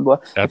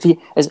szempontból. Tehát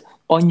ez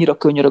annyira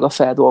könyörög a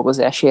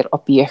feldolgozásért a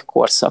Piech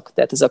korszak,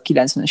 tehát ez a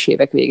 90-es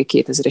évek vége,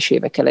 2000-es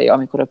évek eleje,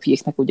 amikor a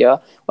Piechnek ugye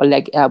a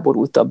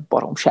legelborultabb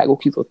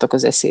baromságok jutottak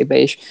az eszébe,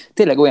 és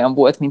tényleg olyan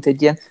volt, mint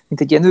egy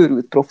ilyen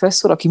őrült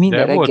professzor, aki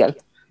minden reggel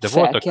de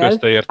voltak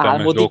közte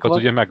értelmes dolgokat,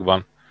 ugye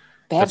megvan.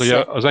 Persze,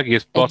 tehát ugye az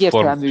egész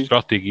platform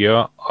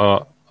stratégia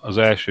az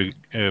első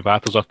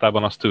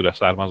változatában az tőle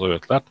származó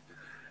ötlet.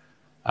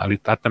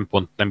 Hát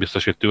nem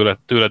biztos, hogy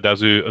tőle, de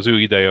az ő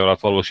ideje alatt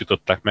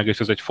valósították meg, és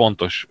ez egy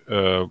fontos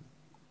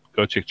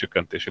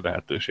költségcsökkentési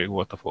lehetőség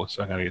volt a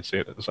Volkswagen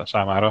részére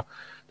számára.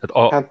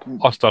 Tehát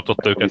azt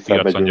tartotta őket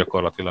piacon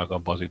gyakorlatilag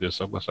abban az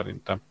időszakban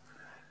szerintem.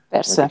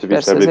 Persze, ez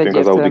egyértelmű.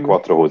 Az Audi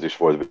Quattrohoz is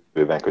volt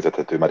bőven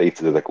közvethető, már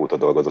évtizedek óta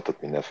dolgozott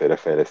ott mindenféle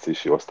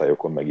fejlesztési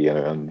osztályokon, meg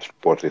ilyen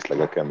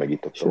sportrészlegekkel, meg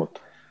itt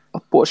ott. A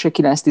Porsche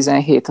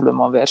 917 Le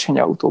Mans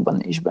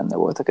versenyautóban is benne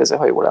voltak ezek,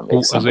 ha jól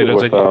emlékszem.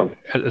 Azért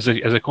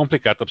ez egy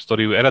komplikáltabb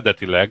sztori.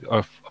 Eredetileg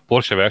a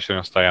Porsche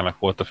versenyosztályának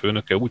volt a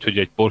főnöke úgy, hogy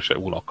egy Porsche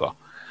unoka.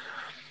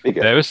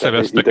 Igen, de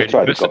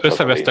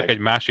összevesztek egy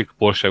másik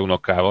Porsche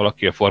unokával,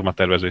 aki a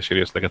formatervezési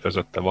részleget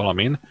vezette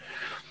valamin,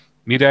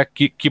 mire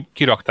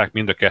kirakták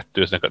mind a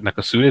kettőnek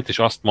a szülét, és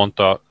azt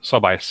mondta,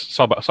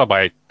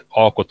 szabályt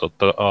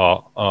alkotott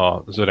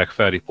az öreg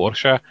Ferry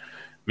Porsche,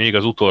 még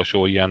az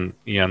utolsó ilyen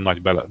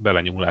nagy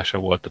belenyúlása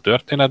volt a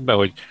történetben,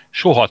 hogy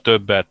soha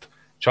többet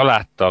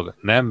családtag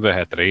nem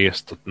vehet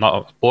részt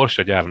a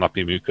Porsche gyár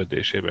napi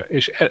működésébe.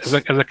 És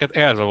ezeket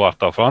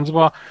elzavarta a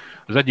francba.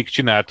 Az egyik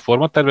csinált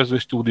formatervező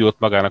stúdiót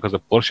magának, az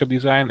a Porsche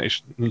Design, és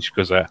nincs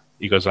köze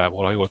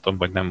igazából, ha jól tudom,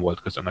 vagy nem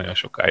volt köze nagyon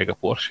sokáig a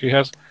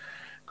Porschehez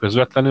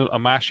közvetlenül. A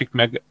másik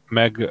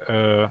meg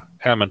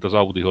elment az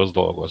Audihoz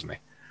dolgozni.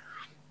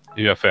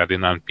 Ő a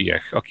Ferdinand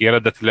Piech, aki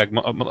eredetileg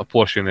a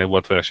Porsche-nél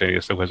volt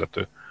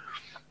versenyrészvezető.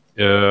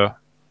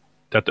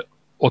 Tehát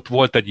ott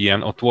volt egy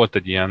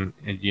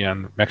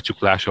ilyen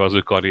megcsuklása az ő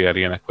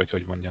karrierjének, vagy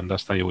hogy mondjam, de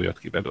aztán jól jött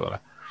ki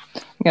belőle.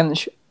 Igen,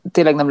 és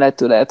tényleg nem lehet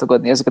tőle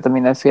eltagadni ezeket a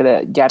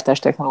mindenféle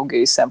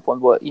gyártástechnológiai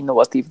szempontból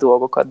innovatív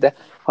dolgokat, de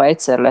ha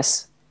egyszer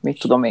lesz, mit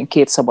tudom én,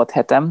 2 szabad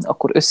hetem,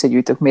 akkor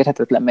összegyűjtök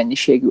mérhetetlen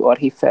mennyiségű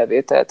archív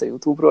felvételt a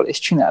YouTube-ról, és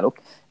csinálok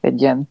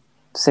egy ilyen,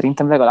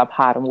 szerintem legalább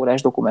 3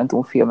 órás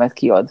dokumentumfilmet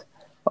kiad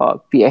a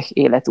Piech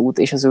életút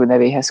és az ő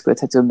nevéhez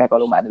köthető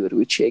megalomán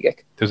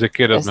őrültségek. Te ezért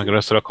kérdezd meg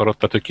először akarod,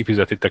 tehát, hogy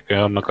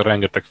kifizetitek-e annak a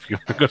rengeteg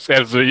filmnek a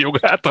szerzői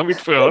jogát, amit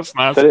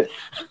felhasználsz?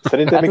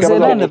 Szerintem hát még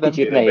az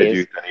kicsit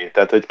nehéz.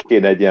 Tehát, hogy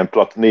kéne egy ilyen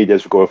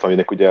 4-es Golf,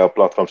 aminek ugye a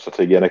platform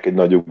stratégiának egy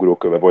nagy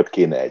ugróköve volt,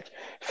 kéne egy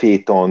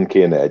Phaeton,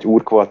 kéne egy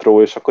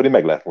Urquattro, és akkor így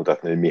meg lehet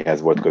mutatni, hogy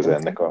mihez volt köze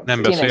ennek a...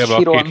 Nem beszélve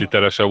a 2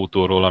 literes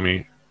autóról,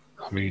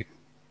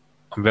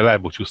 amivel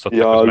elbúcsúztattak.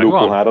 Ja, a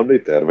Lupo 3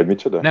 liter, vagy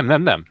micsoda?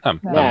 Nem.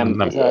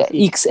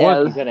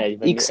 XL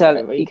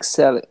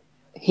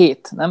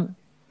 7, nem?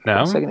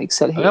 Nem,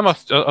 XL7. nem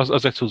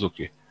az egy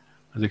Suzuki.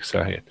 Az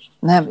XL7.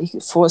 Nem,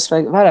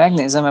 Volkswagen, várj,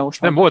 megnézem, mert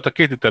most nem, volt a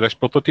 2 literes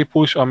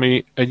prototípus,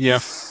 ami egy ilyen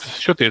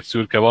sötét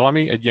szürke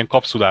valami, egy ilyen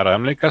kapszulára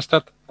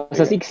emlékeztet.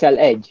 Az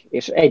XL1,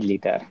 és 1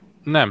 liter.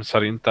 Nem,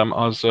 szerintem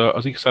az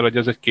XL1,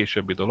 ez egy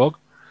későbbi dolog.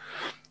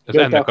 Ez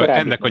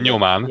ennek a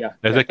nyomán, de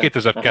ez egy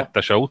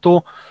 2002-es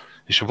autó,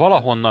 és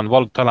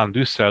valahonnan, talán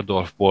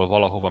Düsseldorfból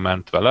valahova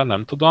ment vele,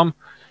 nem tudom,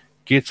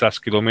 200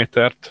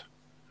 kilométert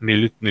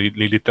 4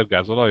 liter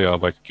gázolajjal,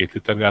 vagy 2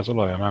 liter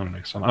gázolajjal, nem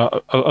emlékszem.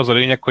 Az a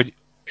lényeg, hogy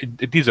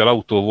egy dízel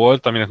autó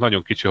volt, aminek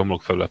nagyon kicsi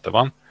homlokfelülete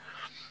van,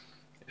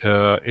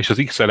 és az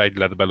XL1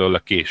 lett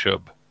belőle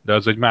később, de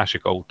az egy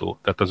másik autó,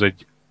 tehát az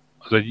egy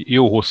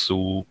jó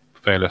hosszú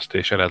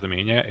fejlesztés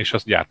eredménye, és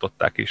azt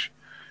gyártották is.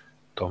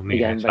 Tudom,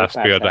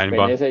 400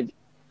 példányban.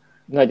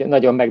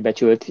 nagyon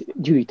megbecsült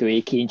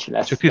gyűjtői kincs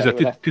lesz.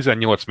 Csak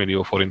 18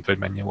 millió forint, vagy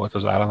mennyi volt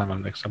az ára, nem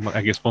emlékszem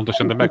egész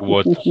pontosan, de meg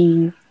volt.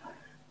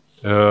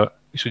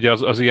 És ugye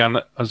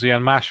az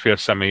ilyen másfél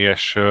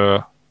személyes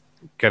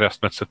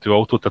keresztmetszetű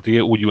autó,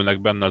 tehát úgy ülnek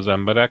benne az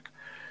emberek,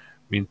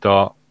 mint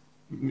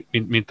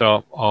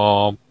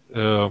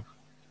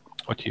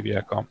hogy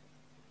hívják a...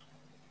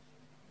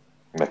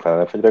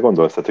 McLaren F1-re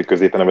gondolsz? Tehát, hogy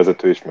középen a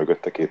vezető és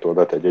mögötte két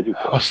oldalt egy út?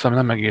 Azt hiszem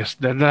nem egész,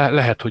 de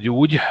lehet, hogy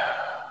úgy.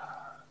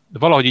 De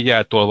valahogy így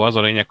eltolva, az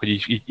a lényeg,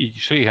 hogy így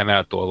séhen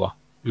eltolva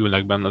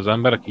ülnek benne az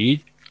emberek,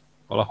 így,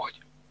 valahogy.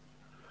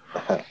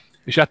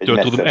 És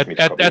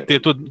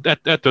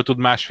ettől tud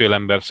másfél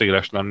ember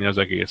széles lenni az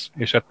egész.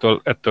 És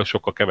ettől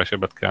sokkal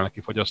kevesebbet kell neki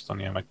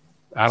fogyasztania, meg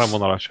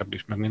áramvonalasabb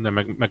is, meg minden,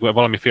 meg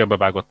valami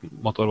félbevágott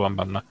motor van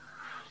benne.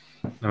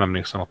 Nem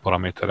emlékszem a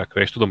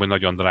paraméterekre, és tudom, hogy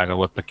nagyon drága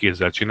volt, meg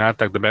kézzel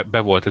csinálták, de be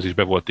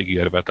volt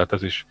ígérve, tehát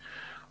ez is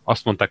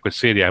azt mondták, hogy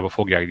szériába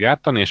fogják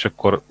gyártani, és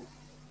akkor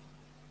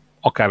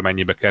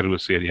akármennyibe kerül,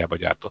 szériába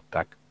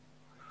gyártották.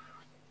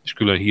 És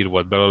külön hír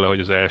volt belőle, hogy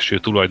az első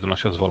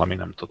tulajdonos az valami,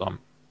 nem tudom,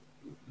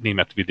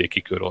 német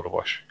vidéki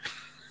körorvos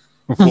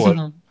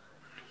volt.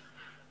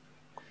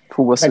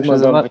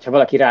 Megmondom, hogyha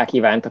valaki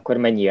rákívánt, akkor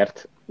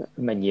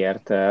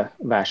mennyiért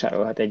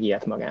vásárolhat egy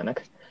ilyet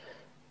magának.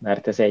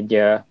 Mert ez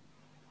egy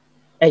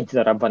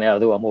darabban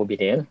eladó a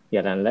Mobilén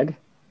jelenleg,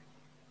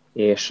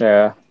 és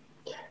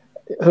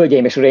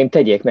hölgyeim és uraim,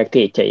 tegyék meg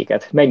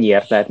tétjeiket.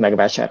 Mennyiért lehet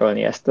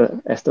megvásárolni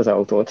ezt az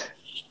autót?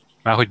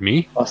 Már hogy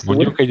mi?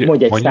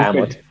 Mondj egy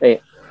számot.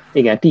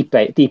 Igen,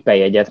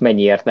 tippelj egyet,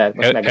 mennyiért lehet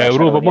most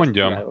megvásárolni. Euróban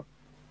mondjam?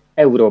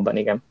 Euróban,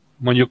 igen.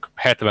 Mondjuk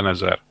 70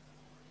 000.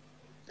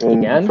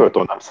 Igen.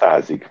 Föltolnám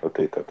 100-ig a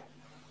tétet.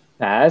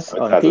 100,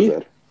 Antti?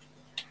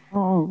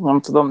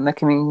 Nem tudom,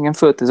 nekem ilyen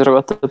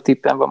föltözragattabb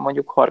tippen van,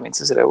 mondjuk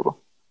 30 000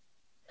 euró.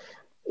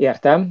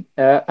 Értem.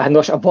 Hát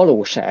nos, a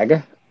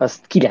valóság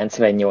az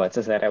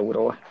 98 000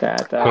 euró.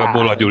 Tehát a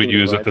Bolla Gyuri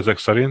győzött ezek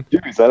szerint.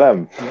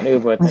 Győzelem! Ő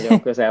volt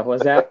nagyon közel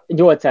hozzá.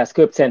 800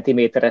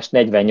 köbcentiméteres,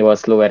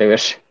 48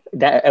 lóerős,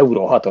 de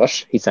Euro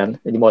 6-os, hiszen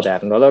egy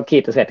modern dolog.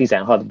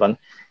 2016-ban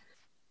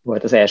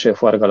volt az első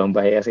forgalomba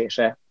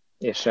helyezése.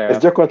 És, ez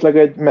gyakorlatilag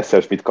egy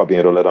Messerschmitt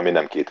kabinroller, ami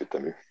nem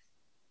kétütemű.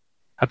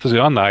 Hát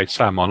azért annál egy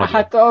számmal nagyon.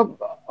 Hát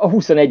a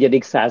 21.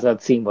 század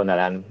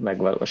színvonalán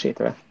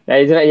megvalósítva.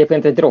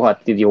 Egyébként egy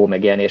rohadt jó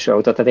megjelenésű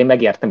autó, tehát én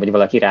megértem, hogy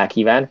valaki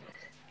rákíván,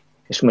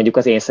 és mondjuk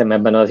az én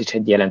szememben az is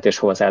egy jelentős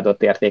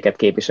hozzáadott értéket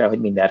képvisel, hogy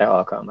mindenre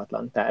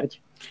alkalmatlan tárgy.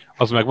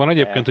 Az megvan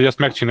egyébként, hogy ezt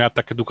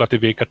megcsinálták a Ducati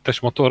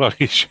V2-es motorral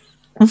is?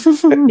 Egy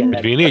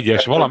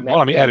V4-es,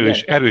 valami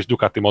erős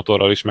Ducati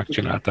motorral is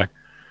megcsinálták.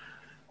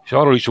 És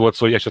arról is volt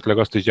szó, hogy esetleg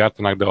azt is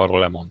gyártanák, de arról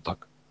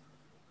lemondtak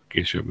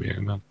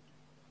későbbiekben.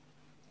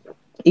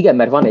 Igen,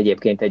 mert van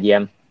egyébként egy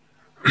ilyen,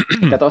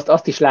 tehát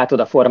azt is látod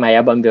a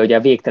formájában, hogy a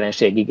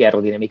végtelenségig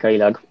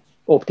aerodinamikailag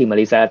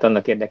optimalizált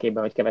annak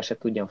érdekében, hogy keveset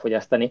tudjon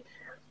fogyasztani.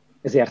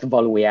 Ezért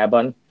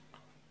valójában,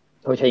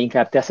 hogyha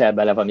inkább teszel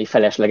bele valami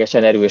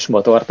feleslegesen erős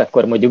motort,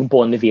 akkor mondjuk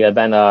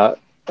Bonneville-ben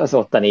az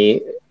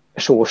ottani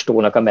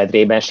sóstónak a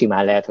medrében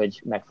simán lehet,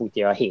 hogy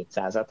megfutja a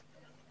 700-at.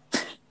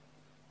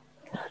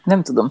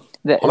 Nem tudom,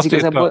 de ez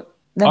igazából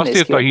nem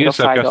néz ki, a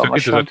hírszerkesztő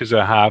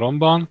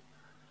 2013-ban,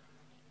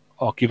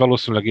 aki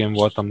valószínűleg én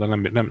voltam, de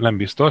nem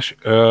biztos,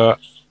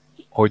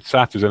 hogy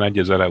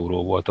 111 000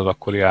 euró volt az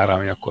akkori ára,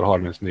 ami akkor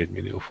 34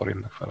 millió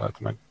forintnak felelt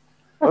meg.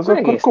 Az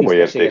akkor komoly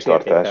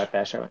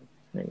értéktartás.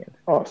 Igen.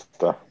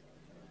 Aztán.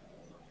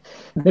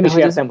 Nem is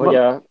értem, hogy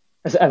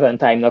az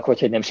Aventime-nak,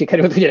 hogy nem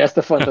sikerült ugyanezt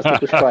a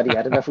fantasztikus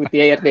karriert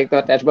befutnia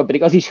értéktartásban,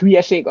 pedig az is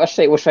hülyeség, az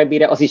se jó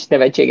semmire, az is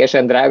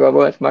nevetségesen drága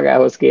volt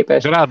magához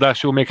képest. De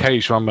ráadásul még hely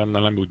is van benne,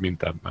 nem úgy,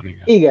 mint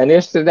ebben. Igen,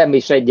 és nem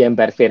is egy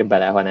ember fér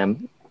bele, hanem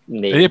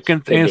 4.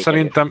 Egyébként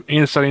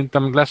én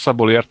szerintem lesz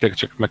abból érték,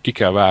 csak meg ki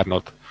kell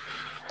várnod.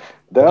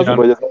 De az,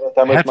 hogy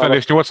 70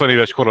 és 80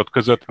 éves korod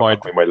között majd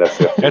lesz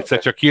egyszer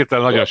csak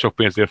hirtelen nagyon sok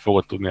pénzért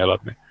fogod tudni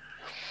eladni.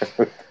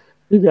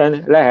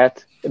 Igen,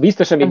 lehet.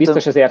 Biztos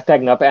azért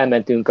tegnap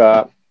elmentünk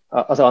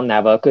az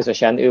Annával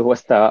közösen, ő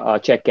hozta a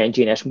check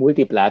engine-es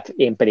multiplát,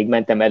 én pedig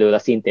mentem elől a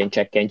szintén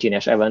check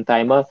engine-es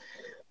Aventime-mal,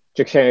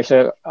 csak sajnos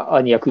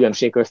annyi a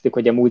különbség köztük,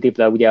 hogy a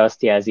multipla ugye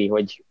azt jelzi,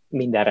 hogy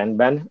minden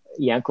rendben.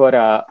 Ilyenkor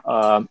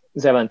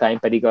az Aventime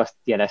pedig azt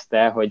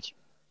jelezte, hogy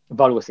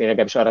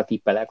valószínűleg is arra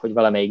tippelek, hogy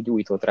valamelyik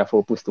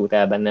gyújtótrafó pusztult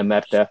el bennem,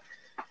 mert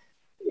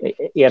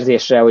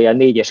érzésre olyan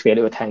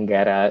 4,5-5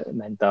 hengerrel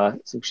ment a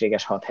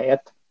szükséges 6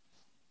 helyett.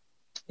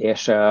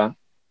 És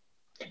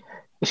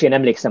én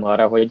emlékszem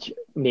arra, hogy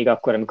még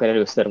akkor, amikor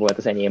először volt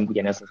az enyém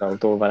ugyanez az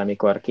autó,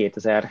 valamikor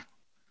 2005-6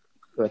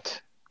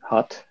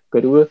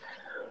 körül,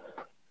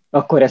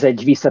 akkor ez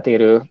egy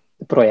visszatérő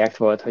projekt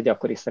volt, hogy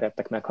akkor is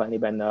szerettek meghalni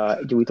benne a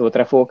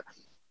gyújtótrafók.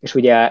 És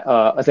ugye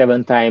az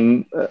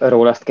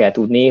Aventime-ról azt kell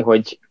tudni,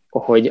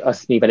 hogy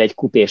az mivel egy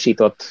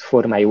kupésított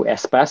formájú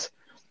Espace,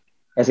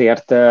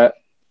 ezért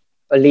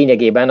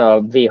lényegében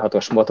a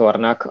V6-os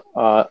motornak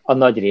a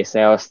nagy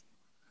része az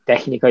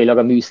technikailag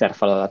a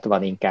műszerfal alatt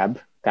van inkább.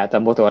 Tehát a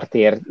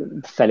motortér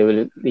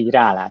felől így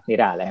rálátni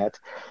rá lehet.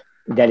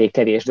 de elég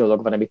kevés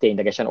dolog van, ami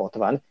ténylegesen ott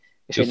van.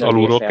 És ezt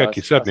alulról kell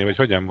kiszedni, vagy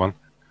hogyan van?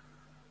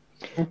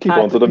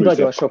 Hát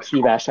nagyon sok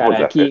szívás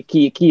árán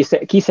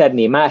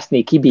kiszedni,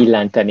 mászni,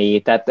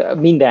 kibillenteni, tehát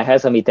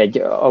mindenhez, amit egy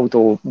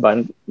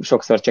autóban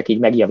sokszor csak így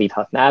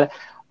megjavíthatnál,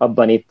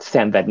 abban itt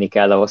szenvedni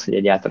kell ahhoz, hogy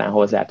egyáltalán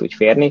hozzá tudj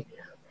férni.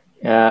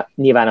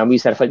 Nyilván a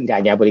műszerfal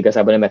irányából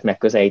igazából nem lehet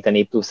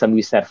megközelíteni, plusz a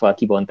műszerfal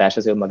kibontás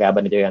az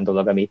önmagában egy olyan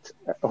dolog,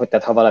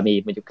 tehát ha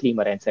valami mondjuk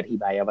klímarendszer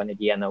hibája van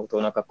egy ilyen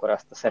autónak, akkor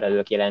azt a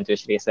szerelők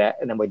jelentős része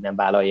nemhogy nem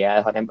vállalja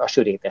el, hanem a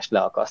sörétest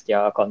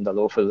leakasztja a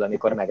kandalló fölül,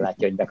 amikor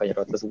meglátja, hogy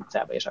bekanyarodt az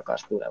utcába és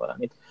akarsz tőle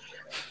valamit.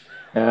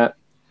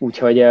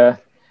 Úgyhogy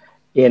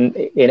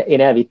én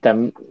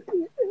elvittem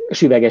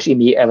süveges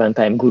Imi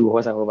Eventime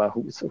guruhoz, ahova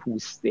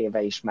 20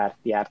 éve is már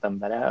jártam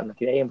vele annak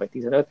idején, vagy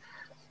 15,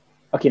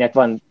 akinek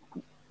van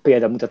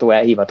példamutató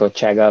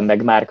elhivatottsága,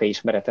 meg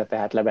márkaismerete,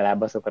 tehát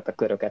legalább azokat a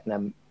köröket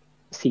nem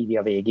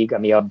szívja végig,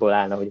 ami abból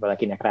állna, hogy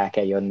valakinek rá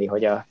kell jönni,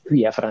 hogy a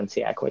hülye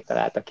franciák hogy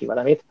találtak ki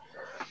valamit.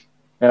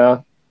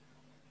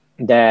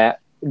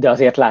 De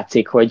azért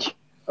látszik, hogy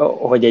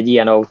egy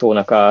ilyen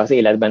autónak az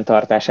életben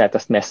tartását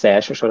azt messze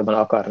elsősorban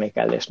akarni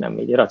kell, és nem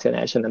így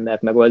racionálisan nem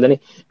lehet megoldani.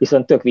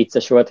 Viszont tök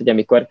vicces volt, hogy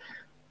amikor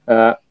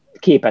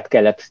képet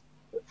kellett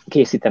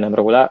készítenem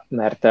róla,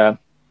 mert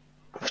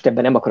most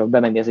ebben nem akarok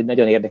bemenni, ez egy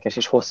nagyon érdekes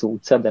és hosszú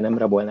utca, de nem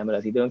rabolnám el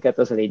az időnket.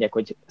 Az a lényeg,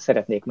 hogy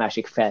szeretnék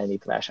másik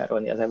felnit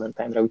vásárolni az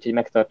Eventime-ra, úgyhogy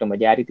megtartom a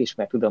gyárit is,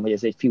 mert tudom, hogy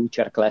ez egy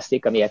Future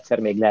Classic, ami egyszer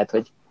még lehet,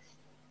 hogy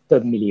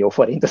több millió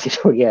forintot is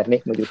fog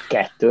érni, mondjuk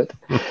 2.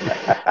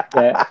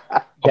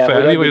 A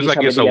felni vagy az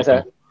egész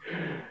autó?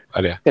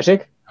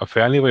 Tessék? A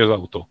felni vagy az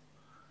autó?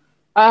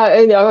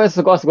 Én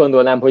azt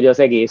gondolnám, hogy az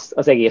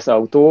egész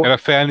autó. A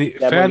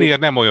felniért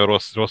nem olyan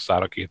rossz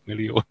ára 2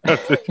 millió.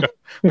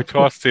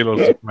 Hogyha azt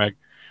célozzuk meg.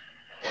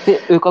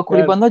 Ők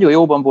akkoriban nagyon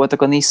jóban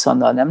voltak a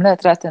Nissannal, nem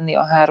lehet rátenni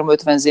a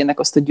 350Z-nek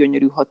azt a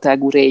gyönyörű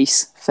hatágú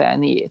Race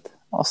felniét,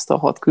 azt a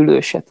 6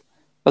 külőset.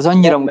 Az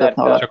annyira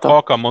mutatna alatta. Csak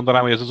halkan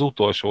mondanám, hogy ez az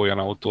utolsó olyan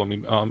autó,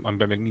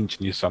 amiben még nincs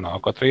Nissan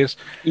alkatrész.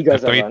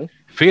 Igaza van.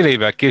 Fél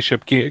évvel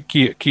később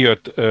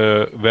kijött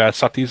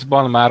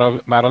Velsatisban,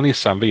 már a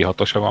Nissan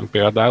V6-osa van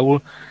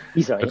például.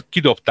 Bizony.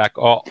 Kidobták,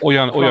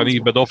 olyan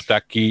évben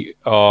dobták ki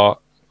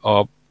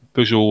a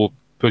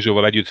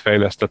Peugeot-val együtt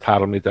fejlesztett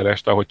 3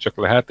 literest, ahogy csak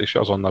lehet, és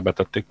azonnal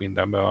betették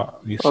mindenbe a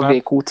Nissan. A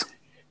V-kút.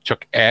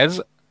 Csak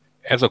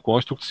ez a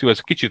konstrukció, ez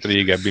kicsit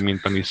régebbi, mint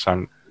a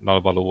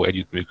Nissannal való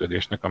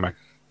együttműködésnek a meg.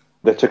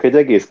 De csak egy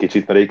egész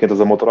kicsit, mert egyébként az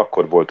a motor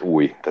akkor volt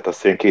új. Tehát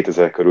azt hiszem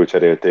 2000 körül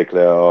cserélték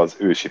le az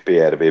ősi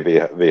PRV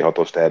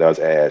V6-ost erre az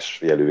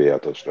ES jelű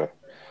V6-osra.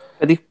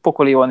 Pedig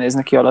pokoli jól néz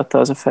neki alatta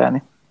az a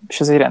felni. És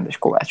ez egy rendes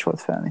kovács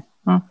volt felni.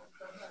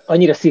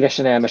 Annyira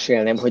szívesen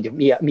elmesélném, hogy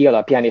mi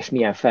alapján és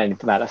milyen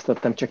felnit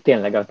választottam, csak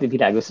tényleg a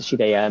világ összes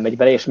ideje elmegy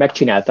bele, és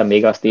megcsináltam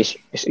még azt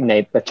is, és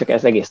innen, csak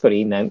ez egész sztori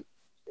innen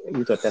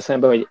jutott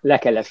eszembe, hogy le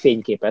kellett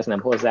fényképeznem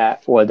hozzá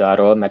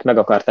oldalról, mert meg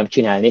akartam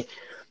csinálni,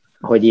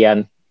 hogy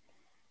ilyen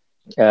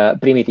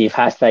primitív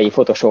háztáji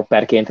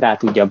photoshopperként rá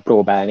tudjam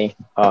próbálni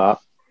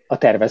a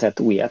tervezett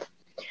újat.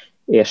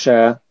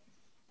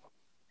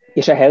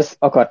 És ehhez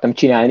akartam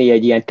csinálni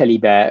egy ilyen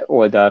telibe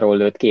oldalról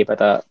lőtt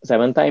képet az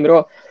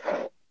Eventime-ról,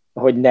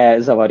 hogy ne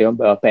zavarjon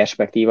be a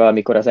perspektíva,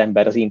 amikor az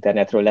ember az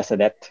internetről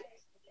leszedett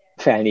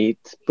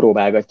felnit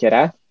próbálgatja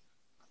rá.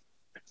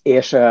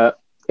 És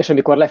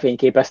amikor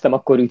lefényképeztem,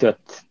 akkor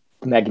ütött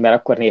meg, mert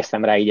akkor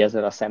néztem rá így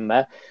ezzel a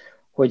szemmel,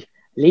 hogy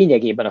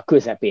lényegében a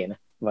közepén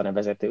van a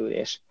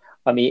vezetőülés,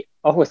 ami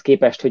ahhoz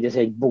képest, hogy ez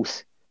egy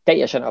busz,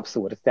 teljesen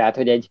abszurd. Tehát,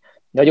 hogy egy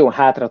nagyon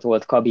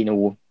hátratolt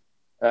kabinú,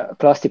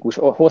 klasszikus,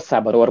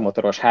 hosszában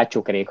ormotoros,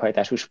 hátsó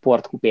kerékhajtású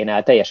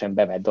sportkupénál teljesen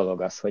bevett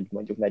dolog az, hogy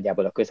mondjuk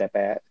nagyjából a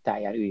közepe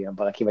táján üljön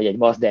valaki, vagy egy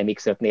Mazda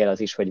MX-5-nél az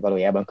is, hogy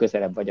valójában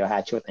közelebb vagy a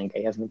hátsó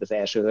tengelyhez, mint az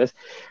elsőhöz,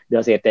 de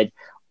azért egy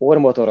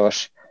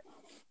ormotoros,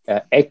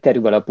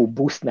 egyterű alapú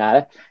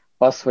busznál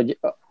az, hogy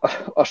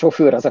a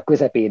sofőr az a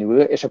közepén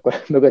ül, és akkor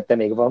mögötte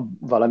még van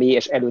valami,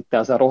 és előtte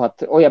az a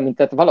rohadt, olyan, mint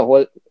tehát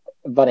valahol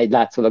van egy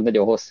látszólag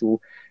nagyon hosszú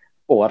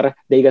orr,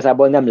 de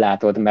igazából nem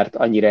látod, mert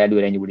annyira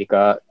előre nyúlik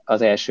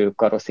az első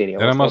karosszéria.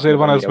 De nem azért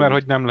van ez, mert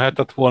hogy nem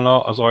lehetett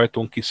volna az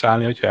ajtón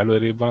kiszállni, hogyha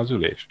előrébb van az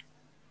ülés?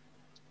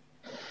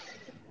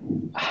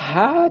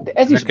 Hát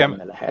ez is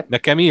benne lehet.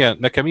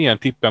 Nekem ilyen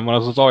tippem van,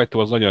 az ajtó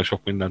az nagyon sok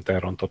mindent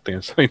elrontott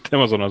én szerintem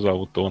azon az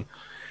autón.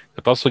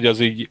 Tehát az, hogy az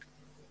így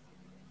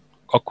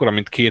akkora,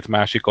 mint 2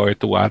 másik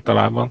ajtó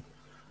általában,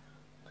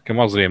 nekem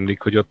az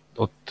rémlik, hogy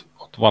ott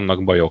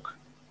vannak bajok.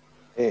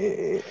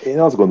 Én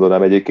azt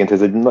gondolnám egyébként,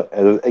 ez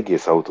az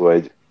egész autó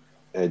egy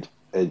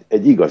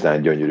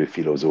igazán gyönyörű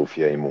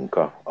filozófiai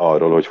munka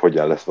arról, hogy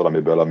hogyan lesz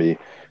valamiből, ami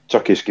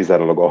csak és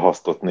kizárólag a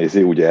hasztot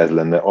nézi, ugye ez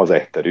lenne az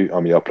egyterű,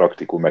 ami a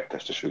praktikum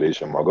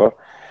megtestesülése maga,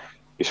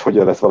 és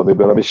hogyan lesz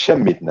valamiből, ami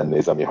semmit nem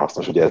néz, ami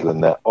hasznos, ugye ez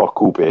lenne a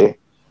coupé,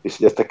 és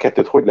hogy ezt a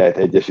kettőt hogy lehet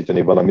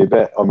egyesíteni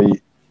valamibe,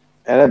 ami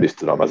nem is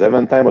tudom, az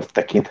Eventime az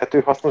tekinthető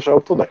hasznos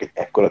autónak, egy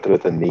ekkora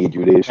területen 4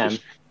 ülés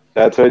is.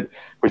 Tehát, hogy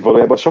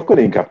valójában sokkal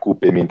inkább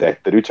coupé, mint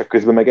egyterű, csak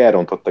közben meg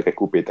elrontottak egy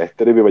coupét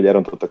egyterűbe, vagy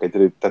elrontottak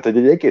egyterű, tehát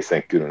egy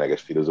egészen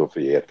különleges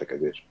filozófiai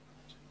értekezés.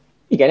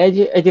 Igen,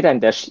 egy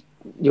rendes,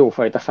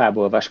 jófajta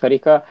fából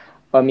vaskarika,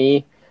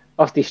 ami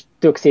azt is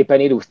tök szépen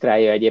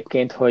illusztrálja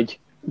egyébként, hogy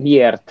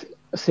miért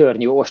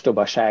szörnyű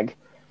ostobaság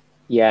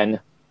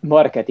ilyen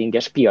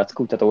marketinges,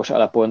 piackutatós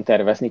alapon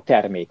tervezni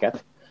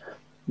terméket.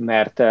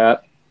 Mert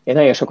én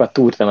nagyon sokat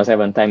túrtam az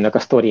Eventime-nak a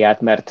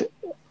sztoriát,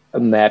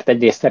 mert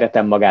egyrészt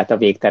szeretem magát a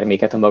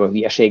végterméket a maga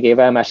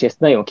hülyeségével, másrészt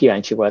nagyon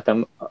kíváncsi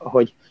voltam,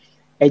 hogy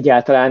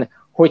egyáltalán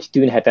hogy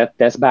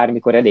tűnhetett ez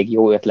bármikor elég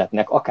jó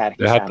ötletnek,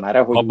 akárki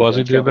számára, hogy abban az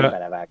időben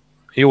belevág.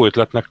 Jó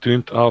ötletnek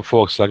tűnt a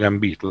Volkswagen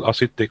Beetle. Azt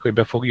hitték, hogy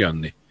be fog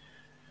jönni.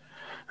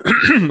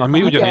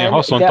 Ami ugyanilyen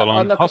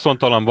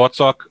haszontalan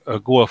vacak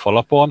Golf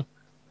alapon,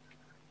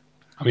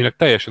 aminek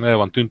teljesen el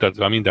van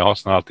tüntetve minden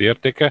használati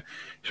értéke,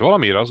 és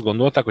valamiért azt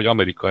gondolták, hogy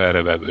Amerika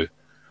erre vevő.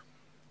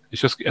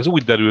 És ez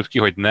úgy derült ki,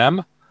 hogy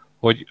nem,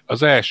 hogy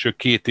az első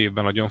 2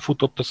 évben nagyon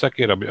futott a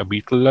szekér, a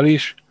Beetle-lel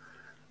is,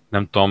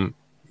 nem tudom,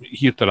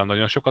 hirtelen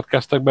nagyon sokat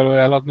kezdtek belőle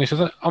eladni, és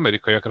az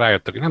amerikaiak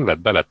rájöttek, hogy nem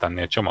lehet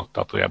beletenni a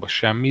csomagtartójába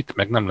semmit,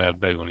 meg nem lehet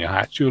beülni a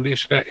hátsó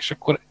ülésre, és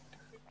akkor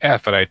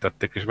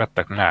elfelejtették, és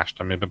vettek mást,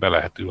 amiben be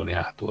lehet ülni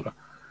hátulra.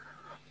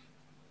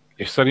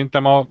 És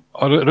szerintem a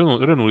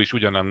Renault is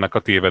ugyanennek a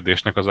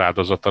tévedésnek az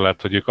áldozata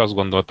lett, hogy ők azt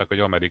gondolták, hogy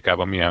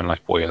Amerikában milyen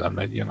nagy poén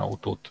lenne egy ilyen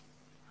autót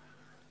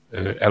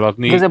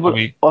eladni,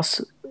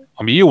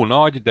 ami jó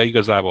nagy, de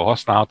igazából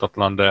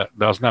használhatatlan,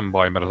 de az nem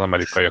baj, mert az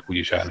amerikaiak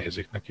úgyis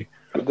elnézik neki.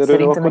 De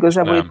szerintem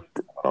igazából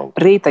itt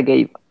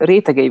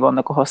rétegei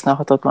vannak a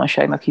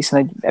használhatatlanságnak, hiszen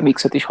egy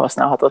MX-5 is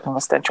használhatatlan,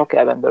 aztán csak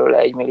elvent belőle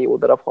 1 millió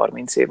darab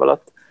 30 év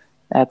alatt.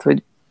 Tehát,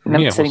 hogy nem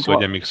milyen hosszú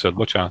egy MX-5,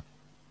 bocsánat?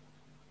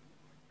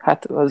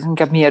 Hát az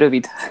inkább milyen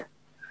rövid.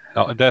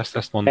 Na, de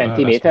ezt mondom.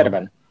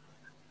 Centiméterben?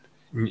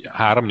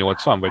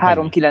 380 vagy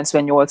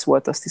 398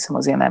 volt, azt hiszem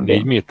az ilyen MB.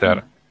 4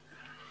 méter?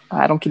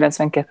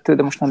 392,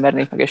 de most nem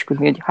mernék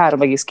megesküdni, egy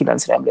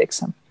 3,9-re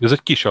emlékszem. Ez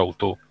egy kis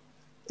autó.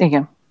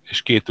 Igen.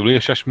 És 2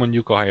 üléses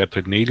mondjuk, ahelyett,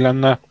 hogy 4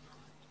 lenne.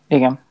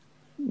 Igen.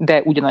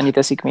 De ugyanannyit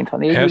teszik, mintha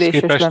 4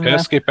 üléses lenne.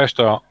 Ehhez képest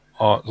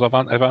az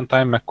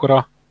Eventime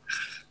mekkora?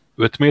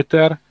 5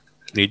 méter?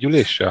 4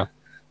 üléssel?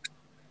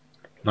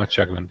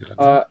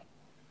 Nagyságrendileg.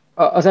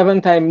 Az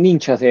Eventime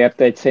nincs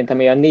azért szerintem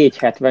olyan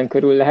 470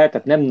 körül lehet,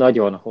 tehát nem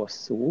nagyon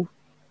hosszú,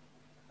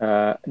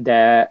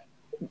 de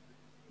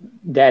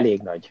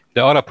elég nagy.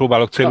 De arra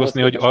próbálok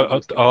célozni, hogy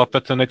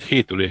alapvetően egy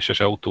 7 üléses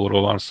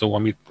autóról van szó,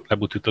 amit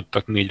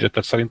lebutítottak 4-re,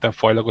 tehát szerintem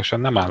fajlagosan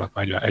nem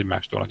állnak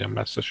egymástól nagyon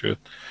messze, sőt,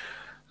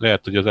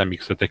 lehet, hogy az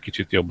MX-5 egy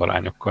kicsit jobb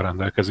arányokkal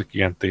rendelkezik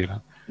ilyen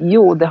téren.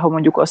 Jó, de ha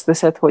mondjuk azt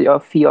veszed, hogy a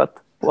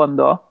Fiat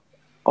Panda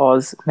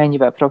az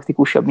mennyivel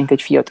praktikusabb, mint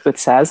egy Fiat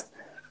 500,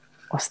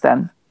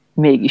 aztán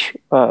mégis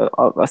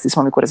azt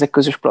hiszem, amikor ezek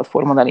közös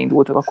platformon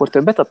elindultak, akkor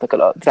többet adtak el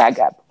a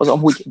drágább, az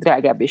amúgy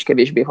drágább és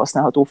kevésbé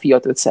használható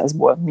Fiat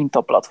 500-ból, mint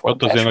a platform.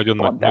 Ott azért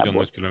nagyon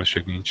nagy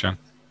különbség nincsen.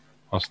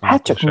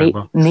 Hát csak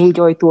 4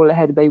 ajtól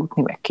lehet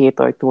bejutni, meg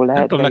 2 ajtól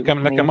lehet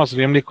bejutni. Nekem az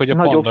rémlik, hogy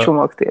a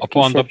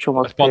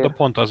Panda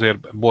pont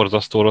azért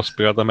borzasztó rossz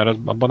példa, mert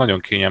abban nagyon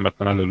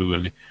kényelmetlen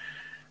elölülni.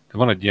 De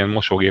van egy ilyen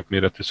mosógép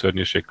méretű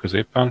szörnyűség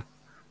középen,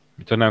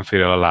 mintha nem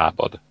fér el a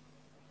lábad.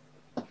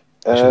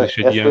 És ez is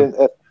egy ilyen...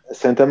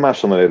 Szerintem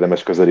máshonnan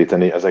érdemes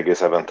közelíteni az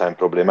egész Eventime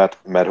problémát,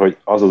 mert hogy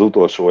az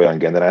utolsó olyan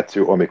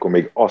generáció, amikor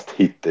még azt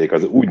hitték,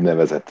 az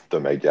úgynevezett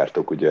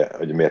tömeggyártók, ugye,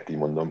 hogy miért így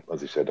mondom,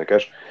 az is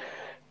érdekes,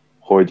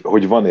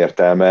 hogy van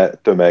értelme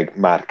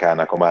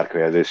tömegmárkának a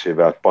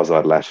márkajelzésével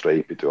pazarlásra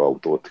építő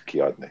autót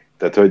kiadni.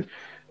 Tehát, hogy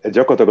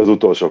gyakorlatilag az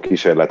utolsó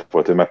kísérlet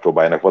volt, hogy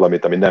megpróbáljanak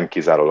valamit, ami nem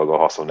kizárólag a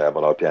haszonelv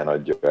alapján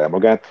adja el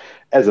magát.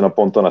 Ezen a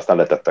ponton aztán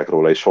letettek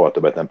róla, és soha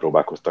többet nem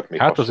próbálkoztak még.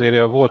 Hát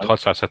azért volt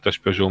 607-es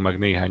Peugeot, meg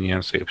néhány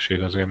ilyen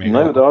szépség azért még.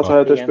 Na, de a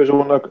 607-es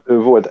Peugeotnak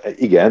volt,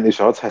 igen, és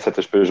a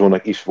 607-es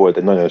Peugeotnak is volt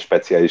egy nagyon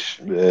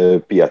speciális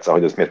piaca,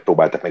 hogy azt miért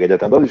próbáltak meg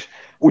egyáltalán. De az is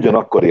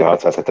ugyanakkori a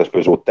 607-es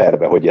Peugeot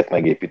terve, hogy ilyet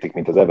megépítik,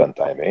 mint az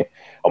Eventime-é.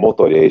 A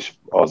motorja is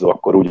az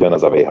akkor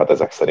ugyanaz a V6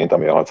 ezek szerint,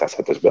 ami a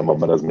 607-esben van,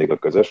 mert az még a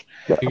közös.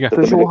 A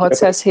Peugeot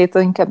 607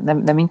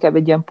 nem inkább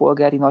egy ilyen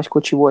polgári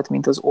nagykocsi volt,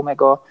 mint az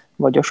Omega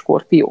vagy a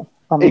Scorpio?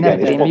 Ami igen,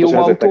 nem prémium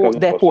autó,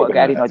 de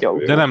polgári nagy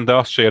autó. De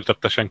azt se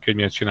értette senki, hogy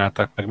miért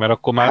csinálták meg, mert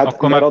akkor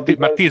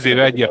már 10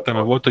 éve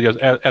egyértelmű volt, hogy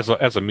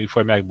ez a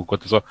műfaj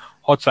megbukott. Ez a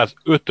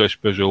 605-ös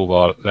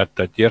Peugeot-val lett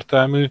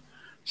egyértelmű,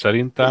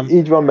 szerintem.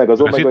 Így van, meg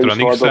az Omega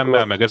is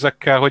haldoklat. Meg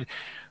ezekkel, hogy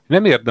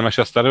nem érdemes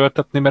ezt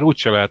előltetni, mert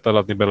úgyse lehet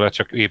eladni belőle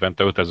csak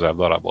évente 5000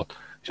 darabot.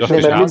 És azt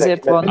is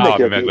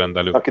állami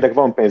megrendelő. Akinek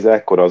van pénze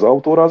ekkora az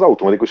autóra, az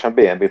automatikusan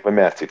BMW-t vagy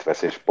Mercit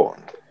vesz, és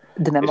pont.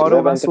 De nem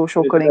arról van szó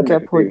sokkal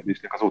inkább, hogy...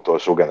 Az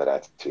utolsó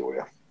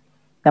generációja.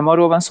 Nem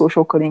arról van szó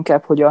sokkal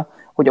inkább,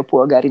 hogy a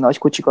polgári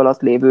nagykocsik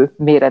alatt lévő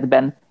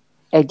méretben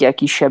egyel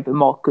kisebb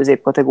ma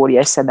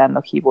középkategóriás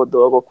szedánnak hívott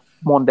dolgok,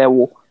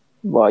 Mondeo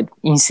vagy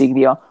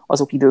Insignia,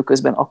 azok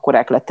időközben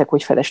akkorák lettek,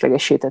 hogy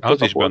feleslegessé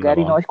tették a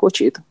polgári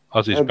nagykocsit?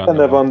 Az is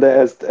benne van, de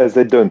ez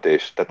egy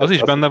döntés. Tehát az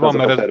is benne van,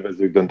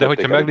 mert de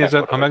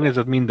hogyha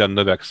megnézed, minden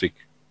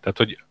növekszik. Tehát,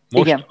 hogy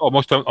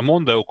most a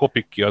Mondeo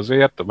kopik ki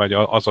azért, vagy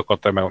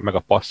azokat, meg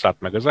a Passat,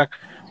 meg ezek,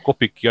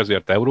 kopik ki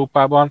azért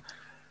Európában,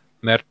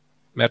 mert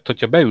mert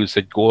hogyha beülsz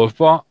egy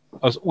Golfba,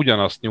 az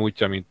ugyanazt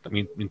nyújtja,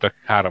 mint a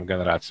 3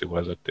 generáció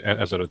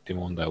ezelőtti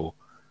Mondeo.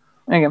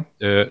 Igen.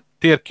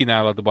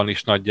 Térkínálatban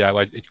is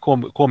nagyjából, egy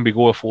kombi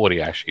Golf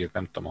óriási,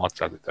 nem tudom,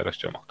 600 literes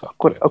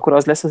csomagtartó. Akkor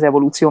az lesz az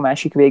evolúció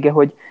másik vége,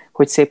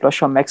 hogy szép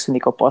lassan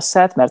megszűnik a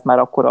Passat, mert már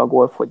akkor a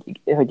Golf,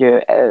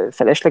 hogy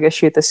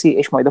feleslegessé teszi,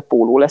 és majd a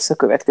Polo lesz a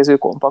következő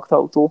kompakt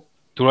autó.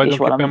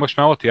 Tulajdonképpen most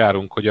már ott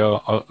járunk, hogy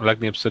a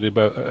legnépszerűbb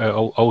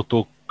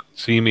autók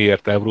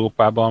címéért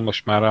Európában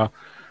most már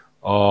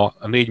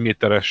a 4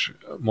 méteres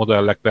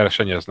modellek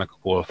versenyeznek a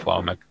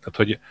Golffal meg. Tehát,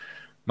 hogy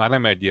már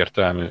nem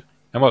egyértelmű.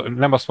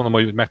 Nem azt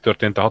mondom, hogy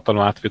megtörtént a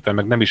hatalom átvétel,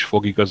 meg nem is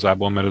fog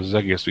igazából, mert ez az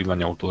egész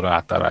villanyautóra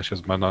átállás, ez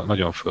már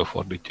nagyon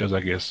fölfordítja az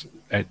egész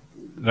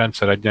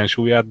rendszer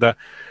egyensúlyát,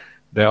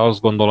 de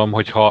azt gondolom,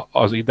 hogy ha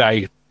az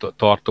idáig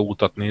tartó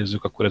utat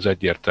nézzük, akkor ez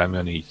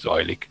egyértelműen így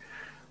zajlik.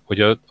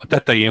 Hogy a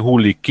tetején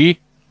hullik ki,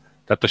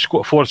 tehát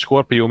a Ford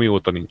Scorpio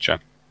mióta nincsen?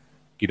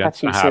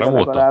 93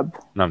 óta? Legalább.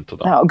 Nem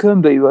tudom. A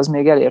gömbölyű az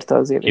még elérte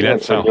azért.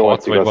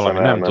 96 vagy valami,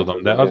 nem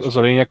tudom, de az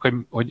a lényeg,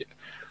 hogy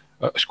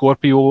a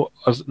Scorpio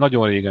az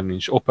nagyon régen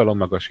nincs, Opelon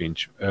maga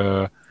sincs.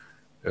 A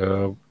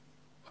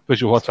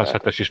Peugeot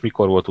 607-es is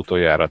mikor volt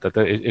utoljára.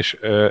 Tehát,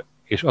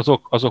 és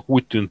azok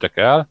úgy tűntek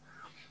el,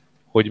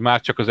 hogy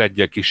már csak az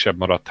egyel kisebb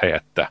maradt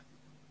helyette,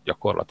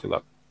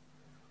 gyakorlatilag.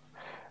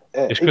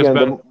 És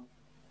közben... Igen?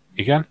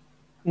 Igen?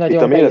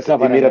 Nagyon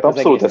bezavar ennek az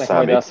egésznek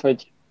majd az,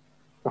 hogy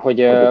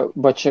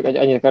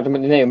annyit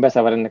nagyon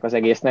bezavar ennek az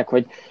egésznek,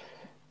 hogy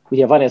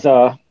ugye van ez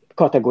a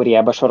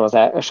kategóriába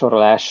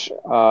sorolás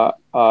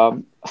a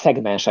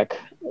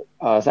szegmensek,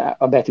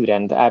 a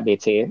betűrend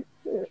ABC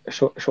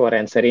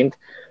sorrend szerint,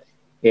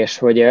 és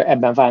hogy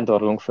ebben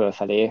vándorlunk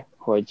fölfelé,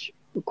 hogy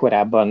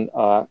korábban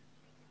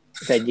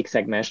az egyik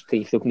szegmens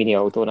hívtuk mini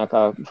autónak,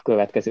 a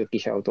következő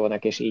kis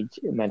autónak, és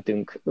így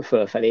mentünk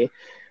fölfelé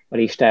a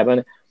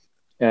listában.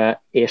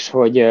 És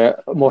hogy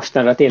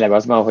mostanra tényleg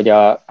az van, hogy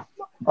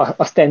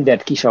a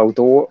standard kis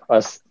autó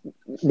az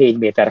 4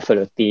 méter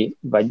fölötti,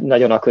 vagy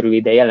nagyon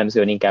körüli, de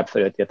jellemzően inkább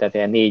fölötti,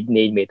 tehát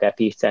 4 méter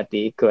 10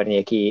 centi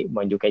környéki,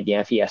 mondjuk egy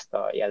ilyen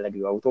Fiesta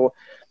jellegű autó,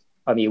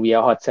 ami ugye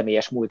a 6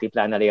 személyes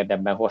multiplánál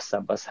érdemben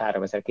hosszabb, az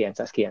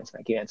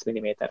 3999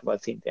 mm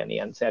volt szintén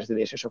ilyen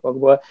szerződéses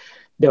okokból,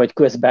 de hogy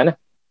közben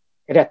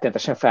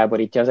rettenetesen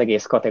felborítja az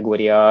egész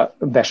kategória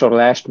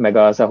besorolást, meg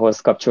az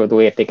ahhoz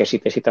kapcsolódó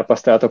értékesítési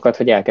tapasztalatokat,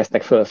 hogy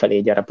elkezdtek fölfelé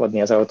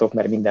gyarapodni az autók,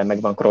 mert minden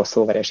meg van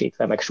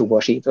crossoveresítve, meg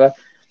subosítva,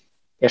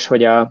 és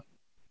hogy a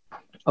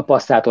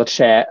Passatot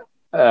se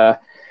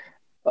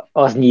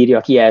az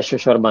nyírja ki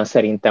elsősorban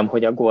szerintem,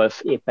 hogy a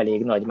Golf épp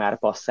elég nagy már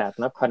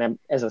Passatnak, hanem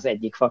ez az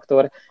egyik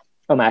faktor.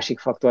 A másik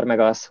faktor meg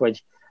az,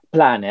 hogy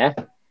pláne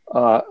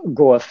a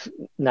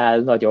Golfnál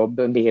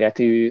nagyobb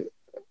méretű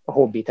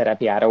hobbi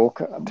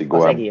terepjárók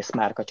az egész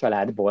márka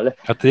családból.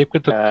 Hát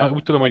egyébként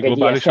úgy tudom, hogy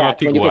globálisan a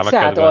Tiguan a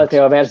kedvenc. Seat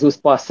Altea versus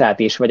Passat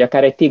is, vagy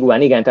akár egy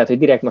Tiguan, igen, tehát hogy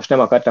direkt most nem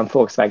akartam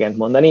Volkswagent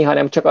mondani,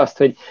 hanem csak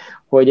azt,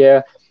 hogy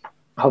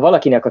ha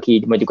valakinek, aki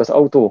így mondjuk az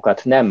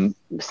autókat nem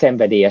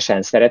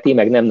szenvedélyesen szereti,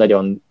 meg nem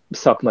nagyon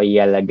szakmai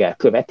jelleggel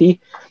követi,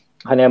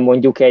 hanem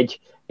mondjuk egy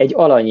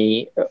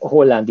alanyi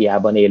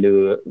Hollandiában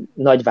élő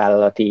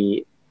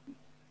nagyvállalati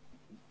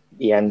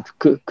ilyen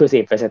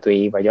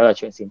középvezetői, vagy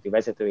alacsony szintű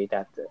vezetői,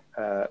 tehát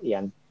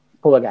ilyen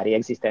polgári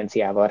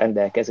egzisztenciával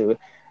rendelkező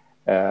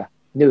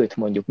nőt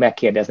mondjuk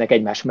megkérdeznek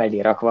egymás mellé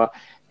rakva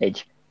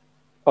egy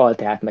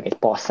Alteát, meg egy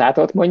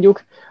Passatot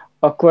mondjuk,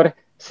 akkor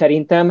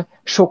szerintem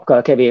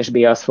sokkal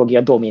kevésbé az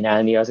fogja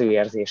dominálni az ő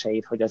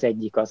érzéseit, hogy az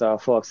egyik az a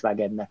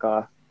Volkswagennek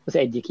az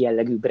egyik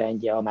jellegű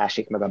brandje, a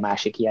másik meg a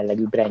másik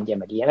jellegű brandje,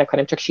 meg ilyenek,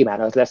 hanem csak simán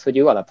az lesz, hogy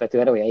ő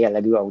alapvetően olyan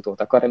jellegű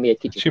autót akar, ami egy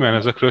kicsit... Simán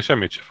ezekről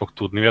semmit sem fog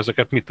tudni,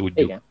 ezeket mi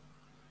tudjuk.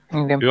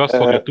 Igen. Ő azt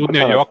fogja tudni,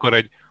 hogy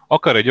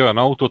akar egy olyan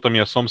autót, ami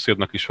a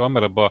szomszédnak is van,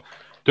 mert abban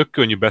tök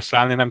könnyű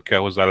beszállni, nem kell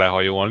hozzá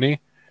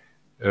lehajolni,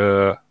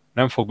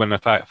 nem fog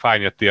benne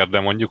fájni a térde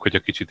mondjuk, hogy a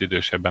kicsit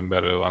idősebb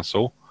emberről van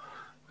szó,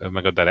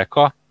 meg a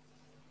dereka,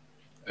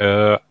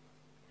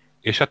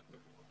 és hát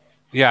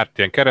járt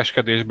ilyen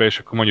kereskedésbe, és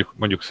akkor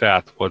mondjuk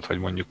Seat volt, vagy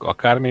mondjuk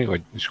akármi,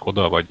 vagy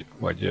Skoda,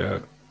 vagy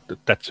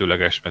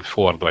tetszőleges, mert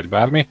Ford, vagy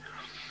bármi,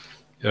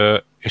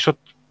 és ott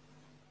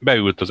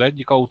beült az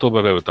egyik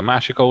autóba, beült a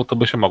másik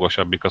autóba, és a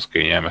magasabbik az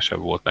kényelmesebb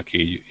volt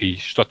neki így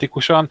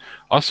statikusan.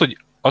 Az,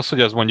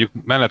 hogy az mondjuk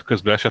menet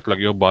közben esetleg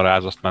jobban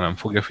ráz, azt már nem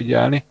fogja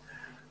figyelni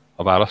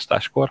a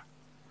választáskor.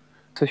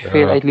 Hogy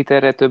fél egy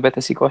literre többet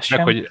teszik, az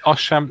sem. Hogy az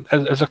sem,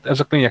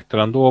 ezek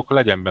lényegtelen dolgok,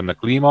 legyen benne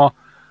klíma,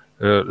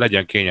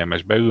 legyen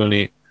kényelmes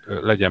beülni,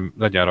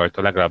 legyen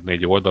rajta legalább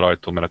 4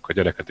 oldalajtó, mert akkor a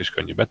gyereket is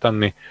könnyű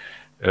betenni,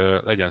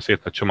 legyen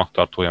szép nagy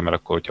csomagtartója, mert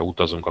akkor, hogyha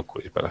utazunk,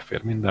 akkor is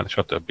belefér minden,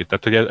 stb.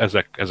 Tehát, hogy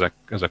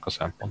ezek a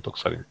szempontok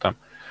szerintem.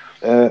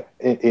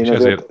 És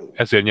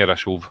ezért nyer a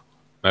SUV.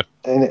 Mert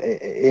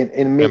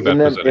én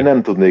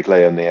nem tudnék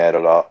lejönni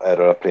erről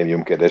a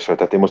prémium kérdésről.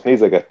 Tehát én most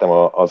nézegettem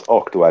az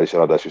aktuális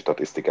eladási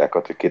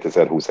statisztikákat, hogy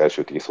 2020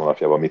 első 10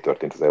 hónapjában mi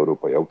történt az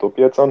európai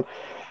autópiacon,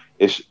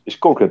 és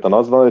konkrétan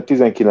az van, hogy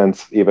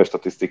 19 éves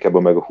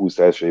statisztikában, meg a 20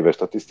 első éves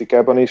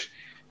statisztikában is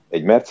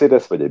egy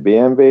Mercedes vagy egy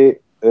BMW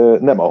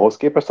nem ahhoz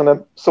képest,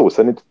 hanem szó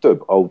szerint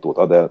több autót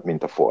ad el,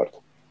 mint a Ford.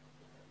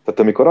 Tehát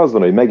amikor az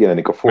van, hogy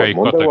megjelenik a Ford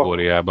Mondeo... Melyik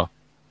kategóriába?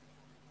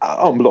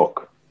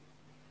 Unblock.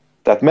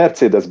 Tehát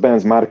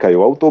Mercedes-Benz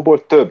márkájú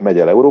autóból több megy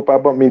el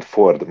Európában, mint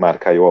Ford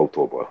márkájú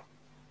autóból.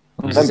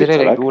 Ez azért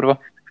elég durva.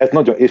 Ez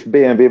nagyon, és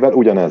BMW-vel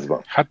ugyanez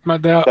van. Hát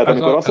de tehát,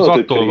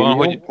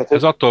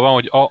 ez attól van,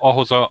 hogy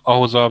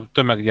ahhoz a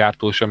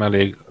tömeggyártó sem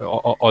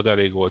ad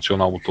elég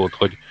olcsón autót,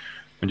 hogy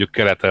mondjuk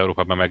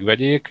Kelet-Európában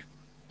megvegyék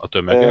a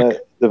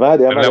tömegek. De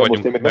várjál,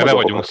 le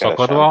vagyunk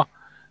szakadva.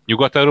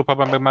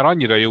 Nyugat-Európában meg már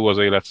annyira jó az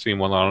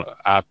életszínvonal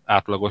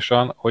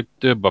átlagosan, hogy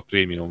több a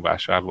prémium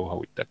vásárló, ha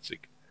úgy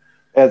tetszik.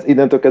 Ez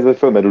innentől kezdve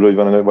fölmerül, hogy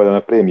van a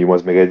prémium,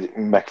 az még egy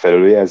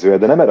megfelelő jelző,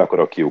 de nem erre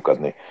akarok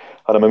kiukadni.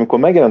 Hanem amikor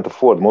megjelent a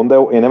Ford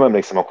Mondeo, én nem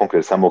emlékszem a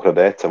konkrét számokra,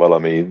 de egyszer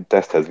valami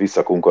teszthez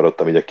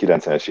visszakunkorodtam így a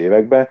 90-es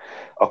években,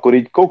 akkor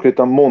így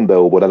konkrétan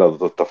Mondeóból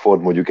eladott a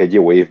Ford mondjuk egy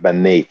jó évben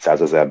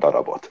 400 000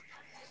 darabot.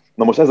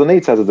 Na most ez a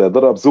 400 000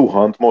 darab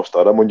zuhant most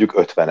arra mondjuk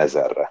 50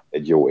 000-re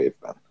egy jó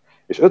évben.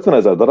 És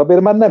 50 000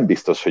 darabért már nem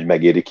biztos, hogy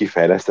megéri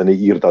kifejleszteni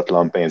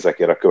írdatlan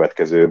pénzekért a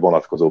következő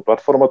vonatkozó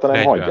platformot, hanem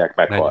 40, hagyják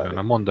meghalni. 40,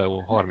 a Mondeo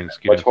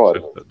 39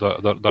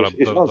 darab.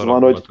 És az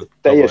van, hogy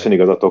teljesen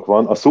igazatok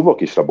van, a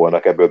SUV-ok is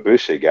rabolnak ebből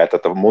bőséggel,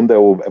 tehát a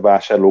Mondeo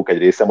vásárlók egy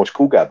része most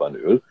Kugában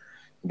ül,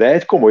 de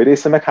egy komoly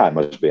része meg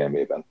 3-as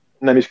BMW-ben.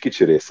 Nem is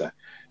kicsi része.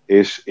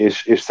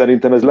 És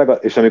szerintem ez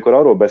és amikor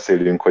arról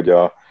beszélünk, hogy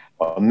a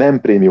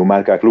nem prémium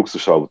márkák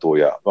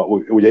luxusautója,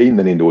 ugye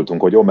innen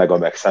indultunk, hogy Omega,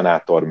 meg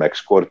Senator, meg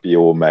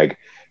Scorpio, meg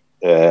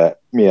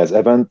mi ez,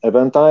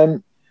 Aventime,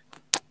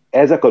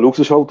 ezek a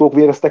luxusautók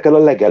véreztek el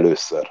a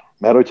legelőször.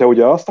 Mert hogyha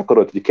ugye azt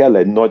akarod, hogy kell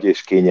egy nagy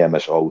és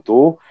kényelmes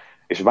autó,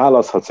 és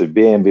választhatsz, hogy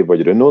BMW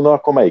vagy Renault,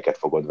 akkor melyiket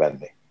fogod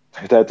venni?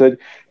 Tehát, hogy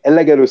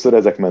legelőször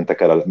ezek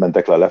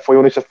mentek le a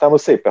lefolyón, és aztán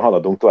most szépen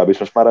haladunk tovább, és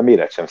most már a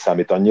méret sem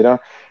számít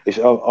annyira, és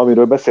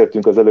amiről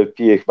beszéltünk az előbb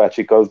Piék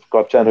bácsik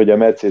kapcsán, hogy a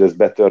Mercedes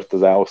betört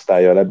az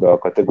A-osztállyal ebbe a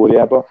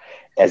kategóriába,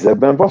 ez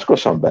ebben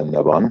vaskosan benne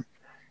van,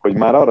 hogy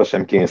már arra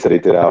sem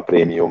kényszeríti rá a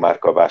prémium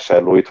márka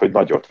vásárlóit, hogy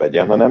nagyot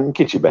vegyen, hanem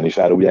kicsiben is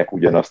árulják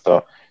ugyanazt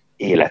a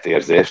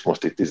életérzést,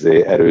 most itt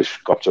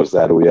erős kapcsos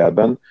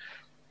zárójelben.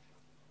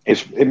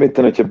 És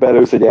éppen, hogyha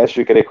belősz egy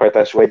első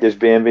kerékhajtású egyes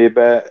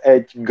BMW-be,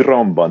 1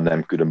 gramban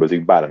nem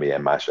különbözik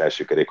bármilyen más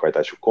első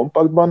kerékhajtású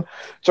kompaktban,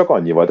 csak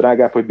annyival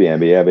drágább, hogy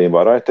BMW jelvény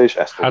van rajta, és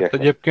ezt fogják.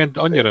 Hát egyébként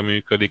annyira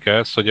működik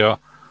ez, hogy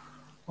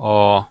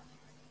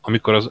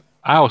amikor az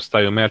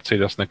A-osztályú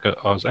Mercedesnek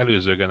az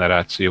előző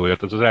generációja,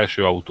 tehát az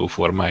első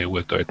autóformájú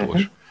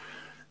ötajtós,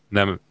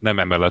 nem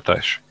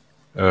emeletes,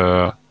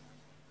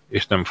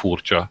 és nem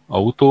furcsa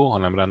autó,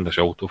 hanem rendes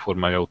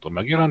autóformájú autó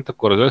megjelent,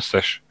 akkor az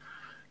összes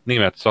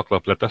német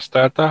szaklap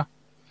letesztelte,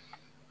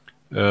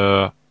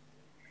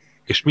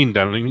 és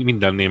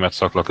minden német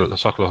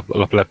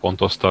szaklap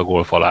lepontozta a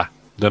Golf alá,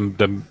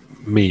 de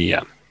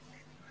mélyen.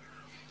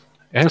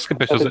 Ehhez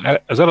képest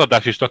az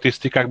eladási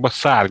statisztikákban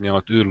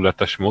szárnyalt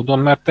őrületes módon,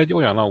 mert egy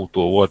olyan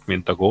autó volt,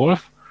 mint a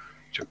Golf,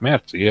 csak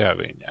merci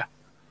jelvénye.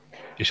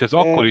 És ez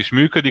akkor is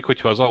működik,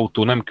 hogyha az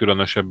autó nem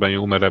különösebben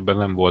jó, mert ebben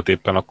nem volt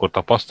éppen akkor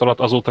tapasztalat,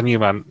 azóta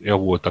nyilván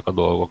javultak a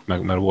dolgok,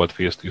 mert volt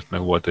facelift,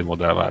 meg volt egy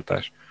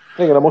modellváltás.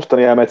 Igen, a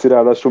mostani elmeci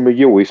ráadásul még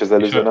jó is, az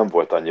előző nem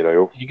volt annyira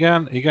jó.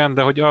 Igen,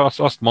 de hogy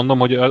azt mondom,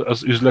 hogy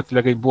az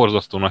üzletileg egy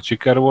borzasztó nagy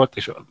siker volt,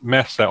 és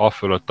messze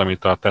afölött,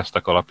 amit a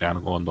tesztek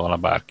alapján gondolna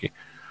bárki.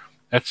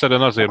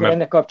 Egyszerűen azért, akkor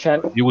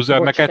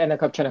mert ennek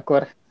kapcsán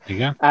akkor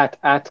igen?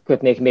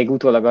 Átkötnék még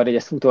utólag arra, hogy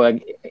ezt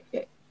utólag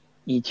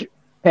így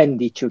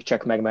pendítsük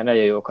csak meg, mert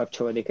nagyon jól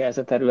kapcsolódik ez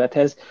a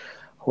területhez,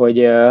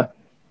 hogy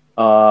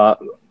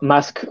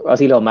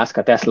az Elon Musk,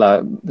 a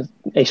Tesla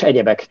és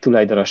egyebek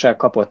tulajdonosa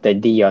kapott egy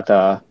díjat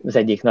az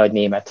egyik nagy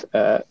német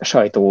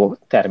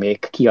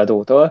sajtótermék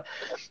kiadótól,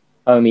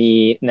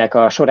 aminek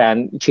a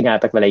során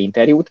csináltak vele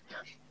interjút,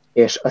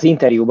 és az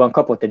interjúban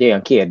kapott egy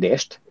olyan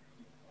kérdést,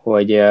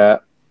 hogy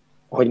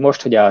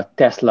most, hogy a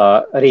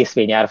Tesla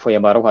részvény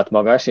árfolyama rohadt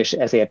magas, és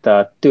ezért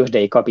a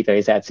tőzsdei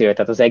kapitalizáció,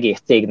 tehát az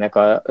egész cégnek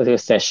az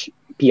összes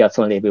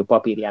piacon lévő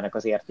papírjának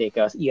az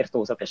értéke az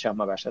irtózatosan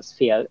magas, az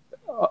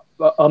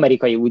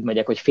amerikai úgy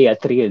megyek, hogy $500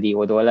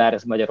 billion,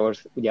 ez magyarul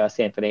ugye azt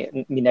jelenti,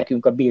 hogy mi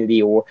nekünk a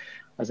billió,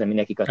 az, ami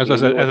nekik a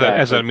trillió. Ez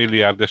 1000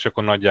 milliárd, és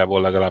akkor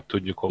nagyjából legalább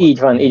tudjuk hova. Így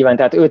van,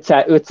 tehát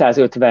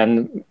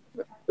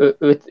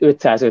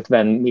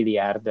 550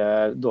 milliárd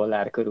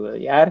dollár körül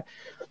jár,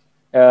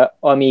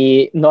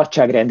 ami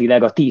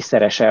nagyságrendileg a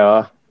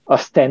 10-szerese a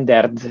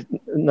standard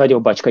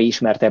nagyobbacskai,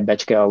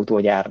 ismertebbecske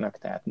autógyárnak,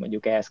 tehát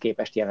mondjuk ehhez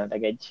képest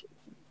jelenleg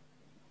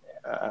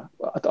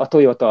a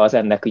Toyota az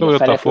ennek ugye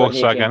Toyota,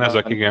 Volkswagen,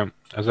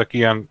 ezek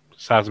ilyen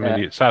 100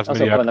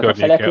 milliárd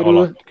környéke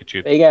alatt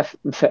kicsit. Igen,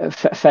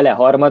 fele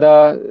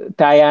harmada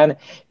táján,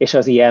 és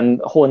az ilyen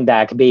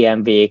Hondák,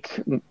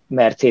 BMW-k,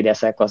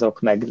 Mercedesek, azok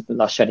meg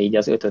lassan így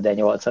az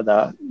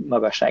 5-8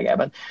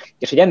 magasságában.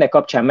 És hogy ennek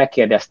kapcsán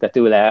megkérdezte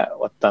tőle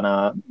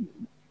ottan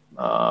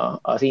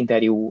az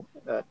interjú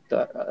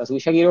az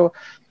újságíró,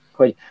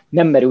 hogy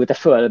nem merült-e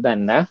föl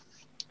benne,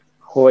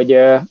 hogy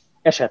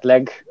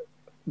esetleg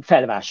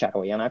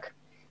felvásároljanak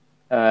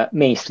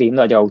mainstream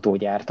nagy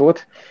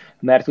autógyártót,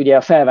 mert ugye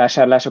a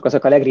felvásárlások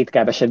azok a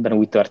legritkább esetben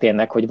úgy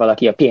történnek, hogy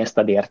valaki a pénzt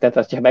ad érte,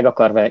 tehát ha meg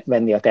akar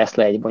venni a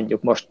Tesla egy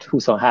mondjuk most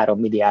 23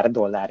 milliárd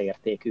dollár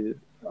értékű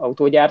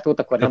autógyártót,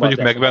 akkor tehát nem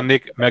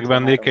mondjuk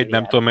megvennék egy,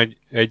 nem tudom,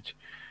 egy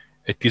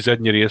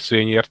tizednyi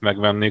részvényért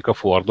megvennék a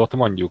Fordot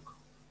mondjuk?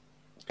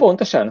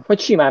 Pontosan, hogy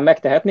simán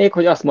megtehetnék,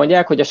 hogy azt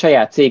mondják, hogy a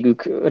saját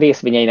cégük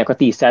részvényeinek a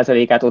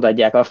 10%-át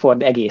odaadják a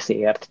Ford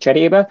egészéért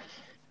cserébe,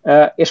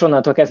 és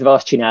onnantól kezdve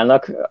azt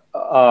csinálnak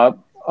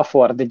a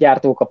Ford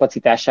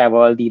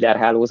gyártókapacitásával,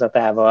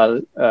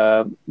 dílerhálózatával,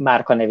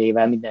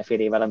 márkanevével,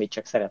 mindenfélével, amit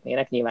csak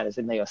szeretnének. Nyilván ez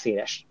egy nagyon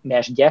széles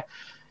mesdje.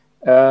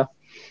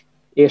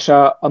 És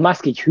a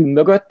Musk így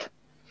hümmögött,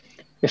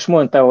 és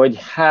mondta, hogy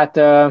hát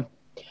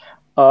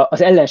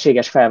az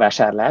ellenséges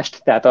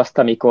felvásárlást, tehát azt,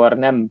 amikor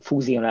nem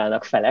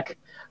fúzionálnak felek,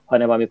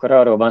 hanem amikor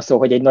arról van szó,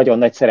 hogy egy nagyon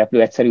nagy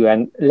szereplő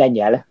egyszerűen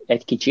lenyel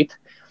egy kicsit,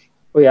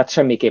 olyat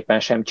semmiképpen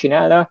sem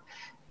csinálna,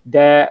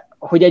 de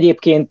hogy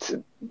egyébként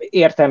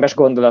értelmes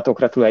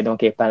gondolatokra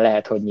tulajdonképpen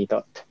lehet, hogy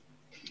nyitott.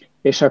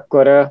 És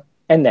akkor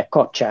ennek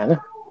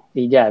kapcsán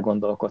így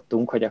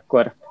elgondolkodtunk, hogy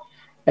akkor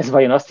ez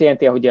vajon azt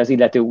jelenti, hogy az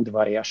illető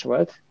udvarias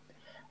volt,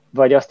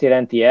 vagy azt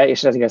jelenti-e,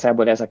 és ez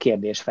igazából ez a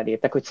kérdés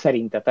felétek, hogy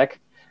szerintetek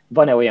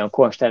van-e olyan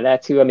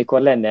konstelláció,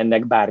 amikor lenne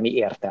ennek bármi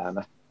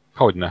értelme?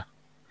 Hogyne.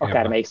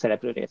 Akármelyik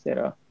szereplő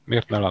részéről.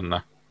 Miért ne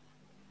lenne?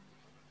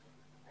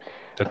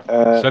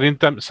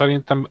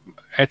 Szerintem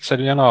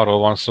egyszerűen arról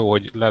van szó,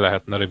 hogy le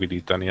lehetne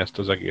rövidíteni ezt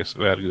az egész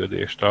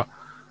vergődést,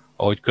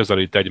 ahogy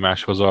közelít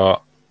egymáshoz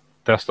a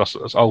Tesla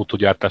az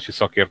autógyártási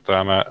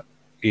szakértelme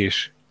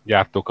és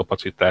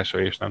gyártókapacitása,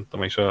 és nem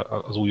tudom, és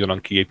az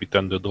újonnan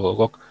kiépítendő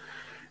dolgok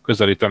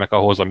közelítenek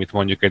ahhoz, amit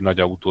mondjuk egy nagy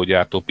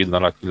autógyártó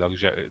pillanatnyilag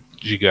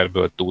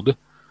zsigerből tud,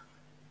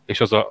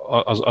 és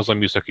az a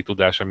műszaki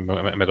tudás, ami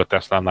meg a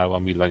Teslánál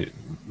van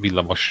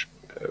villamos,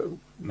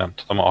 nem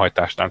tudom, a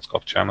hajtástánc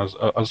kapcsán,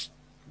 az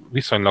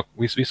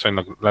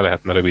viszonylag le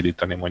lehetne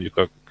rövidíteni mondjuk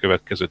a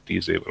következő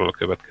 10 évről a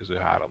következő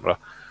 3-ra.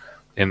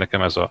 Én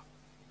nekem ez a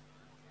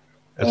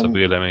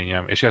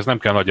véleményem. És ez nem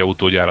kell nagy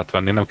autógyárat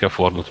venni, nem kell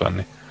Fordot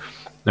venni.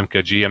 Nem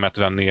kell GM-et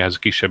venni, ehhez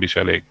kisebb is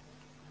elég.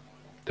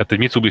 Tehát egy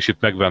Mitsubishi-t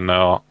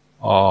megvenne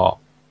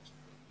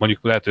mondjuk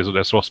lehet, hogy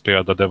ez rossz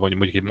példa, de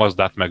mondjuk egy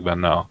Mazdát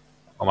megvenne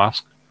a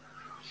Musk,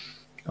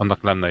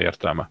 annak lenne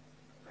értelme.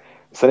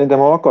 Szerintem,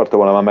 ha akarta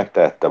volna, már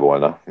megtehette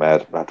volna,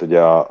 mert hát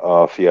ugye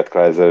a Fiat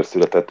Chrysler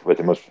született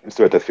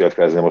Fiat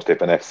Chrysler, most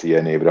éppen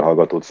FCA névre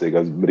hallgató cég,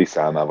 az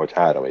riszál már vagy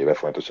 3 éve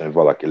folyamatosan, hogy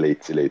valaki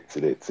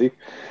létszi.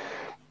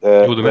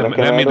 Jó, de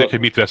nem mindegy, hogy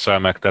mit veszel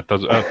meg.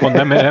 Tehát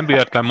nem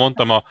véletlen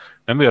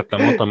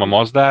mondtam a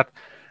Mazdát,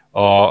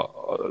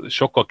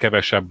 sokkal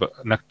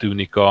kevesebbnek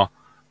tűnik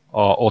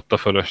ott a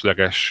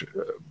fölösleges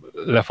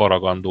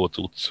lefaragandó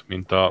cucc,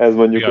 mint a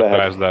Fiat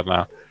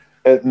Chrysler-nál.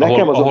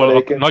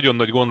 Ahol nagyon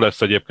nagy gond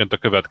lesz egyébként a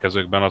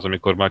következőkben az,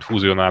 amikor majd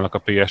fúzionálnak a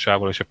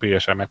PSA-val, és a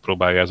PSA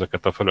megpróbálja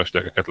ezeket a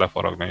fölöslegeket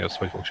lefaragni, hogy ez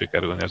hogy fog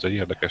sikerülni. Ez egy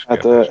érdekes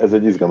kérdés. Hát ez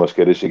egy izgalmas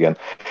kérdés, igen.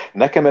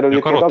 Nekem erről a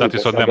karottát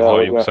viszont nem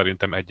halljuk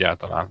szerintem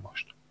egyáltalán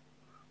most.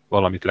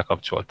 Valamit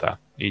lekapcsoltál.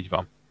 Így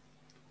van.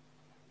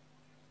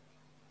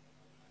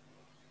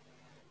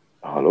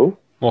 Halló?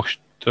 Most,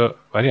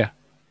 várjál?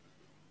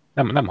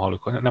 Nem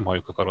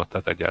halljuk a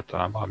karottát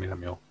egyáltalán, valami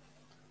nem jó.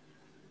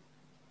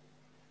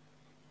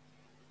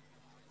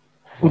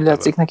 Úgy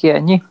látszik neki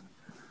ennyi?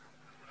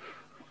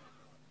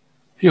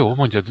 Jó,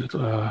 mondjad.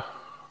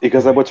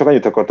 Igazából csak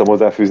annyit akartam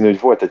hozzáfűzni, hogy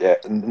volt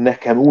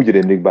nekem úgy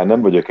rémlik, bár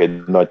nem vagyok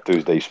egy nagy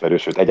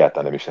tőzsdeismerős, sőt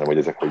egyáltalán nem ismerem,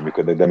 hogy ezek hogy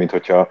működnek, de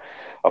minthogyha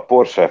a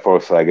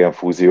Porsche-Volkswagen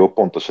fúzió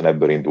pontosan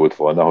ebből indult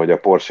volna, hogy a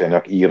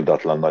Porsche-nak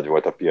írdatlan nagy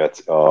volt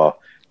a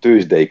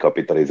tőzsdei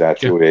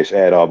kapitalizációja, és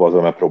erre a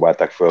bazon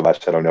megpróbálták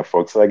felvásárolni a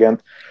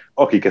Volkswagen-t,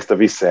 akik ezt a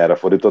visszajára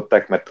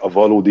fordították, mert a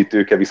valódi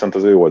tőke viszont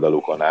az ő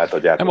oldalukon állt a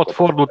gyártókat. Nem, ott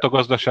fordult a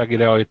gazdasági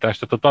realitás,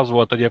 tehát ott az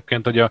volt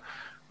egyébként, hogy a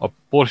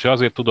Porsche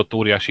azért tudott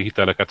óriási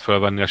hiteleket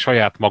fölvenni, a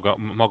saját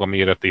maga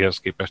méretéhez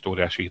képest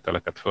óriási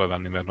hiteleket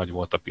fölvenni, mert nagy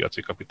volt a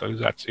piaci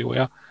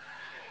kapitalizációja.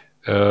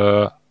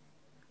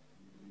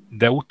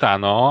 De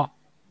utána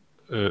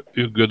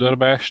ők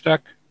gödörbe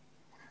estek,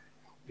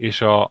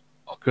 és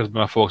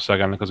közben a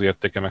Volkswagennek az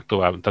értéke meg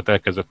tovább, tehát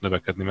elkezdett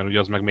növekedni, mert ugye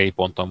az meg mély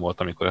ponton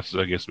volt, amikor ezt az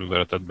egész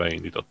műveletet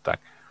beindították.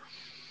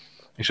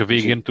 És a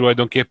végén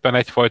tulajdonképpen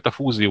egyfajta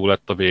fúzió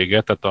lett a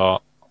vége,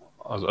 tehát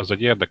az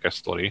egy érdekes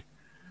sztori,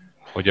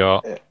 hogy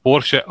a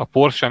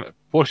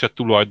Porsche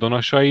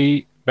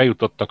tulajdonosai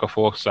bejutottak a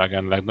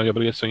Volkswagen legnagyobb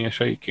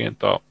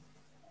részvényeseiként a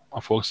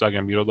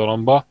Volkswagen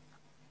birodalomba,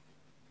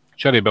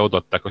 cserébe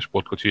odaadták a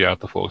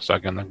sportkocsiját a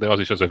Volkswagennek, de az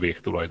is az a vég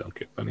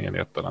tulajdonképpen ilyen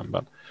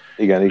értelemben.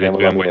 Igen,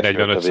 40 vagy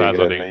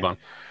 45%-ban.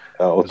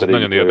 Ez egy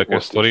nagyon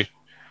érdekes sztori.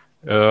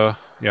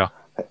 Ja.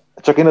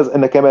 Csak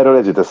nekem erről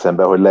ez jut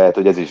eszembe, hogy lehet,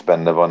 hogy ez is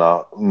benne van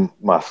a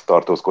Musk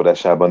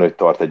tartózkodásában, hogy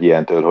tart egy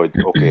ilyentől, hogy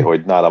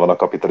hogy nála van a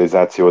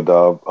kapitalizáció, de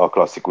a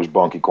klasszikus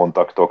banki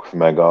kontaktok,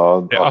 meg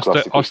a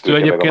klasszikus azt ő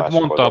egyébként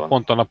mondta,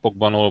 pont a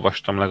napokban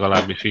olvastam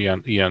legalábbis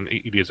ilyen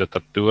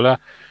idézetet tőle,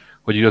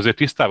 hogy azért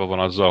tisztában van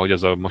azzal, hogy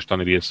ez a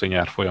mostani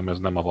részvényárfolyam ez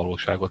nem a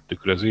valóságot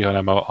tükrözi,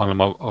 hanem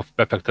a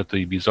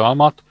befektetői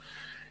bizalmat,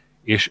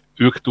 és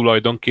ők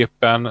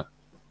tulajdonképpen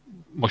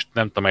most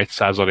nem tudom,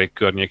 1%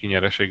 környéki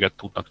nyereséget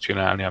tudnak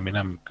csinálni, ami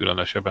nem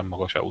különösebben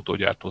magas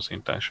autógyártó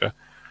szinten se.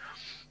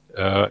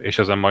 És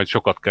ezen majd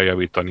sokat kell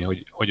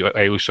javítani, hogy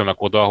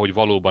eljussanak oda, hogy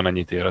valóban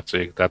ennyit ér a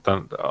cég. Tehát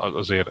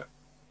azért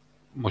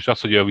most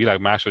az, hogy a világ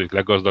második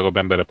leggazdagabb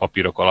embere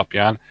papírok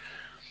alapján,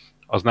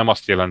 az nem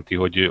azt jelenti,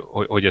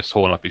 hogy ez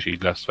holnap is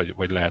így lesz,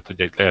 vagy lehet,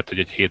 hogy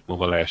egy hét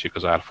múlva leesik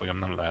az árfolyam,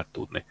 nem lehet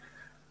tudni.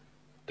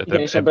 Tehát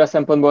igen, és ebből a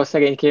szempontból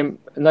szegénykém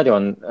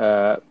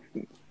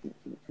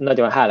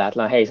nagyon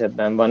hálátlan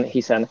helyzetben van,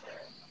 hiszen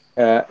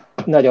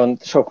nagyon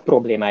sok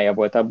problémája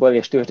volt abból,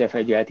 és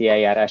tőzsdefelügyeleti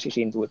eljárás is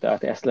indult a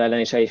Tesla ellen,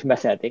 és el is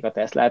beszélték a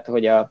Teslát,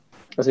 hogy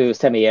az ő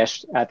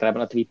személyes,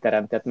 általában a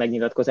Twitteren tett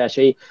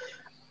megnyilatkozásai,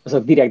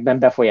 azok direktben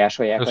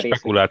befolyásolják a részvényt.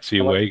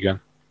 Spekuláció,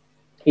 igen.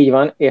 Így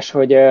van, és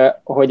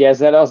hogy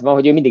ezzel az van,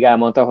 hogy ő mindig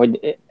elmondta,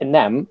 hogy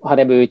nem,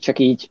 hanem ő csak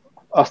így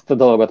azt a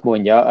dolgot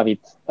mondja,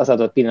 amit az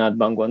adott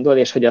pillanatban gondol,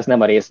 és hogy az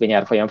nem a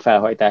részvényárfolyam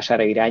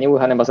felhajtására irányul,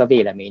 hanem az a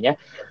véleménye,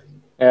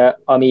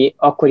 ami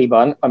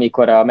akkoriban,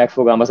 amikor a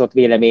megfogalmazott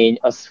vélemény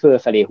az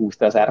fölfelé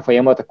húzta az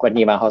árfolyamot, akkor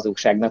nyilván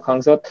hazugságnak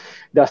hangzott,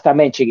 de aztán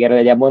mentségére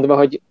legyen mondva,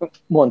 hogy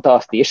mondta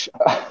azt is,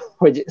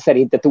 hogy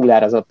szerinte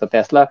túlárazott a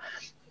Tesla,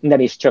 nem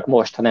is csak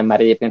most, hanem már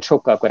egyébként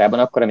sokkal korábban,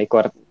 akkor,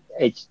 amikor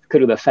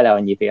körülbelül fele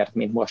annyit ért,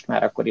 mint most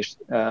már, akkor is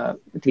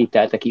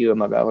twittelte ki ő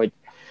maga, hogy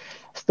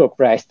stock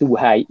price too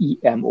high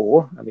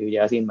IMO, ami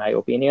ugye az in my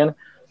opinion,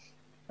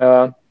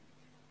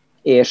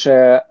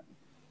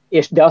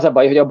 de az a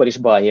baj, hogy abban is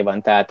balhé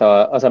van, tehát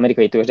az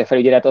amerikai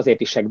tőzsdefelügyelet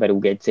azért is segbe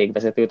rúg egy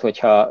cégvezetőt,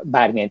 hogyha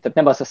bármilyen,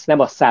 tehát nem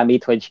az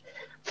számít, hogy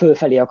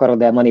fölfelé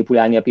akarod-e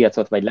manipulálni a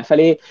piacot, vagy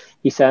lefelé,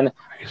 hiszen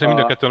mind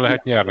a kettőn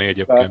lehet nyerni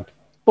egyébként.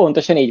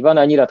 Pontosan így van,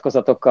 a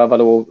nyilatkozatokkal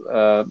való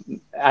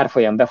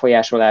árfolyam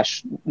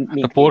befolyásolás.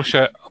 Hát a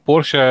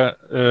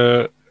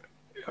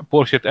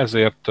Porsche-t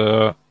ezért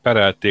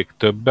perelték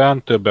több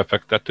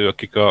befektető,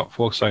 akik a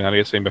Volkswagen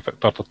részvénybe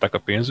tartották a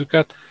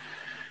pénzüket,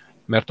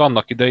 mert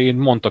annak idején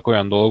mondtak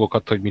olyan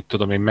dolgokat, hogy mit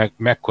tudom én,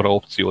 mekkora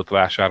opciót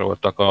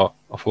vásároltak a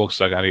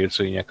Volkswagen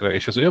részvényekre,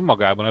 és ez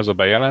önmagában ez a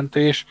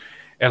bejelentés,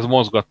 ez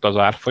mozgatta az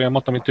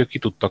árfolyamat, amit ők ki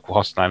tudtak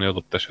használni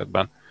adott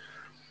esetben.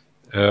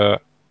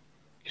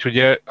 És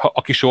ugye,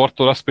 aki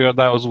sortol, az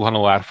például az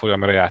zuhanó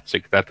árfolyamra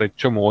játszik, tehát egy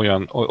csomó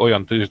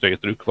olyan tőzsdei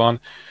trükk van,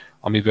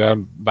 amivel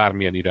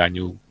bármilyen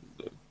irányú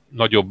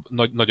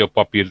nagyobb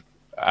papír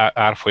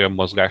árfolyam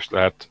mozgást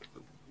lehet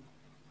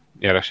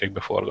nyereségbe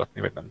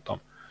forgatni, vagy nem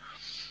tudom.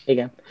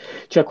 Igen.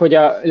 Csak hogy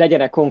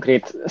legyenek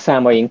konkrét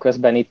számaink,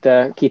 közben itt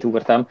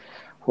kitúrtam,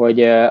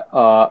 hogy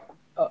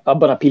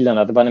abban a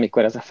pillanatban,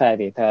 amikor ez a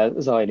felvétel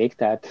zajlik,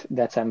 tehát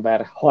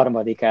december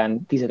 3-án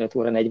 15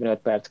 óra 45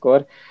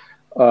 perckor,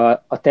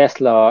 a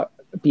Tesla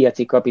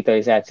piaci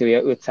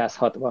kapitalizációja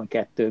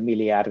 562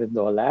 milliárd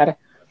dollár.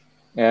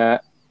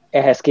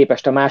 Ehhez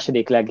képest a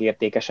második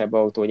legértékesebb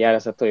autógyár,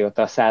 az a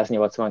Toyota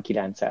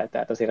 189-el,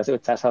 tehát azért az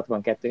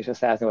 562 és a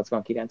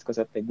 189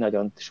 között egy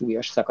nagyon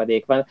súlyos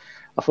szakadék van.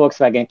 A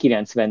Volkswagen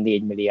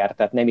 94 milliárd,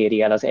 tehát nem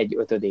éri el az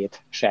 1/5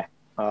 se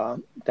a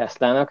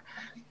Teslának.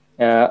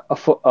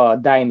 A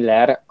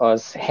Daimler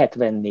az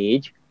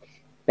 74,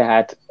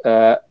 tehát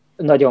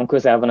nagyon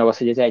közel van ahhoz,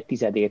 hogy ez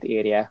 1/10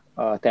 érje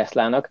a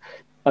Teslának,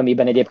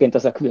 amiben egyébként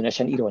az a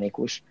különösen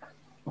ironikus,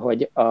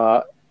 hogy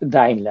a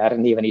Daimler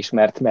néven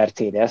ismert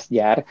Mercedes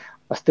gyár,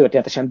 az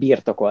történetesen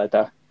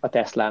birtokolta a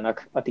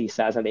Teslának a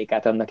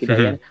 10%-át annak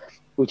idején.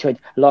 Úgyhogy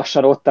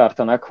lassan ott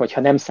tartanak,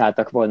 hogyha nem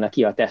szálltak volna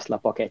ki a Tesla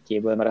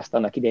pakettjéből, mert azt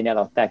annak idején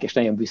eladták, és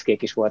nagyon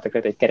büszkék is voltak,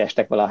 hogy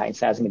kerestek valahány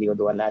 $100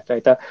 millió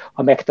rajta.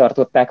 Ha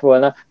megtartották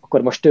volna,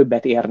 akkor most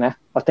többet érne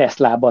a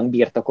Teslában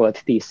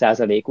birtokolt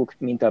 10%-uk,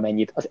 mint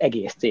amennyit az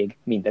egész cég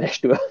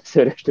mindenestől,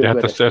 szöröstől.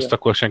 Hát ezt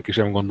akkor senki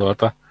sem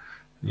gondolta.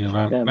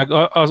 Nyilván. Meg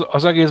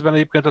az egészben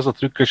egyébként az a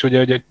trükkös,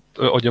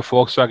 hogy a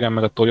Volkswagen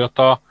meg a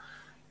Toyota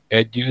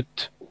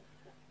együtt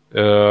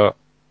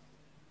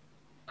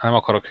nem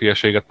akarok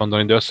hülyeséget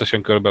mondani, de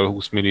összesen kb.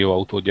 20 millió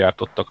autót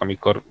gyártottak,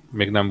 amikor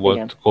még nem volt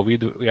igen.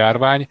 Covid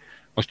járvány.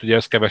 Most ugye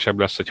ez kevesebb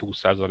lesz egy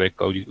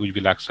 20%-kal úgy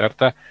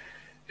világszerte.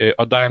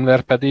 A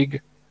Daimler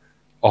pedig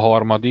a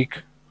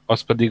harmadik,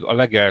 az pedig a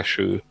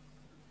legelső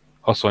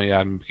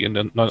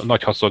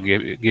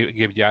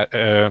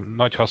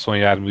nagy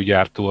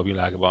haszonjárműgyártó a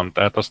világban.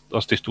 Tehát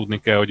azt is tudni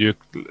kell, hogy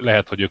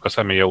ők a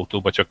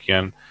személyautóban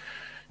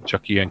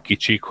csak ilyen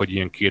kicsik, hogy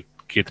ilyen 2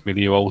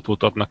 millió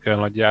autót adnak el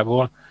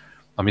nagyjából,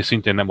 ami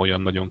szintén nem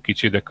olyan nagyon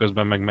kicsi, de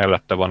közben meg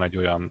mellette van egy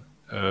olyan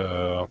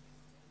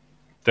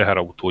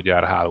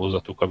teherautógyár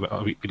hálózatuk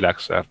a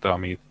világszerte,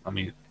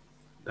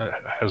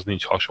 amihez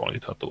nincs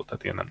hasonlítható.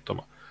 Tehát én nem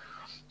tudom,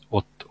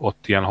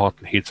 ott ilyen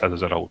 700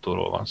 000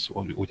 autóról van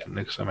szó, úgy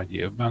emlékszem egy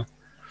évben,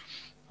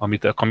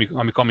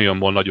 ami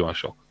kamionból nagyon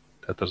sok.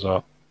 Tehát ez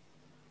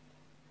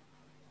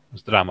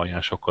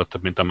drámaian sokkal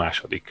több, mint a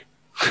második.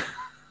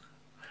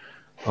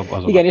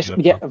 Igen, és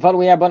ugye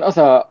valójában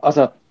az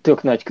a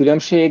tök nagy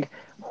különbség,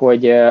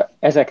 hogy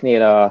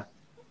ezeknél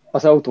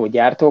az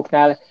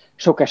autógyártóknál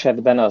sok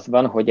esetben az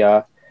van, hogy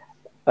a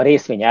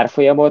részvény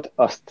árfolyamot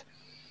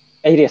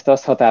egyrészt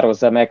azt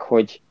határozza meg,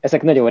 hogy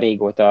ezek nagyon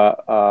régóta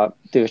a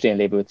tőzsdén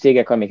lévő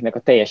cégek, amiknek a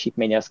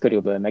teljesítménye az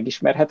körülbelül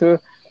megismerhető,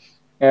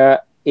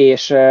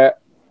 és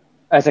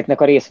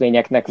ezeknek a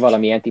részvényeknek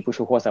valamilyen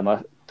típusú hozama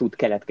tud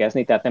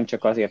keletkezni, tehát nem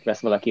csak azért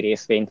vesz valaki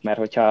részvényt, mert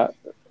hogyha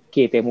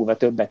 2 év múlva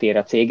többet ér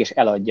a cég, és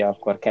eladja,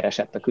 akkor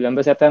keresett a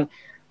különbözeten,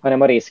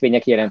 hanem a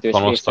részvények jelentős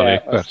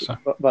része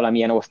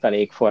valamilyen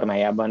osztalék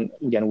formájában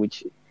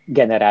ugyanúgy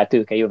generál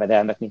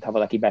tőkejövedelmet, mintha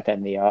valaki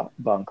betenné a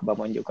bankba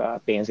mondjuk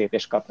a pénzét,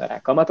 és kapna rá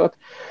kamatot.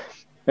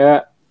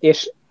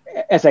 És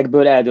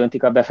ezekből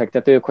eldöntik a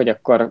befektetők, hogy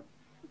akkor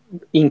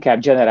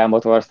inkább General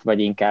Motors-t, vagy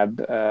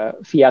inkább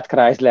Fiat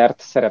Chryslert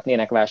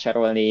szeretnének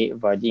vásárolni,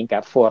 vagy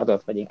inkább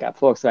Fordot, vagy inkább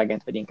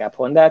Volkswagent, vagy inkább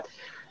Hondát.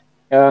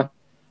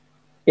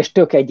 És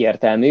tök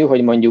egyértelmű,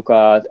 hogy mondjuk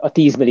a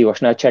 10 milliós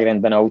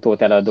nagyságrendben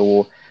autót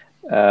eladó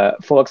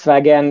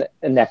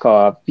Volkswagennek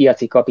a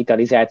piaci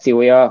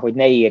kapitalizációja, hogy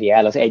ne érje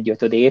el az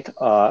 1/5-ét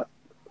a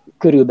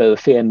körülbelül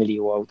 500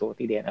 000 autót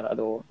idén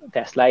eladó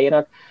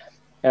Tesláénak,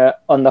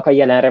 annak a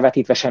jelenre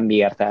vetítve semmi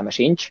értelme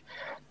sincs,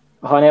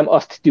 hanem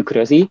azt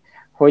tükrözi,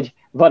 hogy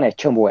van egy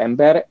csomó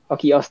ember,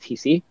 aki azt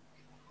hiszi,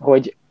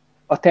 hogy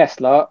a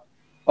Tesla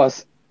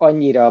az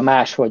annyira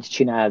máshogy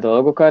csinál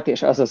dolgokat,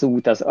 és az az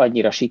út az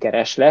annyira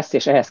sikeres lesz,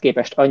 és ehhez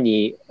képest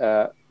annyi,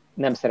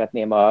 nem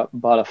szeretném a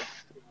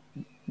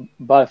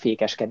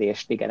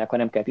balfékeskedést, igen, akkor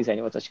nem kell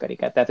 18-as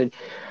karikát. Tehát, hogy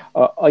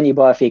annyi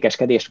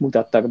balfékeskedést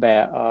mutattak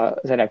be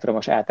az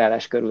elektromos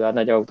átállás körül a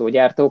nagy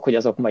autógyártók, hogy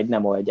azok majd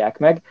nem oldják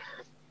meg.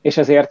 És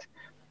azért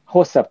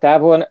hosszabb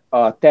távon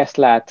a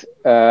Teslát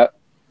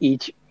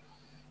így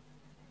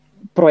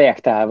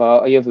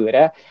projektálva a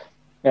jövőre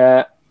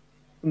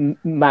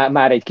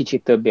már egy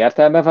kicsit több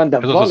értelme van, de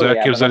ez az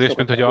elképzelés,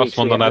 mint hogy azt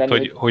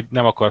mondanád, hogy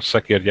nem akarsz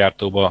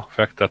szekérgyártóba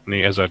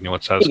fektetni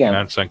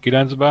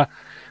 1899-be,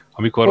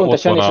 amikor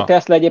pontosan, ott van és a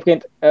Tesla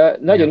egyébként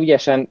nagyon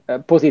ügyesen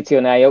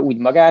pozícionálja úgy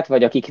magát,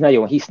 vagy akik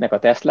nagyon hisznek a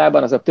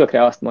Teslában, azok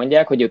tökre azt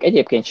mondják, hogy ők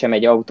egyébként sem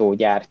egy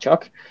autógyár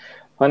csak,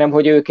 hanem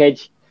hogy ők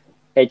egy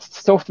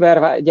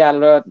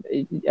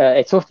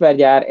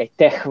szoftvergyár, egy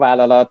tech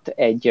vállalat,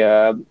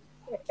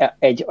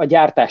 a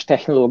gyártás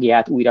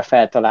technológiát újra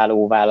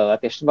feltaláló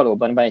vállalat, és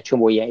valóban van egy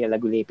csomó ilyen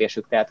jellegű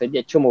lépésük, tehát hogy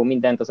egy csomó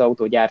mindent az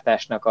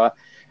autógyártásnak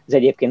az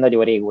egyébként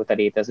nagyon régóta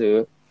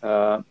létező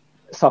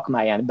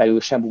szakmáján belül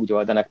sem úgy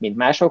oldanak, mint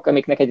mások,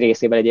 amiknek egy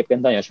részében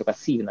egyébként nagyon sokat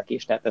szívnak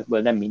is, tehát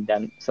ebből nem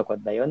minden szokott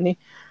bejönni.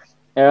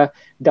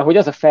 De hogy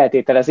az a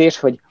feltételezés,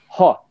 hogy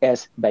ha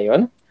ez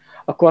bejön,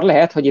 akkor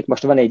lehet, hogy itt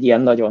most van egy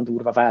ilyen nagyon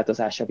durva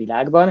változás a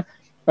világban,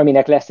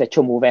 aminek lesz egy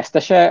csomó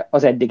vesztese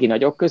az eddigi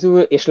nagyok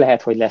közül, és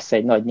lehet, hogy lesz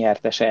egy nagy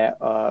nyertese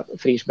a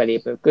friss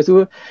belépők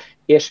közül,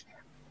 és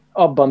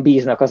abban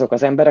bíznak azok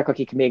az emberek,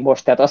 akik még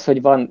most, tehát az,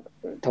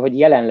 hogy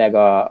jelenleg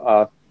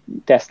a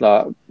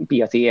Tesla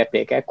piaci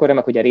értéke ekkora,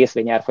 meg hogy a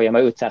részvényárfolyama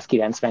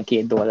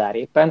 $592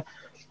 éppen,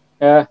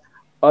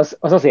 az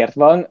azért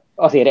van,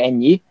 azért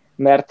ennyi,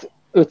 mert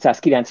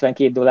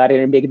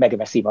 $592 még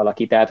megveszi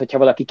valaki. Tehát, hogyha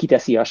valaki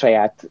kiteszi a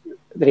saját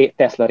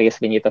Tesla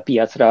részvényét a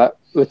piacra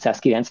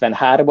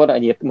 593-on,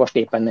 annyit most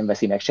éppen nem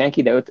veszi meg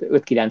senki, de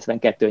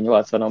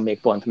 592-80-on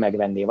még pont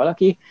megvenné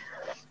valaki.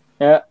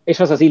 És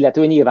az az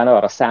illető nyilván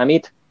arra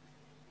számít,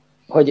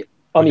 hogy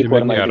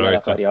amikor majd el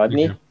akarja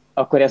adni, igen,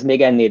 akkor ez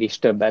még ennél is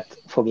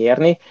többet fog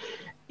érni.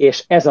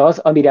 És ez az,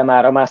 amire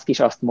már a Musk is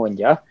azt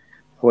mondja,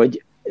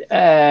 hogy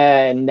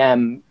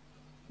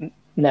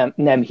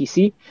nem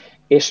hiszi,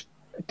 és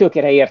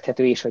tökére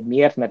érthető is, hogy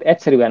miért, mert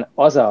egyszerűen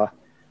az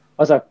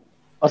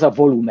a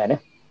volumen,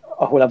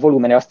 ahol a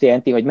volumen azt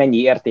jelenti, hogy mennyi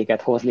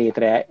értéket hoz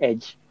létre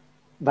egy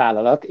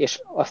vállalat,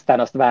 és aztán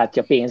azt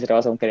váltja pénzre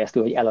azon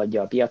keresztül, hogy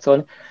eladja a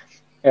piacon,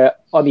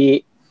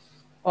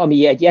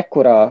 ami egy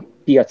ekkora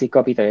piaci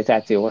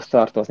kapitalizációhoz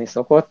tartozni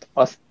szokott,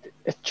 az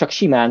csak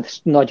simán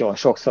nagyon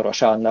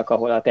sokszoros annak,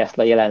 ahol a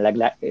Tesla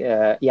jelenleg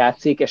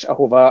játszik, és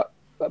ahova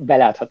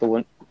belátható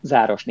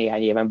záros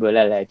néhány évenből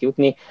el lehet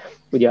jutni.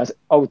 Ugye az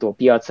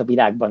autópiac a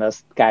világban az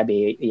kb.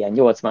 Ilyen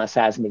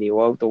 80-100 millió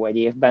autó egy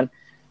évben,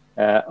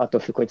 attól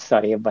függ, hogy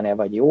szar év van-e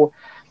vagy jó.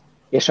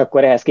 És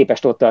akkor ehhez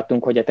képest ott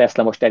tartunk, hogy a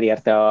Tesla most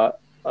elérte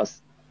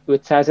az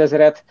 500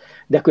 000,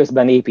 de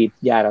közben épít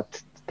gyárat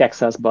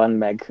Texasban,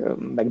 meg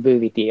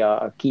bővíti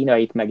a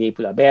kínait, meg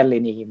épül a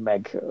berlini,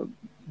 meg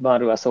van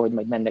róla szó, hogy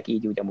majd mennek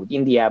így úgy amúgy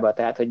Indiába,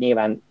 tehát hogy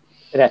nyilván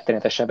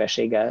rettenetes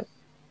sebességgel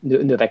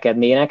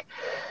növekednének,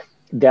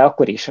 de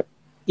akkor is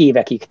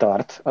évekig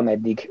tart,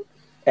 ameddig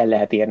el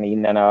lehet érni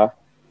innen a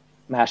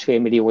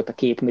 1,5 milliót, a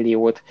 2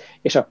 milliót,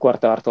 és akkor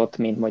tartott,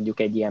 mint mondjuk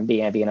egy ilyen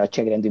BMW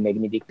nagyságrendű, még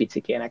mindig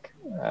picikének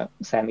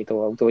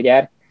számító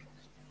autógyár.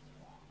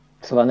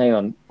 Szóval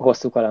nagyon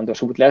hosszú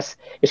kalandos út lesz,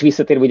 és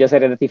visszatérve ugye az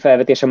eredeti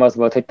felvetésem az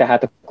volt, hogy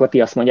tehát akkor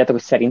ti azt mondjátok,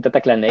 hogy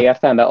szerintetek lenne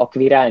értelme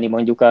akvirálni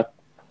mondjuk a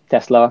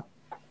Tesla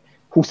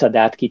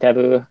 20-át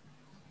kitevő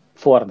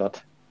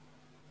Fordot?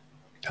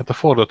 Hát a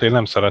Fordot én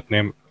nem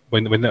szeretném,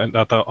 vagy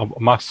hát a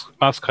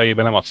Musk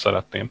helyében nem azt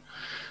szeretném.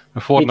 A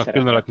Fordnak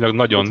pillanatnyilag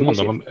nagyon,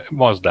 mondom,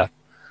 Mazdát.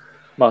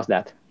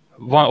 Mazdát.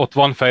 Ott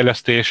van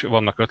fejlesztés,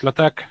 vannak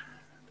ötletek,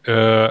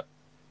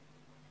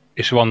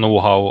 és van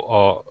know-how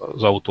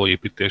az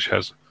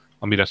autóépítéshez,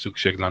 amire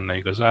szükség lenne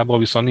igazából,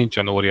 viszont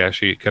nincsen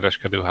óriási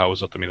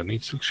kereskedőhálózat, amire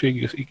nincs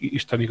szükség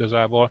Isten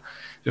igazából,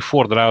 és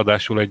Ford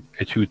ráadásul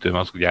egy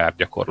hűtőmaszk gyár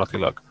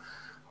gyakorlatilag.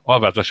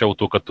 Alvázas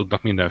autókat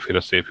tudnak mindenféle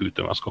szép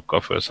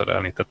hűtőmaszkokkal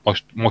felszerelni,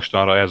 tehát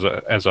mostanra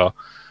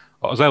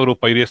az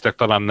európai részleg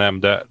talán nem,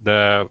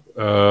 de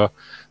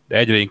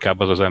egyre inkább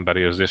az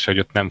emberérzés, hogy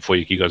ott nem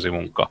folyik igazi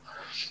munka.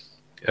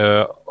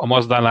 A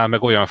Mazdánál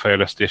meg olyan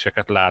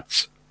fejlesztéseket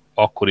látsz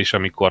akkor is,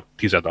 amikor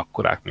 10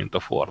 akkorák, mint a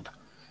Ford.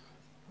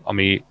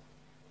 Ami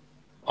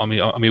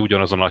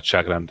ugyanaz a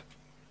nagyságrend,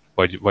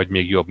 vagy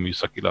még jobb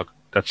műszakilag.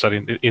 Tehát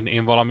szerint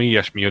én valami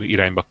ilyesmi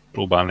irányba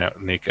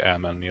próbálnék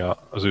elmenni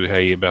az ő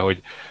helyébe,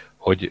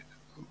 hogy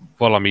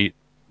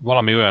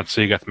valami olyan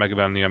céget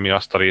megvenni, ami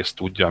azt a részt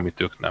tudja,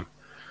 amit ők nem.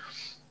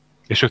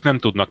 És ők nem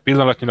tudnak,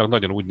 pillanatnyilag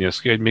nagyon úgy néz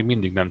ki, hogy még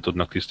mindig nem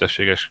tudnak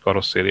tisztességes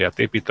karosszériát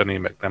építeni,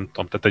 meg nem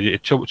tudom. Tehát egy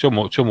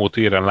csomó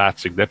téren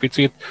látszik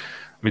deficit,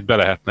 amit be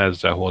lehetne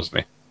ezzel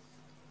hozni.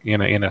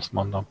 Én ezt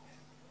mondom.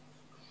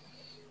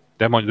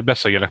 De majd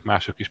beszéljenek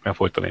mások is, mert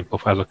folyton én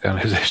pofázok,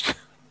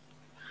 elnézést.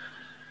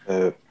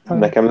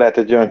 Nekem lehet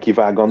egy olyan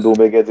kivágandó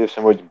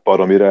megjegyzésem, hogy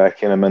baromira el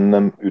kéne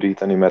mennem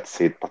üríteni, mert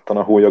szétpattan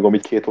a hólyagom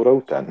így 2 óra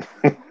után.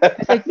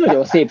 Ez egy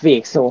nagyon szép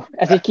végszó.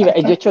 Ez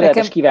egy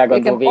csodálatos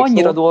kivágandó végszó.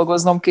 Annyira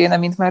dolgoznom kéne,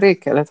 mint már rég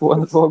kellett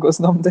volna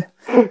dolgoznom, de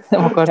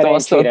nem akartam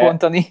azt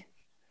bontani.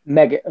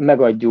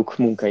 Megadjuk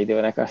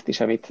munkaidőnek azt is,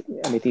 amit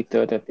itt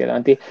töltöttél,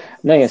 Antti.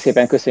 Nagyon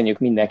szépen köszönjük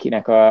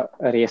mindenkinek a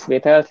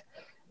részvételt.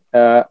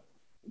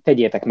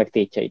 Tegyétek meg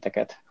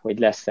tétjeiteket, hogy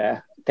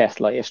lesz-e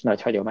Tesla és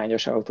nagy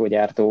hagyományos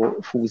autógyártó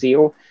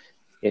fúzió,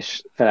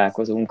 és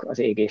találkozunk az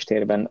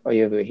égéstérben a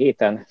jövő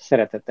héten.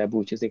 Szeretettel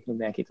búcsúzik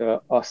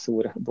mindenkitől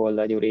Asszúr,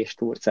 Bolla Gyuri és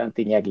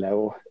Turcanti,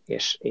 Nyegleó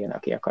és én,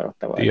 aki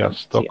akarotta volna.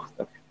 Sziasztok!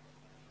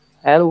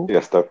 Hello!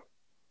 Sziasztok!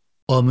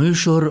 A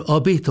műsor a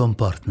Béton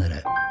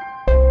partnere.